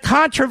 It's a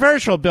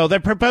controversial bill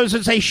that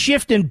proposes a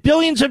shift in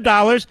billions of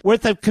dollars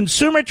worth of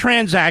consumer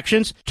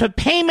transactions to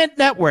payment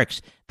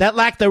networks that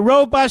lack the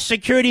robust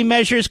security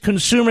measures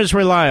consumers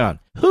rely on.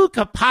 Who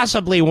could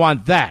possibly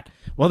want that?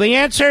 Well, the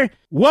answer?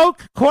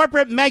 Woke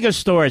corporate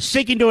megastores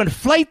seeking to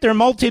inflate their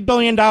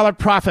multi-billion-dollar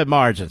profit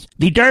margins.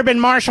 The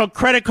Durbin-Marshall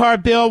credit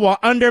card bill will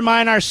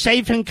undermine our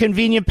safe and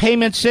convenient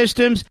payment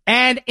systems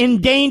and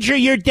endanger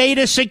your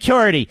data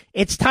security.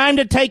 It's time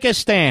to take a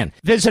stand.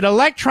 Visit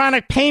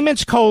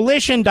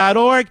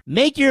electronicpaymentscoalition.org.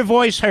 Make your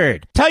voice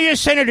heard. Tell your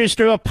senators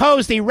to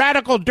oppose the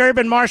radical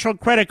Durbin-Marshall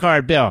credit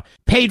card bill,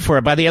 paid for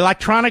by the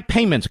Electronic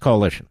Payments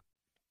Coalition.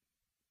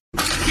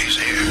 He's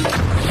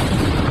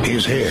here.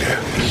 He's here.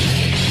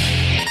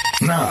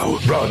 Now,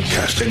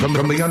 broadcasting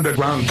from the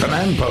underground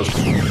command post,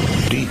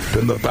 deep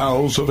in the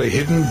bowels of a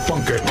hidden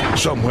bunker,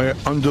 somewhere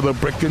under the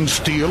brick and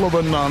steel of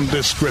a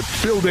nondescript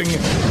building,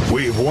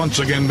 we've once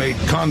again made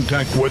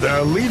contact with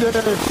our leader,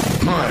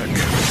 Mark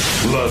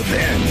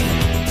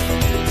Levin.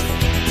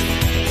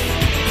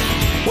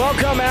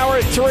 Welcome,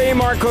 Hour 3,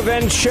 Mark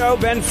Levin Show.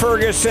 Ben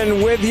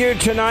Ferguson with you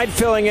tonight,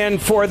 filling in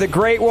for the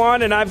Great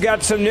One. And I've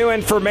got some new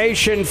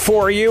information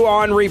for you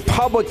on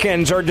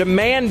Republicans are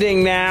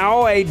demanding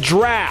now a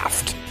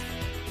draft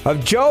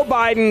of Joe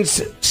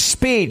Biden's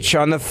speech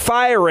on the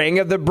firing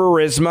of the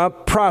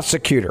Burisma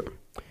prosecutor.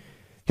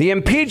 The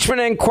impeachment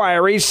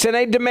inquiry sent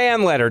a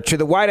demand letter to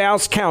the White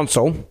House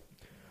counsel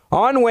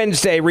on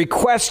Wednesday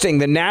requesting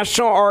the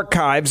National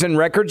Archives and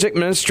Records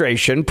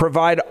Administration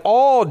provide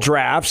all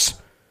drafts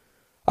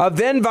of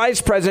then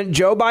Vice President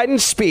Joe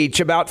Biden's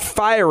speech about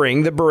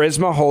firing the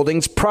Burisma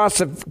Holdings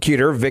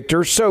prosecutor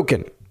Victor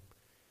Shokin.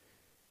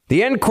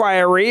 The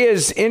inquiry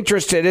is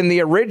interested in the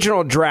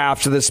original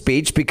drafts of the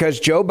speech because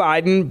Joe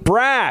Biden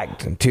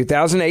bragged in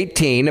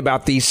 2018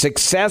 about the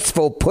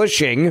successful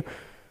pushing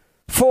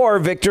for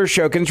Victor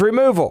Shokin's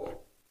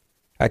removal,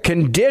 a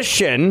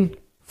condition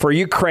for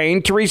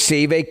Ukraine to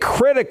receive a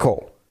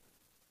critical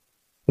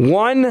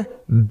 $1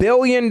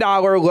 billion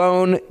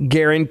loan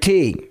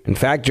guarantee. In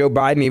fact, Joe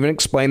Biden even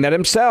explained that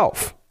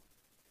himself.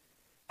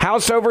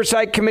 House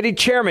Oversight Committee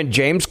Chairman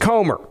James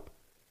Comer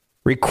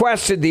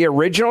requested the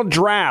original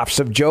drafts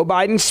of Joe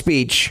Biden's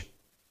speech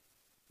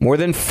more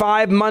than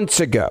 5 months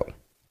ago,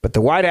 but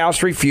the White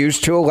House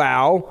refused to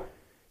allow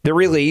the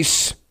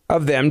release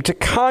of them to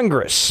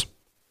Congress.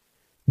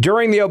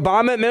 During the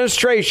Obama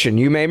administration,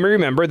 you may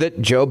remember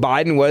that Joe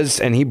Biden was,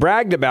 and he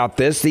bragged about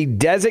this, the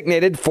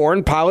designated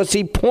foreign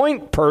policy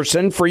point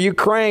person for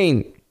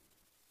Ukraine.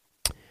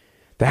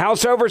 The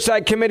House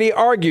Oversight Committee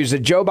argues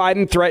that Joe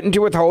Biden threatened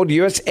to withhold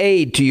U.S.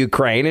 aid to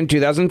Ukraine in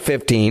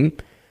 2015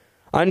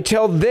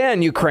 until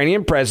then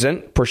Ukrainian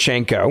President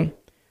Poroshenko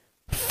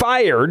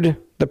fired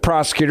the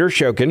prosecutor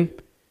Shokin,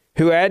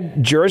 who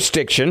had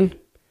jurisdiction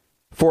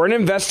for an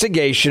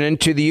investigation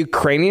into the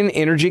Ukrainian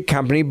energy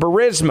company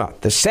Burisma,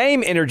 the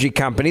same energy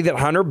company that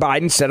Hunter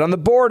Biden sat on the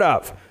board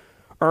of,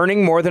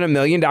 earning more than $1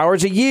 million a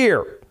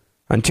year,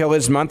 until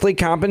his monthly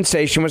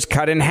compensation was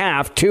cut in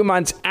half 2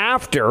 months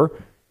after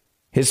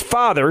his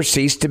father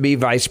ceased to be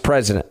vice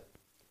president.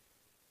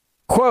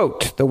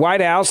 Quote, the White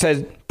House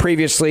had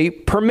previously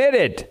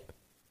permitted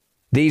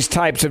these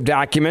types of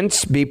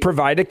documents be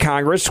provided to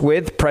Congress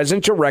with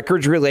presidential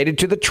records related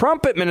to the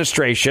Trump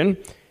administration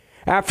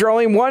after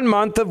only 1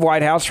 month of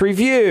White House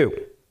review.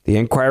 The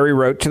inquiry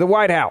wrote to the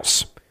White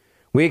House.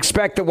 We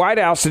expect the White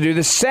House to do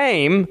the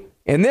same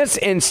in this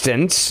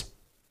instance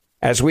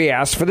as we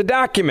ask for the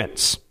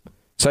documents.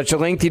 Such a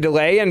lengthy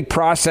delay in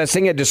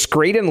processing a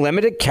discrete and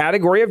limited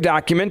category of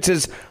documents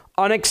is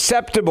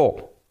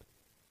unacceptable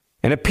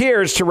and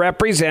appears to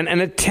represent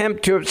an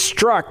attempt to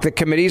obstruct the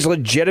committee's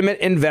legitimate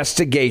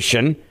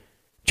investigation,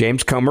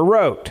 James Comer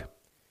wrote.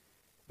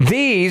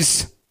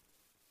 These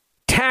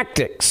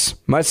tactics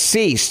must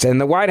cease,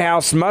 and the White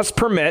House must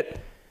permit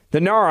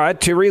the NARA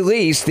to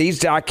release these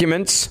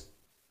documents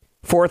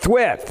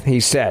forthwith,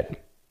 he said.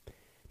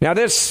 Now,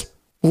 this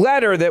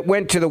letter that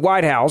went to the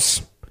White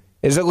House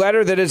is a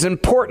letter that is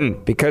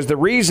important because the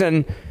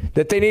reason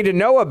that they need to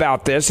know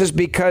about this is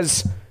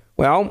because,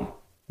 well,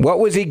 what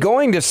was he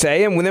going to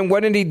say? And then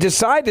when did he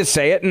decide to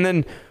say it? And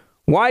then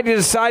why did he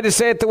decide to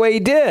say it the way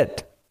he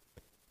did?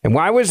 And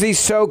why was he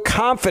so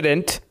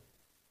confident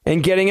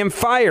in getting him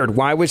fired?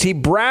 Why was he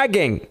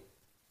bragging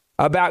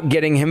about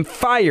getting him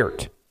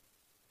fired?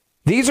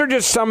 These are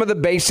just some of the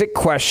basic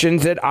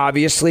questions that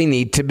obviously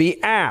need to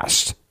be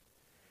asked.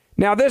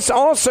 Now, this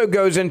also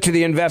goes into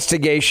the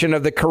investigation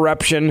of the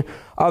corruption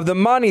of the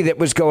money that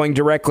was going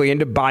directly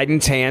into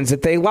Biden's hands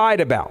that they lied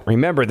about.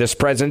 Remember, this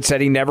president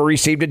said he never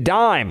received a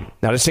dime,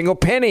 not a single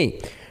penny,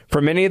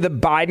 from any of the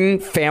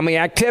Biden family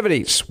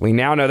activities. We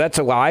now know that's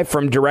a lie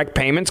from direct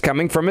payments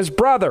coming from his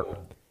brother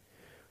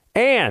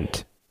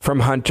and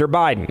from Hunter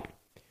Biden.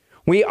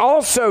 We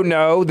also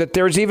know that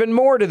there's even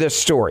more to this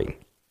story.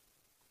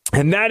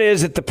 And that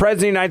is that the president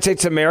of the United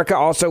States of America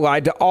also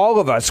lied to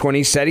all of us when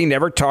he said he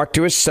never talked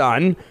to his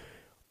son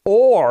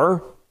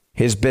or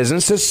his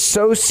business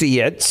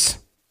associates,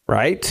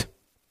 right?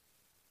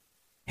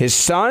 His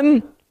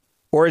son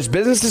or his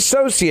business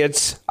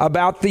associates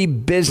about the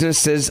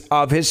businesses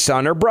of his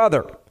son or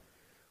brother.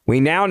 We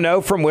now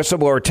know from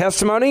whistleblower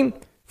testimony,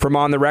 from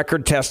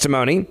on-the-record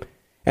testimony,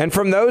 and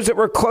from those that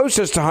were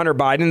closest to Hunter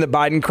Biden, the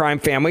Biden crime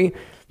family,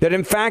 that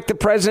in fact the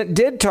president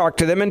did talk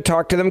to them and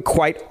talk to them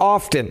quite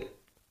often.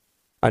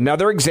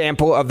 Another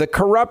example of the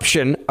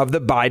corruption of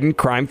the Biden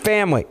crime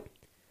family.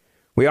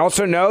 We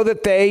also know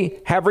that they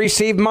have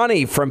received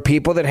money from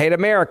people that hate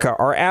America,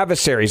 our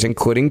adversaries,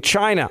 including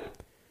China,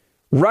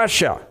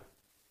 Russia,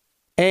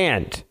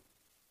 and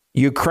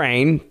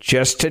Ukraine,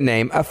 just to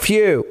name a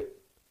few.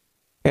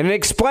 And it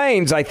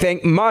explains, I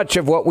think, much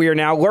of what we are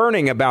now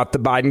learning about the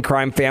Biden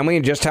crime family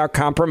and just how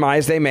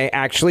compromised they may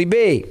actually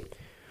be.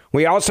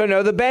 We also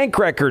know the bank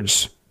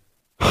records.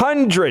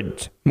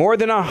 Hundreds, more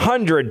than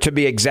 100 to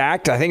be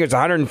exact. I think it's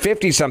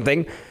 150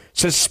 something.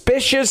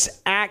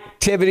 Suspicious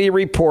activity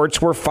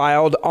reports were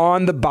filed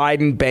on the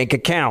Biden bank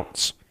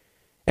accounts.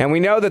 And we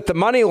know that the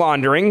money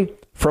laundering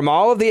from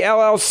all of the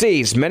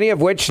LLCs, many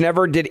of which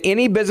never did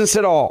any business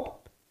at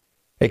all,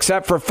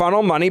 except for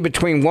funnel money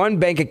between one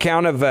bank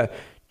account of a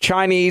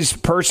Chinese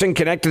person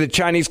connected to the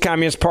Chinese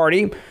Communist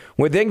Party,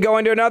 would then go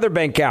into another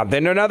bank account,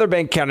 then to another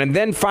bank account, and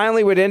then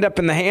finally would end up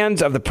in the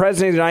hands of the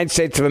President of the United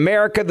States of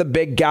America, the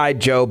big guy,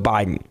 Joe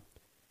Biden.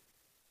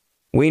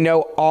 We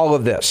know all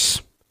of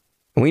this.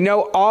 We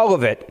know all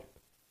of it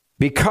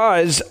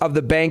because of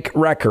the bank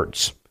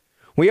records.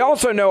 We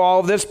also know all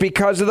of this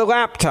because of the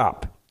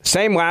laptop.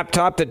 Same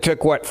laptop that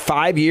took,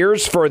 5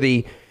 years for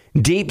the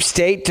deep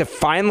state to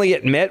finally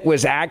admit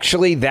was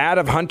actually that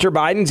of Hunter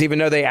Biden's, even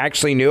though they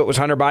actually knew it was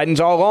Hunter Biden's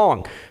all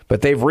along.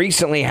 But they've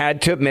recently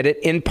had to admit it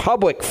in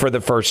public for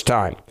the first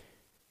time.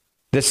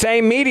 The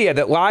same media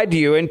that lied to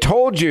you and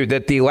told you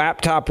that the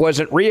laptop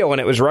wasn't real and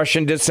it was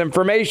Russian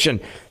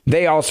disinformation,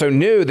 they also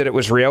knew that it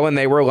was real and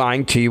they were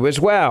lying to you as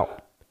well.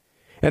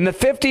 And the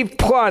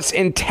 50-plus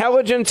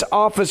intelligence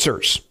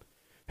officers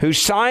who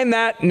signed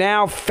that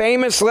now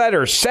famous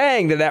letter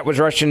saying that that was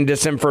Russian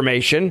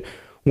disinformation,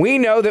 we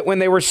know that when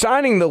they were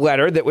signing the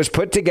letter that was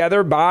put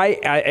together by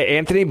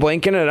Anthony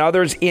Blinken and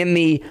others in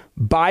the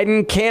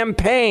Biden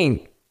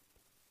campaign,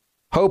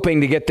 hoping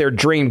to get their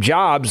dream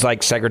jobs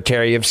like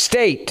Secretary of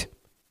State,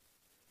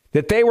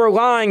 that they were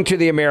lying to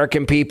the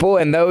American people,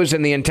 and those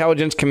in the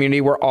intelligence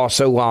community were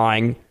also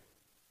lying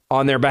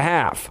on their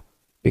behalf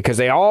because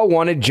they all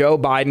wanted Joe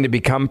Biden to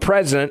become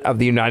president of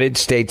the United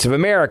States of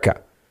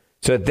America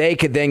so that they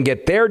could then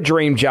get their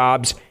dream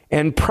jobs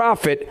and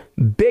profit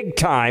big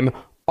time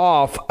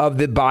off of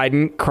the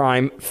Biden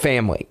crime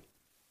family.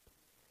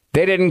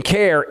 They didn't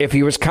care if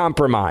he was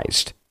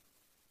compromised.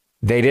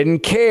 They didn't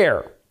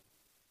care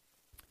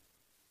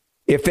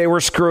if they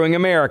were screwing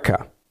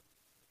America.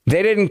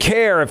 They didn't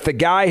care if the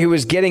guy who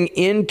was getting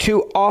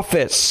into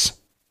office,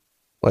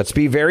 let's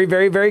be very,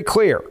 very, very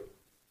clear,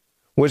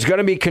 was going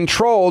to be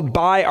controlled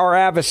by our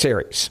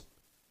adversaries.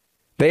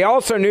 They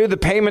also knew the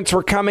payments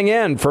were coming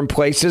in from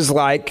places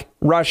like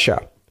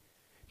Russia.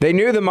 They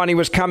knew the money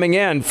was coming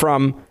in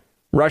from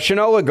Russian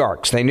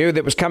oligarchs. They knew that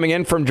it was coming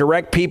in from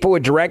direct people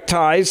with direct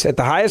ties at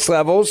the highest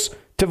levels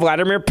to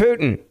Vladimir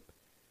Putin.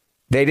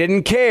 They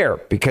didn't care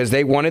because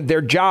they wanted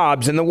their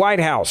jobs in the White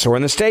House or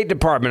in the State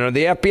Department or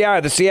the FBI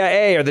or the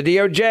CIA or the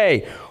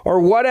DOJ or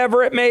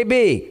whatever it may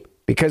be,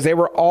 because they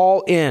were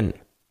all in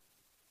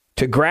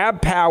to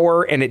grab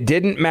power, and it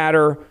didn't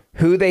matter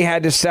who they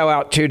had to sell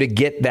out to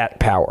get that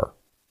power.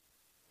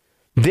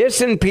 This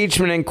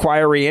impeachment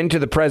inquiry into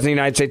the President of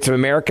the United States of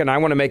America, and I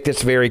want to make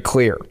this very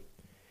clear,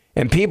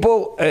 and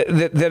people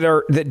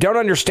that don't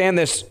understand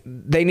this,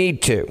 they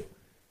need to.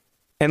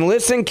 And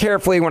listen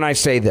carefully when I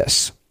say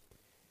this.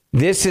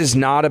 This is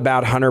not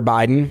about Hunter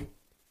Biden,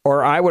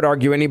 or I would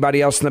argue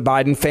anybody else in the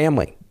Biden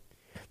family.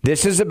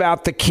 This is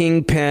about the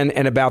kingpin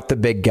and about the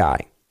big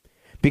guy.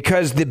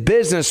 Because the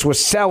business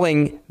was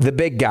selling the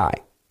big guy.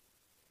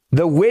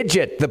 The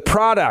widget, the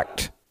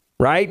product,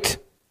 right,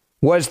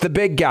 was the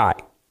big guy.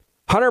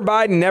 Hunter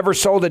Biden never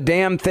sold a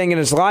damn thing in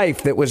his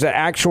life that was an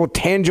actual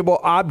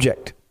tangible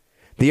object.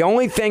 The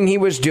only thing he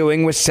was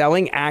doing was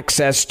selling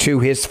access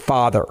to his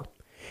father.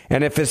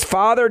 And if his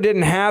father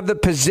didn't have the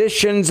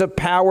positions of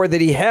power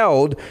that he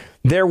held,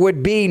 there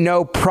would be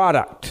no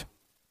product.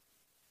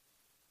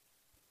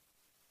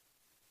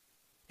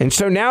 And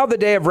so now the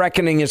day of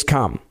reckoning has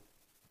come.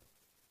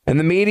 And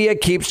the media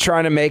keeps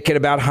trying to make it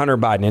about Hunter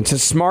Biden. It's a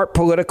smart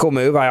political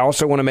move. I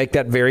also want to make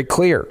that very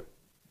clear.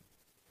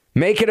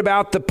 Make it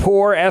about the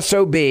poor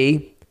SOB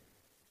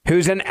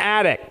who's an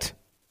addict.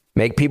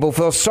 Make people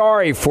feel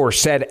sorry for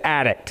said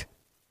addict.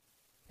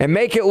 And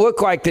make it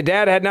look like the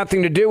dad had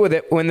nothing to do with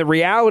it, when the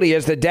reality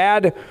is the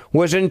dad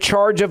was in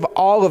charge of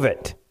all of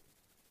it.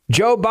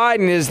 Joe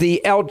Biden is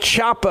the El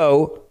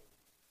Chapo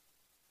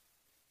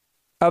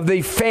of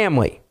the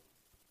family,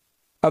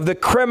 of the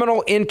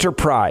criminal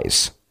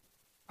enterprise.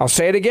 I'll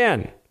say it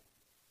again.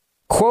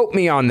 Quote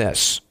me on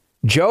this.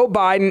 Joe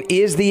Biden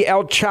is the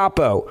El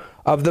Chapo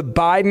of the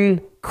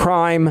Biden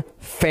crime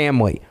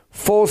family.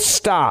 Full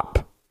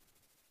stop.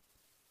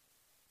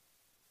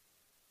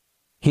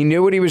 He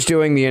knew what he was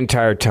doing the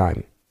entire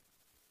time.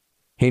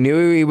 He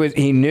knew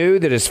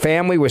that his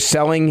family was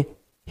selling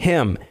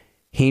him.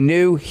 He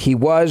knew he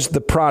was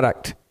the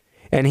product.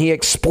 And he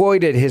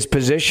exploited his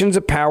positions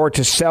of power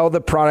to sell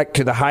the product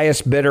to the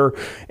highest bidder.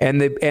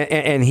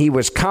 And he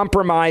was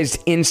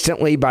compromised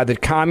instantly by the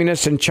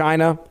communists in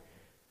China,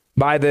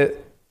 by the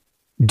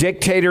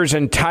dictators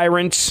and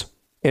tyrants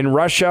in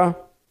Russia,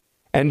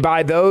 and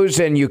by those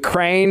in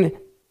Ukraine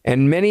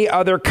and many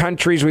other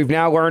countries we've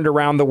now learned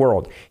around the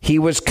world. He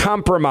was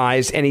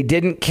compromised, and he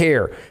didn't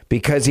care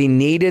because he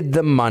needed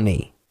the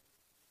money.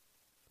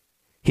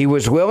 He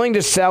was willing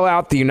to sell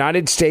out the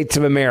United States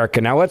of America.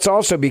 Now, let's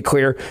also be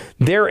clear.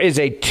 There is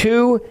a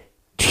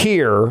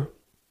two-tier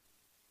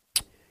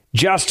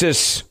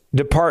justice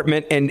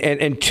department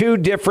and two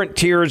different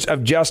tiers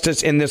of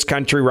justice in this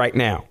country right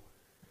now.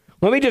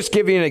 Let me just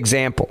give you an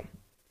example.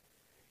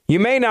 You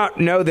may not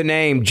know the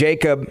name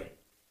Jacob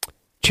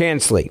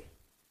Chansley.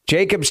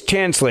 Jacob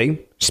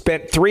Chansley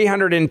spent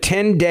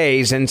 310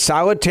 days in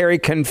solitary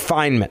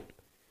confinement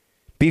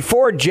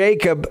before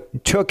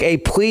Jacob took a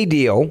plea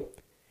deal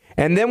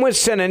and then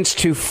was sentenced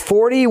to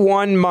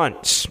 41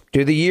 months,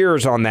 do the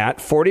years on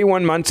that,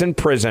 41 months in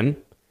prison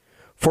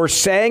for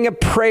saying a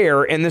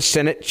prayer in the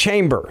Senate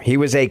chamber. He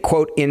was a,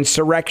 quote,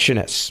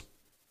 insurrectionist.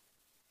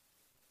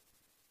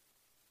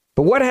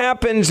 But what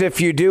happens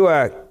if you do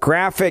a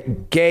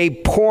graphic gay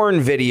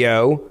porn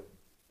video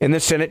in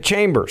the Senate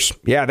chambers?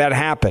 Yeah, that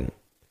happened.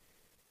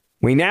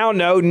 We now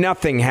know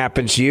nothing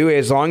happens to you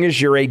as long as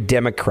you're a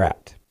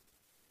Democrat.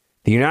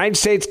 The United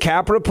States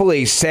Capitol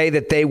Police say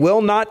that they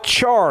will not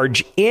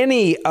charge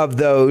any of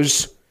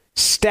those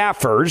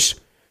staffers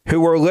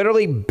who were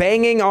literally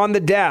banging on the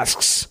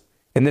desks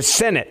in the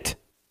Senate,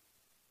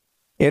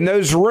 in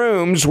those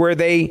rooms where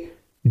they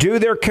do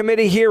their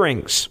committee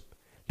hearings.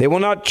 They will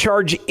not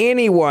charge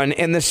anyone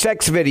in the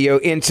sex video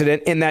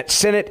incident in that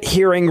Senate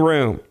hearing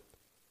room.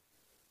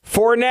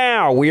 For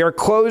now, we are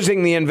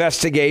closing the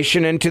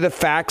investigation into the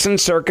facts and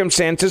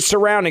circumstances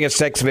surrounding a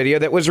sex video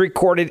that was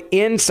recorded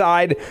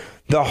inside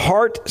the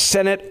Hart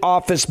Senate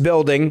office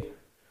building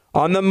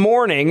on the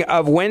morning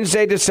of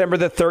Wednesday, December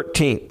the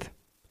 13th.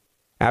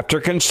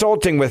 After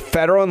consulting with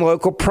federal and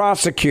local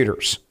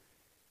prosecutors,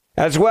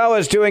 as well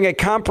as doing a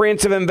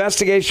comprehensive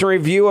investigation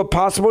review of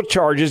possible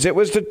charges, it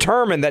was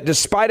determined that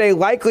despite a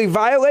likely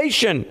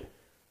violation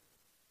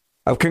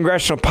of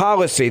congressional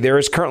policy, there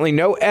is currently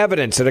no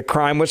evidence that a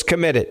crime was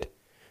committed.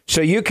 So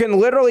you can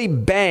literally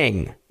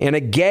bang in a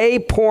gay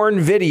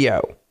porn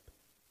video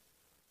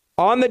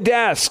on the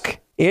desk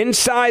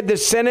inside the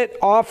Senate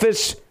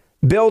office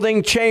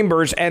building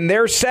chambers, and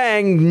they're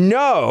saying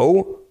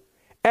no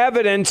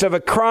evidence of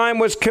a crime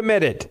was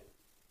committed.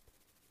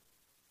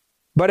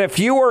 But if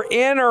you were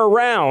in or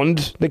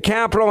around the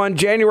Capitol on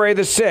January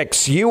the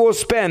 6th, you will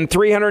spend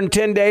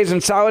 310 days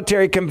in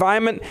solitary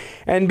confinement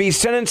and be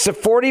sentenced to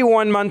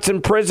 41 months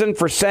in prison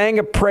for saying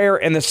a prayer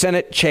in the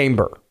Senate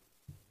chamber.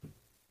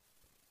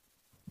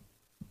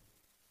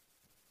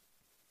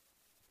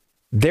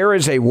 There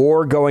is a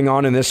war going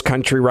on in this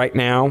country right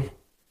now.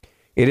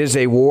 It is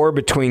a war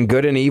between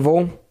good and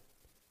evil.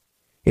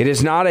 It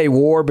is not a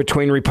war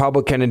between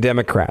Republican and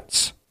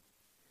Democrats.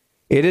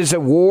 It is a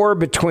war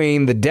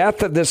between the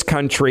death of this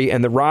country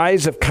and the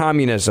rise of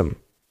communism,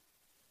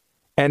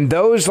 and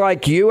those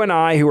like you and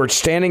I who are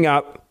standing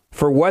up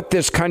for what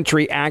this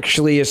country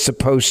actually is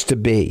supposed to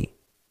be.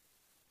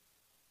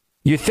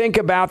 You think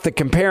about the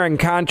compare and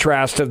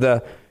contrast of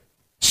the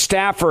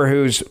staffer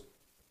who's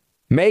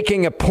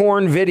making a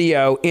porn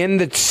video in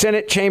the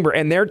Senate chamber,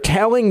 and they're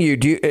telling you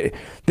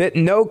that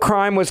no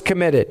crime was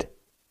committed.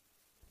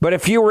 But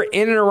if you were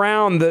in and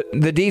around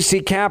the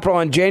D.C. Capitol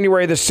on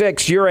January the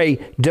 6th, you're a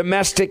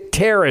domestic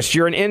terrorist,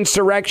 you're an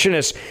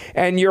insurrectionist,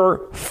 and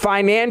your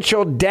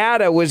financial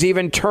data was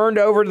even turned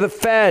over to the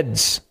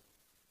feds,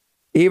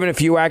 even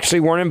if you actually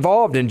weren't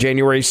involved in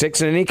January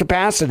 6th in any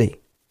capacity.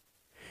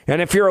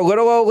 And if you're a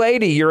little old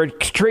lady, you're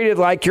treated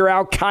like you're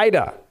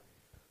Al-Qaeda.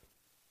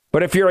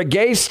 But if you're a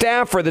gay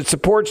staffer that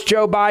supports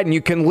Joe Biden,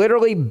 you can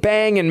literally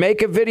bang and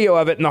make a video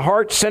of it in the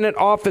Hart Senate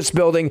office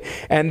building,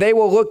 and they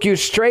will look you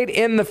straight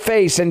in the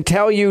face and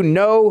tell you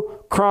no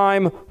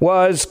crime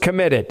was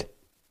committed.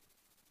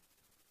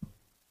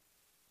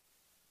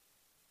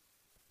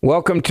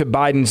 Welcome to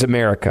Biden's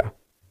America.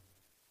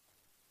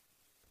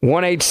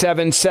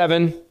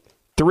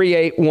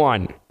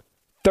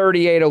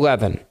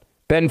 1-877-381-3811.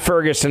 Ben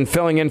Ferguson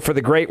filling in for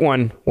the great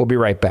one. We'll be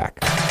right back.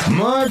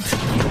 Mark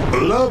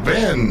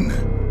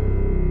Levin.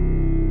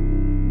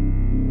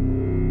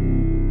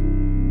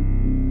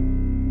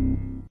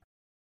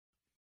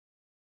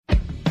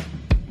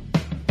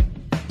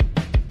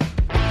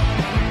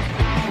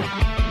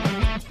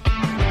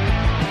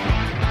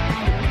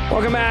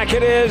 Welcome back.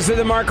 It is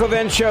the Mark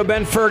Levin Show.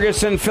 Ben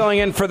Ferguson filling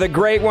in for the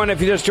great one.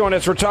 If you just joined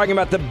us, we're talking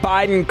about the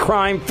Biden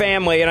crime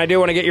family, and I do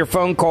want to get your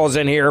phone calls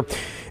in here.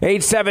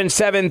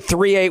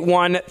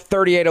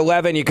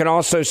 877-381-3811. You can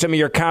also send me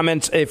your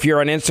comments if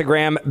you're on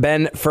Instagram,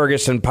 Ben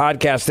Ferguson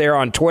Podcast there,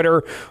 on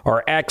Twitter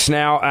or X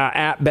now,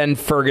 at Ben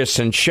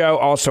Ferguson Show,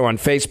 also on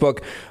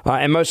Facebook.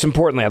 And most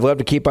importantly, I'd love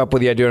to keep up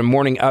with you. I do a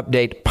morning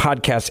update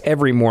podcast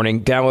every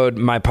morning. Download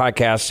my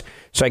podcast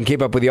so I can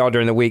keep up with you all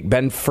during the week.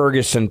 Ben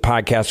Ferguson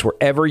Podcast,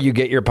 wherever you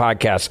get your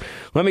podcasts.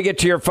 Let me get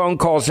to your phone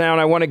calls now,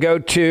 and I want to go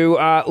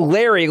to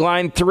Larry,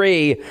 line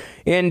 3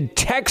 in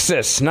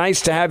Texas.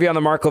 Nice to have you on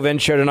the Mark Levin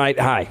Show tonight.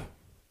 Hi.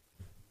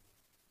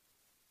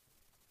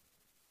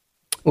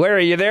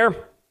 Larry, you there? All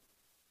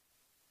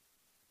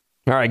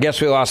right, I guess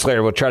we lost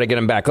Larry. We'll try to get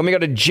him back. Let me go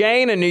to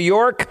Jane in New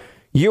York.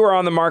 You are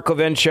on the Mark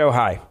Levin Show.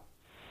 Hi.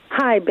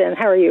 Hi, Ben.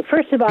 How are you?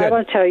 First of all, Good. I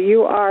want to tell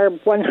you are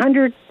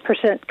 100%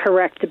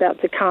 correct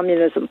about the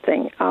communism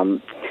thing.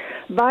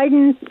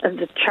 Biden,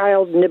 the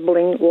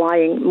child-nibbling,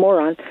 lying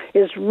moron,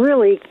 is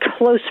really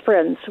close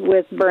friends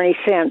with Bernie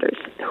Sanders,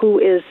 who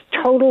is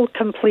total,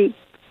 complete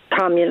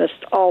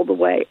communist all the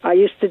way. I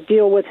used to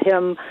deal with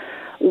him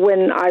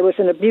when I was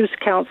an abuse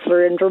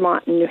counselor in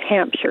Vermont and New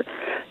Hampshire.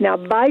 Now,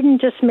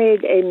 Biden just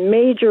made a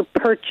major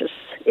purchase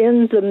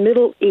in the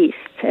Middle East,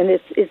 and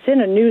it's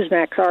in a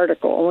Newsmax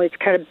article, only it's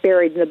kind of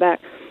buried in the back.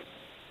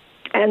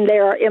 And they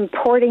are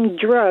importing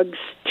drugs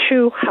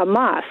to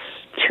Hamas,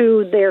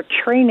 to their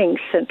training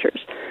centers.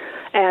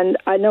 And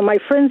I know my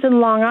friends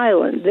in Long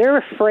Island, they're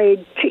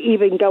afraid to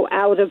even go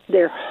out of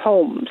their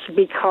homes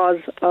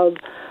because of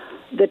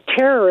the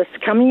terrorists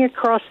coming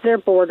across their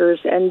borders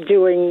and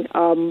doing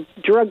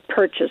drug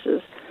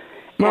purchases.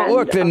 Well, and,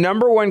 look, the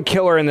number one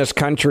killer in this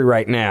country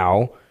right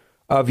now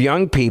of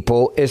young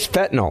people is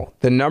fentanyl.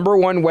 The number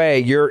one way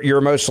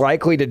you're most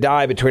likely to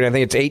die between, I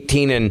think it's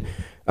 18 and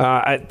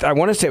I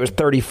want to say it was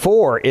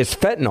 34, is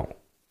fentanyl.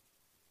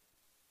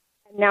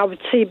 Now,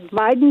 see,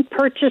 Biden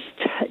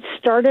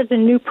started a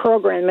new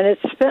program, and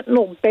it's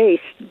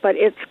fentanyl-based, but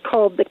it's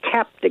called the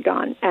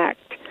Captagon Act.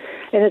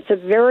 And it's a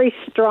very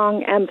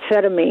strong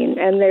amphetamine,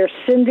 and they're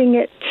sending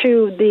it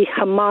to the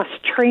Hamas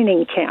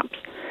training camps.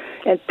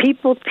 And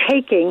people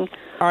taking...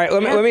 All right,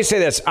 let me say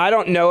this. I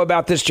don't know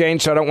about this, Jane,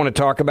 so I don't want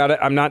to talk about it.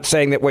 I'm not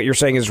saying that what you're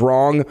saying is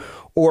wrong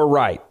or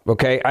right,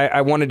 okay? I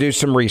want to do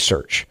some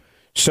research.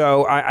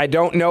 So I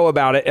don't know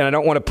about it, and I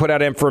don't want to put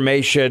out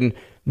information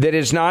that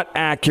is not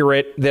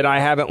accurate that I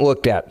haven't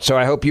looked at. So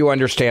I hope you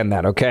understand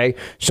that, okay?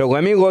 So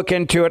let me look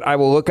into it. I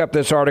will look up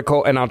this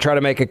article, and I'll try to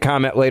make a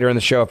comment later in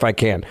the show if I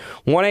can.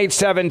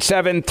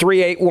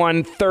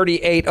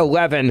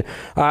 1-877-381-3811.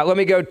 Let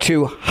me go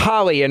to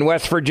Holly in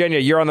West Virginia.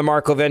 You're on the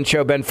Mark Levin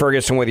Show. Ben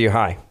Ferguson with you.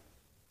 Hi.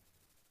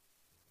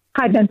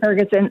 Hi, Ben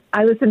Ferguson.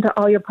 I listen to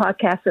all your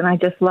podcasts, and I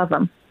just love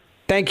them.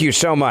 Thank you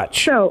so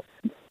much. So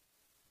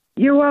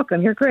you're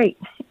welcome. You're great.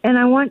 And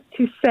I want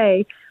to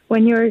say,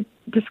 when you're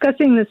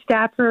discussing the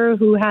staffer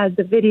who had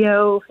the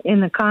video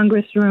in the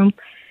Congress room,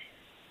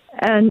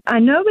 and I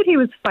know that he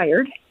was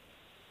fired,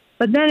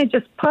 but then it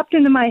just popped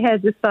into my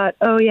head, this thought,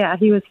 oh, yeah,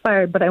 he was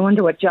fired, but I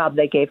wonder what job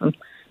they gave him,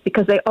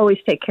 because they always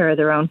take care of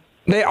their own.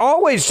 They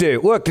always do.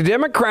 Look, the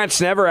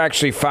Democrats never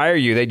actually fire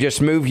you. They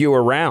just move you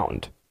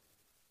around.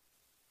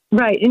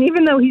 Right. And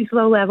even though he's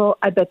low level,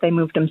 I bet they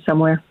moved him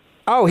somewhere.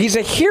 Oh, he's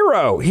a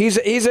hero. He's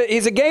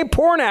a gay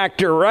porn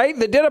actor, right?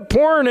 That did a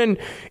porn in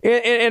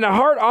a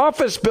Hart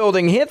office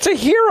building. It's a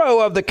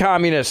hero of the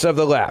communists of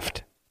the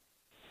left.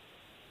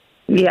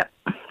 Yeah,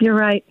 you're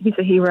right. He's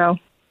a hero.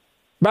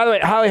 By the way,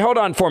 Holly, hold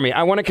on for me.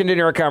 I want to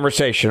continue our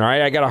conversation, all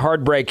right? I got a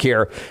hard break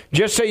here.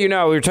 Just so you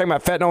know, we were talking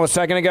about fentanyl a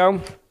second ago.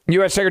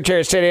 U.S. Secretary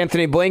of State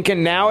Anthony Blinken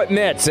now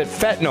admits that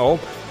fentanyl,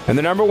 and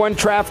the number one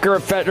trafficker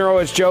of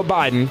fentanyl is Joe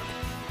Biden,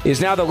 is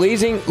now the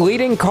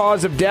leading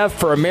cause of death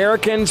for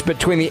Americans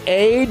between the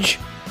age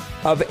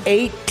of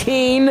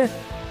 18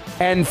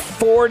 and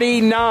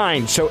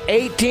 49. So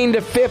 18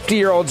 to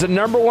 50-year-olds, the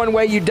number one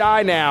way you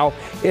die now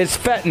is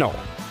fentanyl.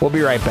 We'll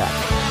be right back.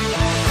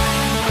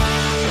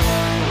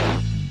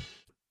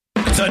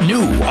 The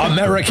new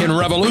American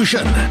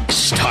Revolution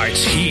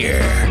starts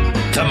here.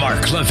 The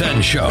Mark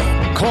Levin Show.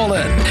 Call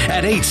in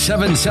at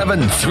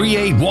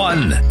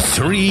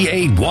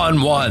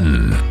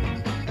 877-381-3811.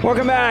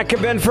 Welcome back.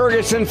 Ben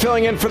Ferguson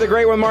filling in for the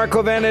great one, Mark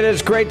Levin. It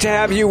is great to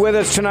have you with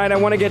us tonight. I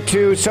want to get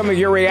to some of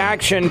your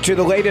reaction to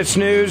the latest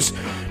news,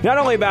 not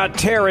only about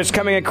terrorists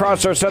coming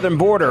across our southern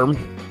border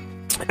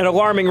at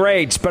alarming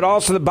rates, but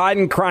also the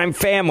Biden crime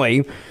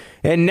family,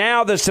 and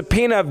now the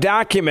subpoena of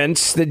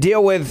documents that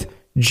deal with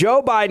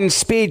Joe Biden's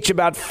speech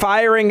about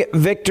firing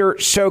Victor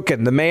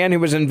Shokin, the man who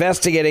was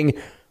investigating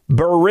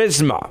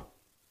Burisma.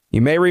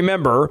 You may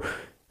remember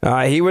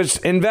he was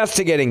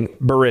investigating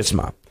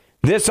Burisma.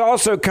 This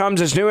also comes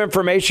as new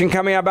information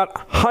coming out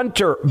about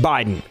Hunter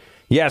Biden.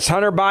 Yes,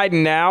 Hunter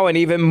Biden now in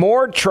even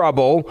more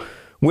trouble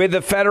with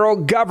the federal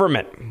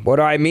government. What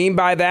do I mean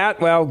by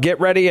that? Well, get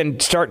ready and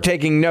start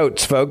taking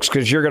notes, folks,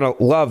 because you're going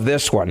to love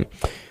this one.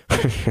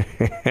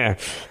 Hunter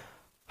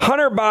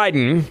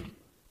Biden,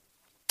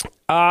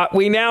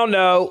 we now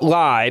know,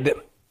 lied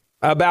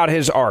about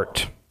his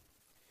art.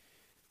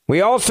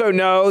 We also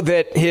know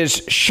that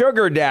his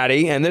sugar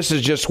daddy, and this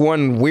is just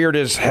one weird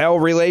as hell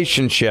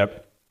relationship,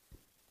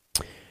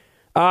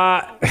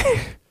 was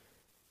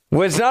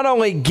not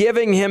only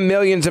giving him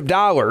millions of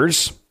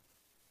dollars,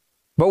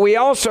 but we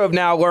also have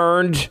now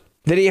learned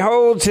that he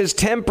holds his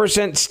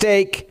 10%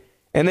 stake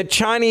in the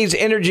Chinese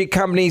energy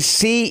company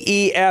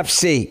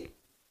CEFC.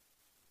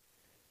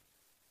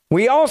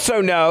 We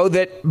also know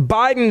that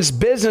Biden's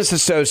business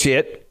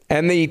associate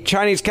and the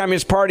Chinese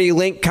Communist Party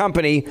linked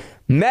company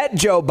met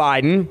Joe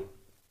Biden,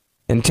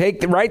 and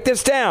write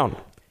this down,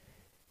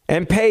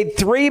 and paid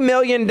 $3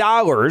 million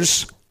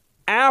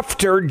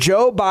after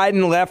Joe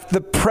Biden left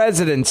the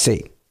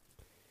presidency.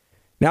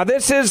 Now,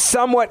 this is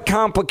somewhat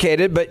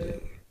complicated,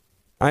 but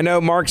I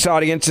know Mark's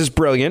audience is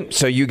brilliant,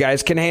 so you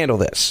guys can handle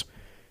this.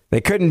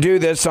 They couldn't do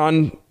this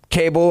on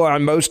cable,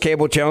 on most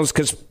cable channels,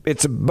 because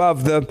it's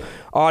above the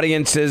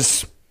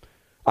audience's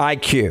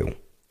IQ.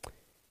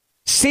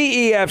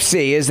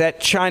 CEFC is that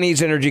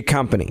Chinese energy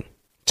company.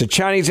 It's a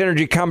Chinese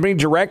energy company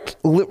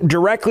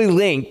directly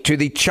linked to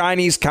the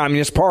Chinese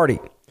Communist Party.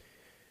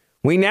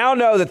 We now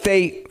know that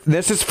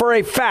this is for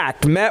a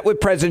fact, met with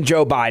President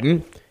Joe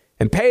Biden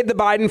and paid the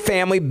Biden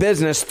family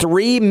business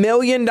 $3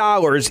 million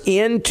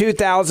in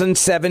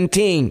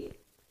 2017.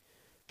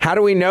 How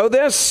do we know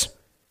this?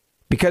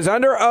 Because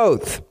under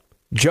oath,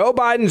 Joe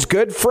Biden's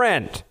good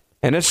friend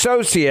and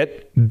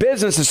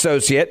business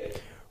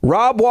associate,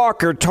 Rob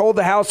Walker, told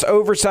the House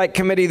Oversight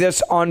Committee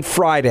this on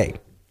Friday.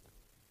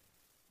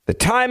 The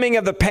timing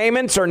of the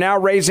payments are now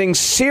raising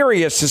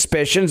serious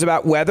suspicions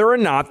about whether or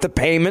not the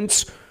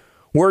payments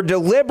were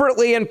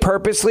deliberately and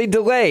purposely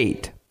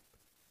delayed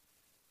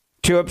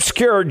to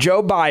obscure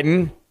Joe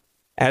Biden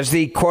as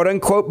the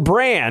quote-unquote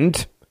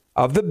brand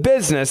of the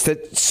business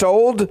that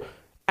sold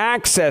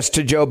access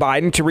to Joe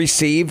Biden to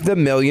receive the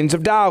millions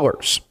of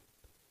dollars.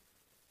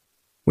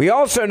 We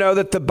also know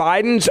that the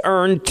Bidens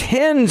earned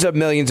tens of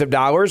millions of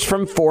dollars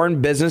from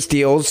foreign business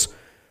deals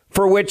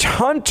for which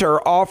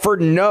Hunter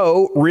offered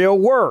no real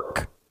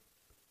work.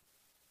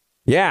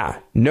 Yeah,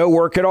 no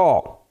work at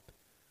all.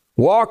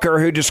 Walker,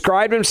 who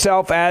described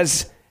himself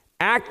as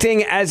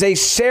acting as a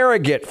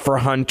surrogate for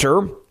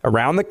Hunter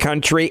around the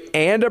country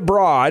and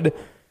abroad,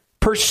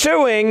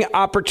 pursuing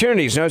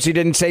opportunities. Notice he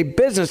didn't say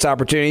business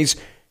opportunities,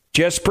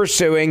 just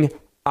pursuing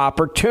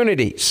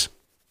opportunities.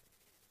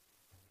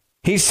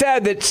 He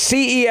said that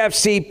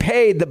CEFC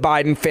paid the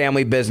Biden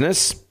family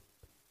business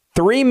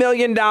 $3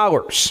 million,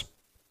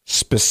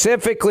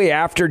 specifically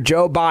after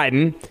Joe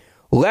Biden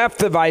left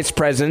the vice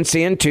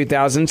presidency in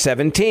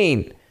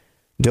 2017,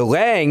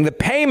 delaying the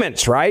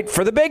payments, right,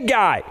 for the big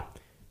guy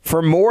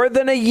for more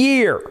than a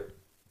year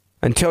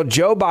until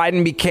Joe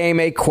Biden became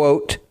a,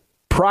 quote,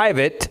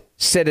 private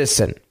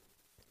citizen.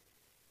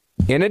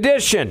 In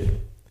addition,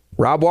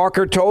 Rob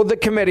Walker told the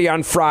committee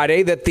on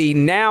Friday that the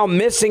now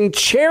missing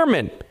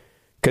chairman,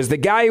 because the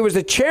guy who was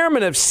the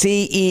chairman of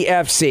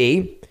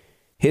CEFC,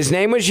 his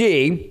name was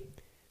Yi,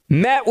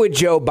 met with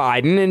Joe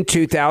Biden in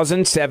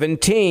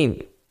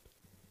 2017.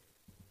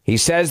 He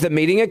says the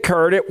meeting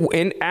occurred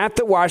at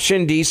the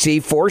Washington, D.C.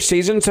 Four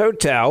Seasons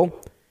Hotel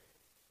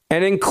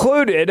and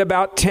included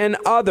about 10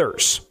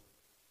 others.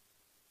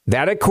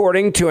 That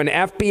according to an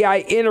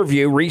FBI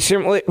interview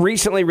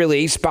recently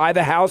released by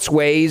the House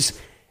Ways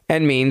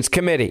and Means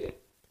Committee.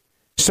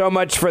 So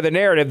much for the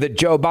narrative that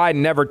Joe Biden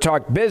never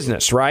talked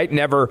business, right?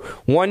 Never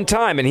one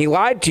time. And he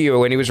lied to you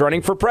when he was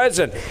running for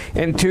president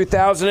in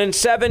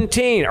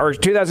 2017 or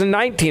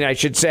 2019, I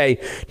should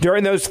say,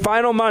 during those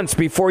final months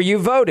before you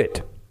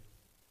voted.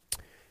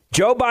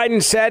 Joe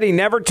Biden said he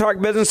never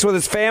talked business with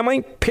his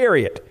family,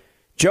 period.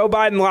 Joe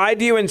Biden lied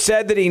to you and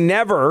said that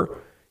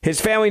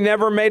his family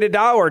never made a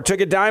dollar,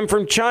 took a dime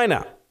from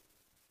China.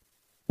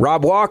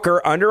 Rob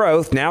Walker, under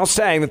oath, now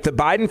saying that the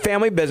Biden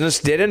family business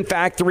did in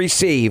fact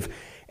receive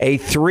a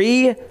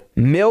 $3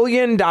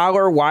 million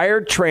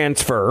wire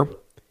transfer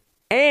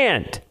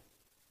and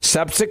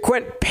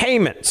subsequent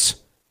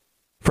payments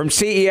from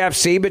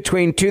CEFC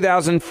between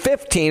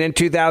 2015 and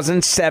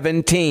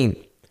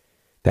 2017.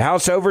 The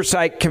House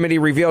Oversight Committee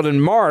revealed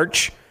in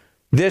March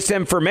this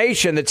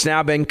information that's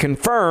now been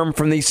confirmed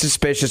from the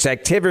suspicious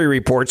activity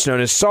reports known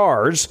as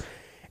SARS,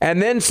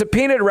 and then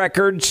subpoenaed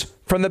records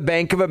from the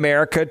Bank of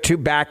America to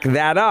back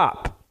that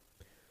up.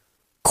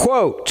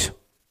 Quote,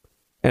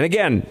 and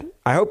again,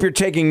 I hope you're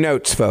taking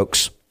notes,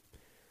 folks.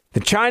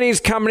 The Chinese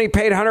company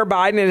paid Hunter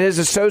Biden and his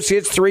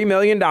associates $3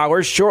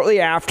 million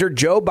shortly after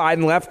Joe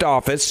Biden left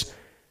office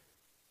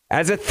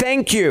as a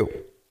thank you.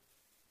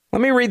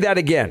 Let me read that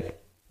again.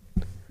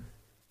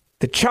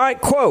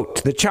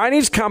 Quote, the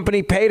Chinese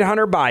company paid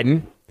Hunter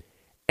Biden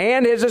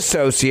and his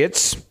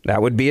associates,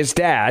 that would be his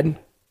dad,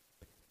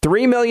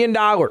 $3 million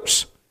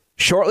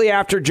shortly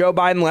after Joe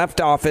Biden left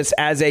office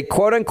as a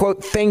quote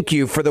unquote thank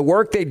you for the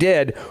work they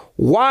did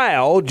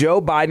while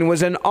Joe Biden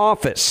was in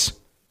office.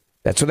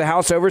 That's what the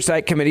House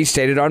Oversight Committee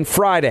stated on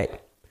Friday.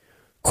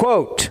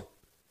 Quote,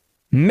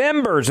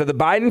 members of the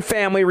Biden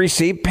family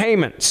received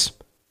payments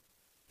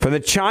from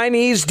the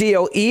Chinese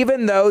deal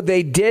even though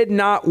they did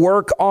not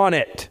work on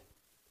it.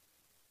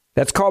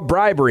 That's called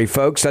bribery,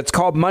 folks. That's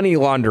called money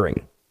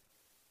laundering.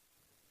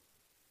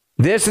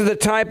 This is the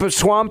type of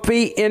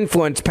swampy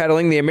influence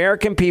peddling the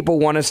American people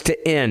want us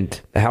to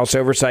end, the House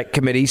Oversight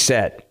Committee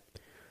said.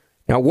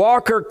 Now,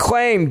 Walker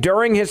claimed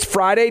during his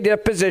Friday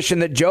deposition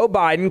that Joe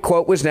Biden,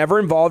 quote, was never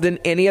involved in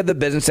any of the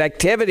business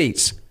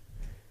activities.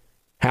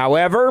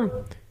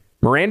 However,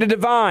 Miranda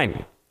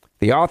Devine,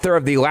 the author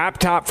of The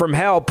Laptop from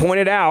Hell,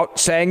 pointed out,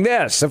 saying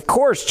this, of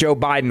course, Joe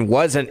Biden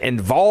wasn't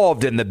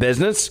involved in the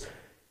business.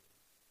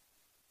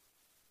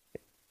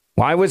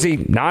 Why was he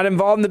not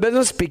involved in the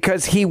business?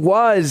 Because he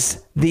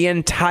was the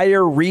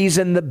entire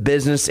reason the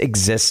business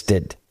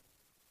existed.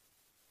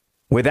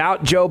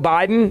 Without Joe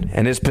Biden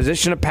and his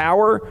position of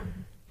power,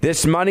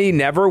 this money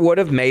never would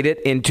have made it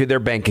into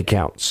their bank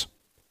accounts.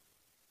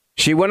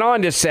 She went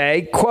on to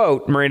say,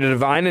 quote, Miranda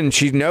Devine, and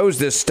she knows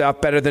this stuff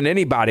better than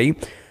anybody,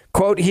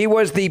 quote, he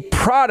was the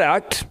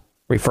product,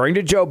 referring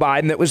to Joe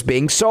Biden, that was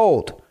being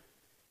sold.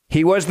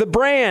 He was the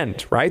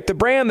brand, right? The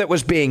brand that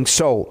was being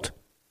sold.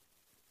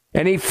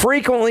 And he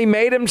frequently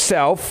made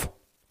himself,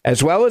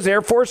 as well as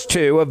Air Force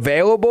Two,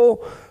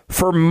 available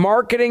for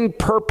marketing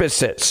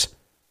purposes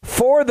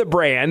for the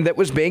brand that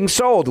was being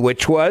sold,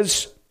 which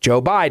was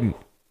Joe Biden.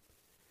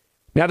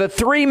 Now, the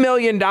 $3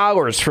 million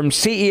from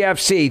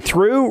CEFC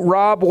through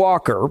Rob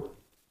Walker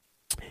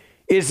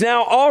is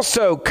now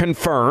also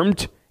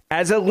confirmed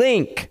as a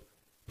link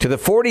to the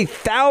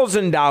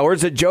 $40,000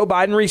 that Joe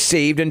Biden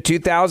received in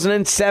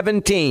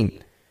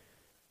 2017,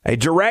 a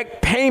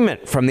direct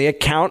payment from the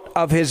account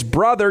of his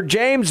brother,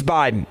 James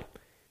Biden,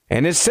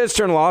 and his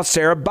sister-in-law,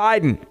 Sarah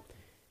Biden.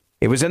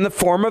 It was in the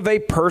form of a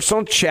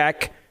personal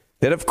check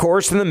that, of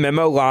course, in the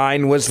memo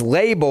line was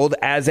labeled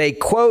as a,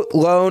 quote,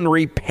 loan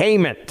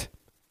repayment.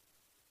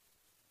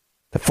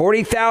 The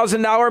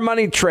 $40,000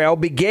 money trail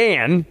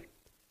began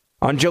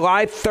on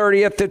July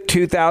 30th of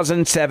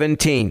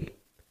 2017.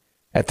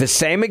 At the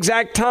same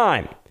exact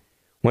time,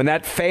 when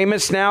that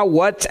famous now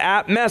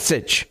WhatsApp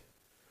message,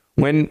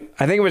 when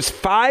I think it was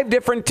 5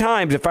 different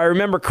times, if I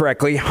remember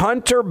correctly,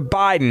 Hunter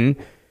Biden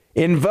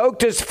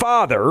invoked his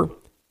father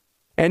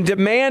and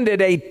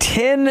demanded a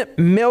 $10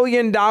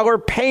 million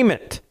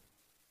payment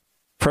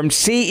from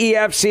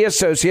CEFC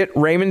associate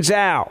Raymond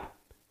Zhao.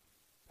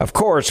 Of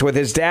course, with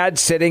his dad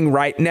sitting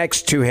right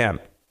next to him.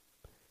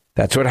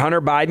 That's what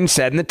Hunter Biden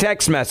said in the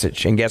text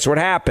message. And guess what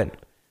happened?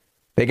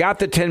 They got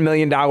the $10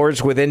 million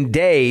within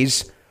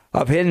days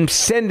of him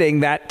sending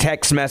that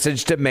text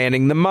message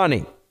demanding the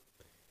money.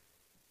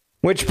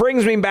 Which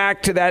brings me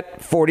back to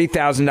that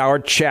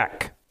 $40,000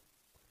 check.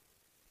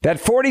 That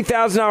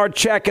 $40,000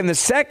 check in the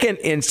second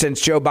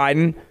instance, Joe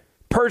Biden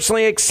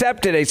personally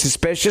accepted a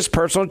suspicious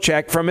personal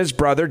check from his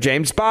brother,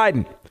 James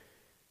Biden.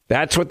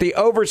 That's what the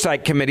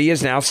Oversight Committee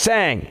is now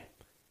saying.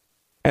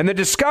 And the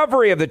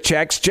discovery of the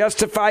checks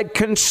justified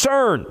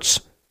concerns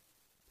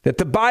that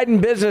the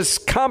Biden business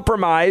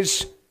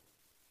compromised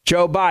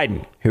Joe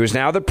Biden, who is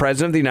now the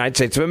president of the United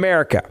States of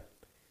America.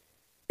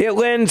 It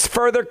lends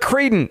further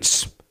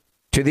credence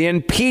to the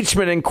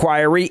impeachment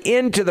inquiry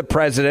into the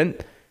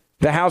president,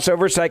 the House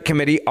Oversight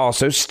Committee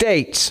also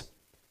states.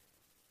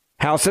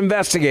 House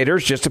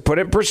investigators, just to put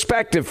it in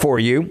perspective for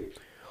you,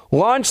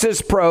 launched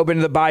this probe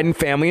into the Biden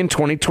family in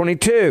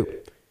 2022.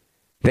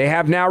 They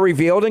have now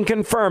revealed and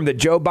confirmed that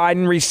Joe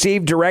Biden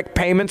received direct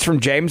payments from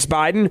James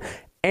Biden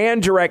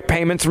and direct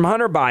payments from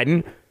Hunter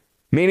Biden,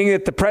 meaning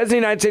that the President of the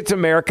United States of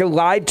America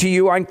lied to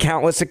you on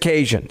countless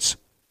occasions.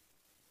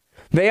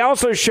 They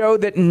also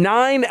showed that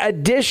 9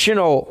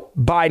 additional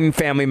Biden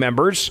family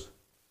members,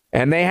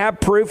 and they have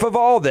proof of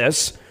all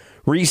this,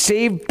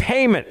 received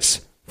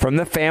payments from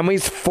the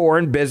family's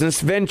foreign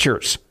business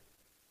ventures.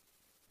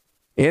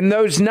 In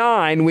those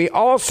 9, we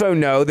also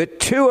know that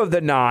 2 of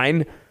the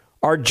 9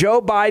 are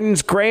Joe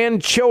Biden's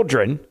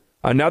grandchildren,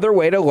 another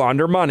way to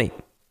launder money.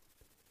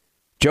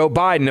 Joe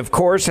Biden, of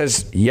course,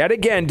 has yet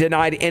again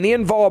denied any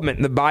involvement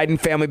in the Biden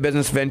family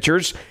business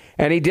ventures,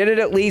 and he did it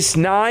at least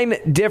 9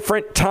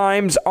 different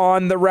times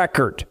on the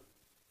record.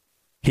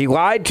 He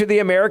lied to the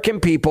American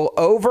people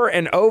over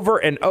and over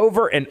and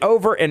over and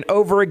over and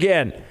over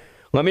again.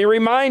 Let me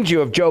remind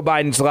you of Joe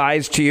Biden's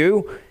lies to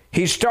you.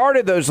 He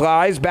started those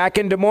lies back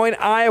in Des Moines,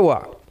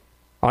 Iowa,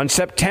 on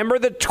September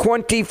the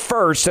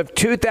 21st of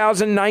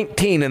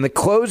 2019, in the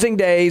closing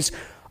days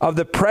of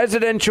the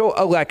presidential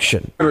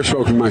election. I've never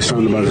spoken to my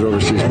son about his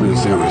overseas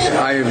business dealings.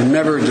 I have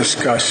never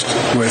discussed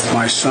with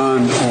my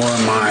son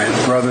or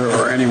my brother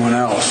or anyone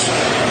else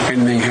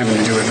anything having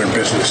to do with their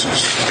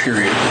businesses,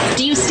 period.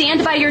 Do you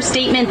stand by your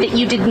statement that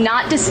you did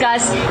not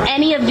discuss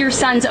any of your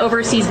son's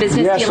overseas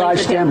business dealings? Yes, I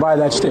stand by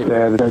that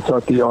statement. I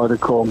thought the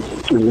article,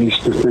 at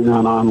least the thing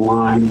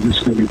online, is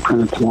going to be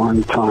printed tomorrow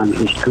in the Times,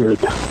 was good.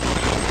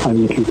 I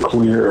think it's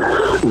clear.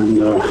 And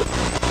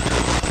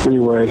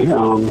anyway,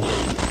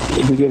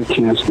 if you get a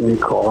chance, give me a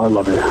call. I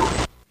love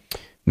you.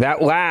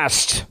 That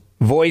last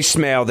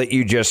voicemail that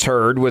you just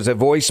heard was a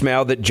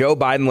voicemail that Joe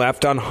Biden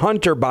left on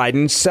Hunter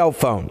Biden's cell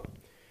phone.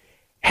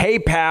 Hey,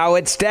 pal,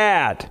 it's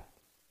Dad.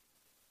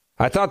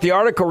 I thought the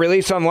article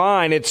released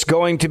online, it's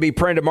going to be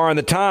printed tomorrow in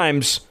the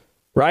Times,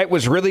 right,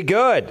 was really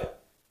good.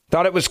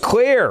 Thought it was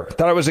clear.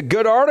 Thought it was a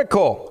good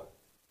article.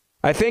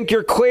 I think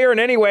you're clear in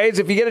any ways.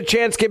 If you get a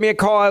chance, give me a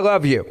call. I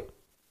love you.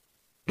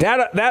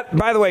 That,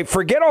 by the way,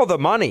 forget all the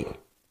money.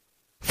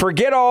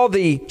 Forget all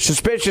the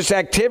suspicious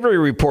activity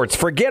reports.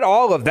 Forget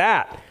all of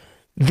that.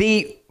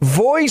 The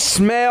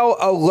voicemail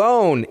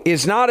alone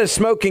is not a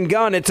smoking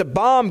gun. It's a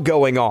bomb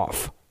going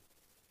off.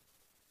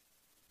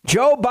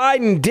 Joe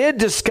Biden did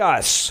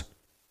discuss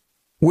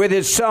with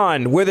his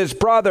son, with his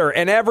brother,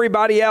 and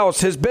everybody else,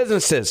 his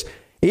businesses.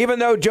 Even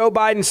though Joe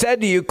Biden said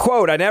to you,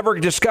 quote, I never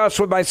discussed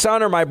with my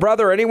son or my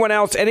brother or anyone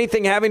else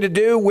anything having to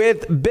do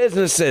with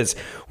businesses,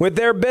 with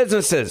their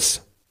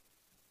businesses.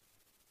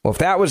 Well, if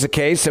that was the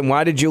case, then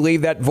why did you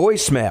leave that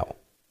voicemail?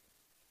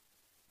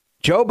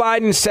 Joe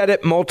Biden said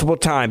it multiple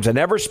times. I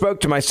never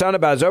spoke to my son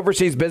about his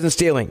overseas business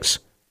dealings.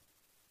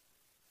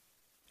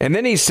 And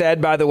then he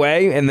said, by the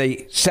way, in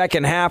the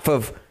second half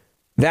of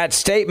that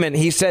statement,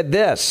 he said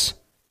this.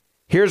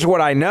 Here's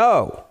what I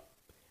know.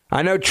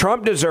 I know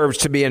Trump deserves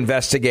to be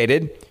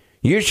investigated.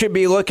 You should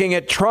be looking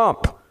at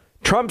Trump.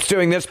 Trump's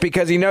doing this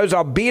because he knows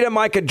I'll beat him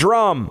like a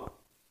drum.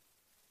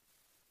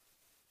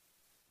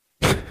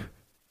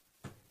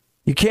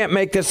 You can't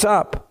make this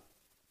up.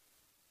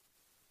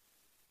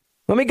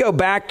 Let me go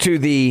back to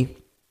the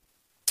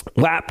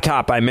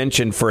laptop I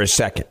mentioned for a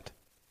second.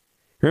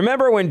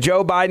 Remember when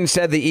Joe Biden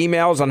said the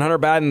emails on Hunter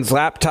Biden's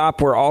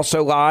laptop were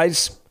also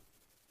lies?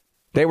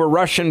 They were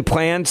Russian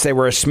plans. They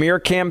were a smear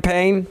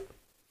campaign.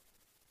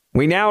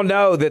 We now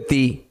know that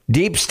the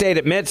deep state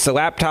admits the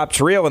laptop's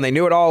real and they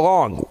knew it all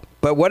along.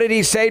 But what did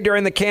he say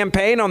during the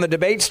campaign on the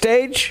debate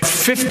stage?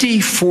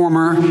 50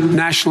 former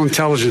national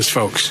intelligence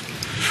folks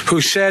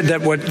who said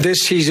that what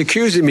he's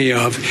accusing me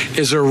of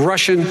is a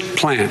Russian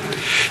plan.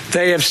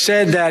 They have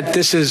said that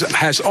this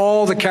has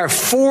all the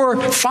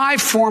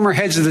 5 former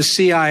heads of the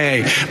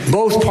CIA,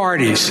 both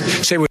parties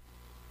say what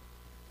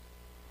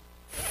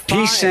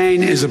he's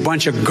saying is a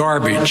bunch of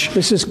garbage.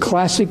 This is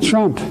classic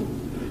Trump.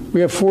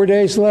 We have 4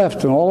 days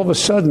left, and all of a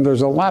sudden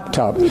there's a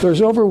laptop.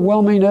 There's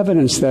overwhelming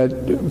evidence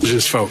that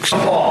just folks.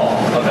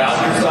 About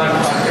your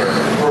son Hunter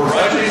for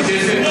Russian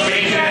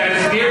disinformation and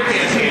a smear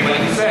campaign,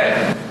 like you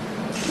said.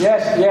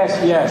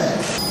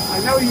 Yes. I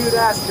know you'd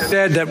ask him.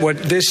 Said that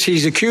what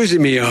he's accusing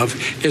me of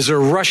is a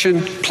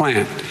Russian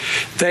plan.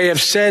 They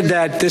have said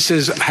that this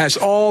has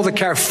all the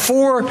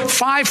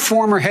 5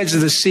 former heads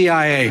of the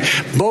CIA,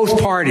 both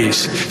parties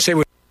say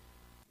what.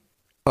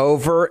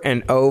 Over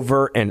and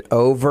over and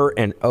over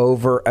and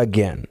over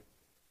again.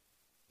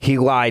 He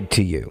lied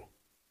to you.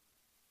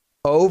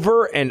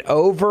 Over and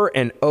over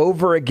and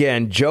over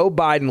again, Joe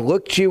Biden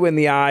looked you in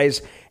the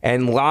eyes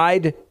and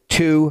lied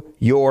to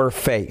your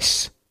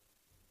face.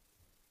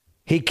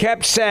 He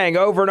kept saying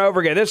over and over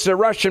again, this is a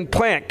Russian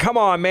plant. Come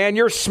on, man.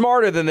 You're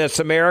smarter than this,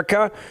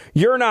 America.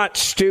 You're not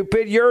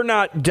stupid. You're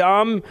not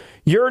dumb.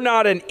 You're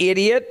not an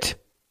idiot.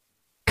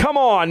 Come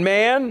on,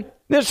 man.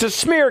 This is a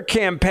smear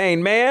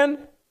campaign, man.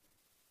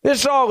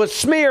 This is all a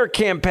smear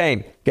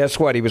campaign. Guess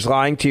what? He was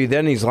lying to you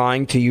then. He's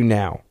lying to you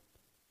now.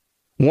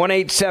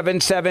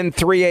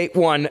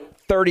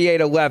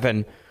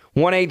 1-877-381-3811.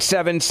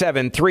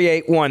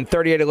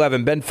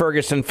 1-877-381-3811. Ben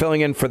Ferguson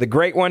filling in for the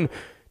great one.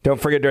 Don't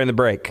forget during the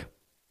break.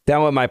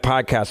 Download my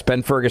podcast,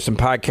 Ben Ferguson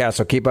Podcast.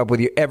 I'll keep up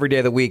with you every day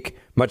of the week.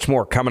 Much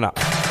more coming up.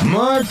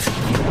 Mark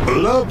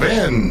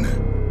Levin.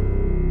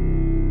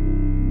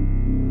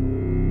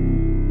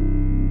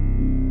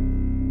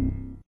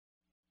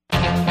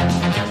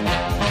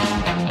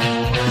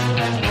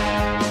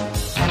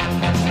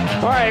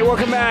 All right,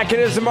 welcome back. It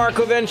is the Mark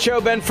Levin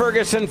Show. Ben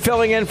Ferguson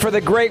filling in for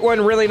the great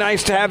one. Really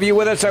nice to have you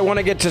with us. I want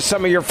to get to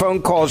some of your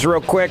phone calls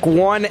real quick.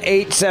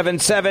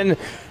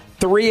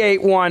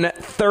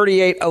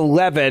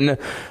 1-877-381-3811.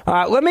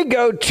 Let me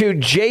go to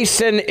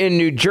Jason in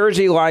New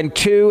Jersey, line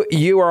 2.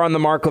 You are on the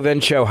Mark Levin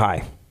Show.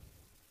 Hi.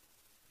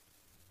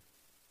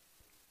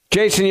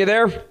 Jason, you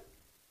there?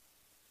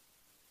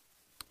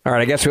 All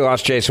right, I guess we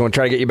lost Jason. We'll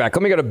try to get you back.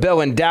 Let me go to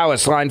Bill in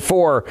Dallas, line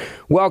 4.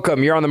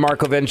 Welcome. You're on the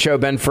Mark Levin Show.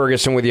 Ben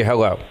Ferguson with you.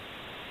 Hello.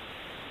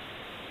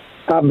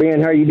 Hi,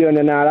 Ben. How are you doing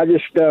tonight? I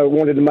just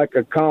wanted to make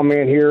a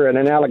comment here and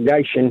an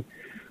allegation.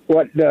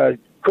 What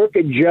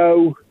Crooked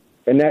Joe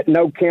and that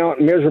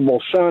no-count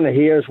miserable son of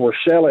his were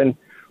selling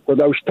were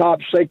those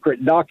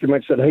top-secret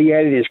documents that he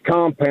had at his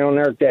compound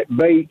there at that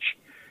beach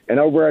and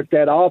over at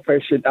that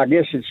office at, I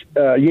guess it's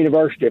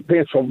University of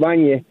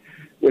Pennsylvania,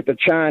 with the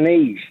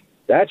Chinese.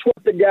 That's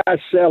what the guy's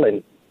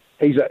selling.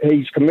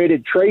 He's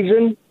committed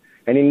treason,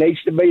 and he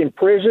needs to be in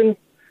prison.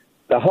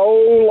 The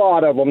whole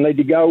lot of them need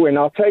to go. And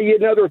I'll tell you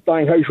another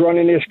thing who's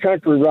running this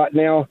country right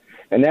now,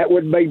 and that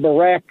would be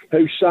Barack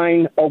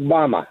Hussein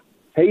Obama.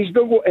 He's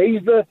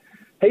the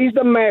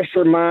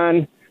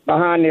mastermind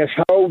behind this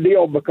whole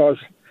deal because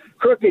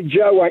Crooked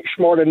Joe ain't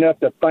smart enough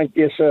to think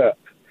this up.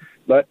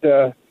 But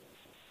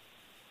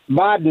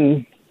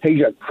Biden,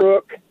 he's a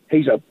crook,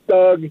 he's a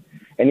thug,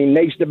 and he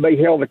needs to be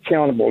held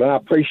accountable. And I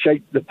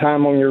appreciate the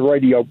time on your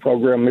radio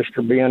program,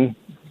 Mr. Ben.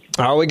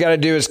 All we got to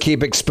do is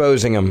keep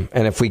exposing them.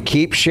 And if we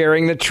keep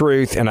sharing the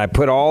truth, and I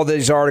put all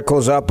these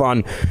articles up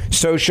on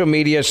social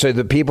media so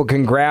that people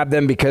can grab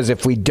them, because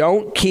if we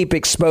don't keep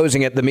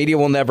exposing it, the media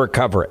will never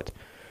cover it.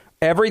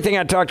 Everything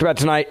I talked about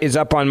tonight is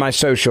up on my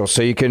social,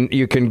 so you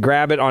can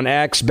grab it on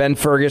X, Ben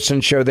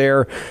Ferguson Show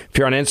there. If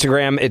you're on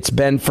Instagram, it's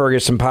Ben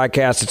Ferguson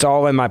Podcast. It's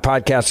all in my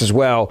podcast as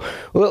well.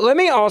 Let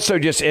me also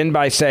just end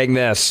by saying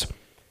this.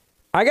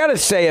 I got to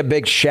say a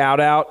big shout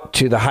out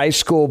to the high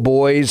school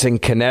boys in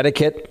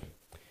Connecticut.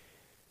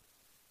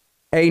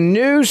 A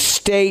new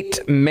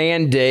state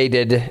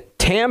mandated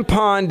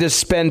tampon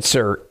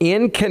dispenser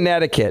in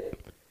Connecticut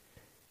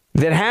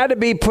that had to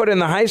be put in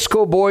the high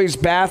school boys'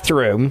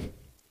 bathroom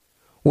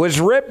was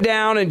ripped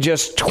down in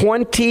just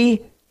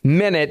 20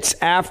 minutes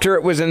after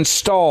it was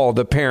installed,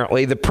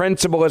 apparently. The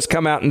principal has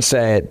come out and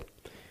said,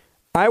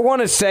 I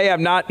want to say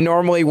I'm not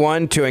normally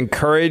one to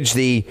encourage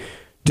the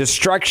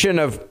destruction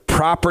of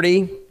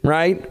property,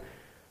 right?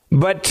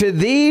 But to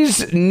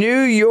these New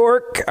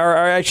York, or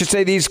I should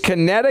say these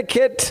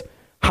Connecticut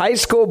high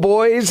school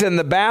boys in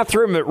the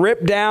bathroom that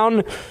ripped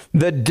down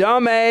the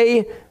dumb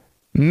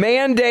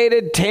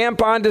mandated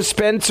tampon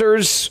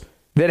dispensers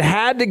that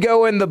had to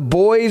go in the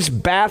boys'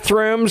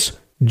 bathrooms,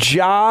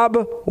 job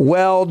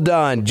well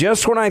done.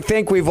 Just when I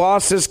think we've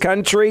lost this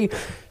country,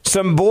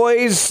 some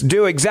boys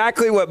do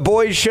exactly what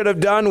boys should have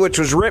done, which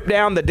was rip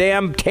down the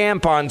damn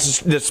tampon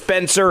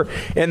dispenser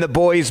in the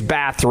boys'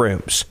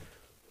 bathrooms.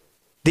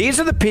 These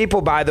are the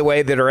people, by the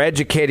way, that are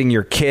educating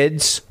your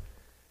kids.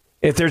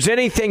 If there's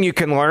anything you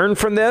can learn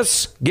from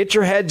this, get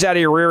your heads out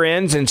of your rear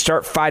ends and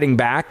start fighting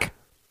back.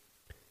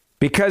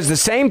 Because the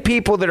same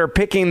people that are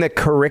picking the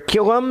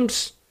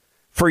curriculums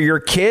for your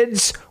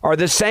kids are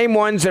the same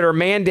ones that are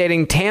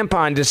mandating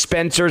tampon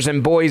dispensers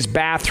in boys'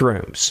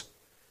 bathrooms.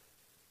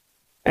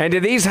 And to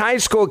these high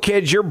school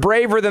kids, you're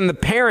braver than the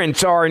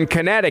parents are in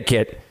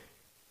Connecticut.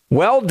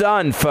 Well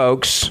done,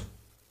 folks.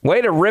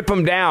 Way to rip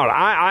them down.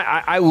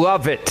 I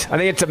love it. I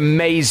think it's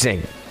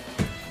amazing.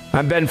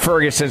 I'm Ben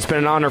Ferguson. It's been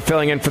an honor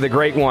filling in for the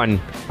great one.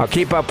 I'll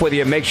keep up with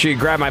you. Make sure you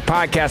grab my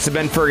podcast, the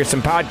Ben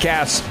Ferguson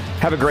Podcast.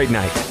 Have a great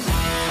night.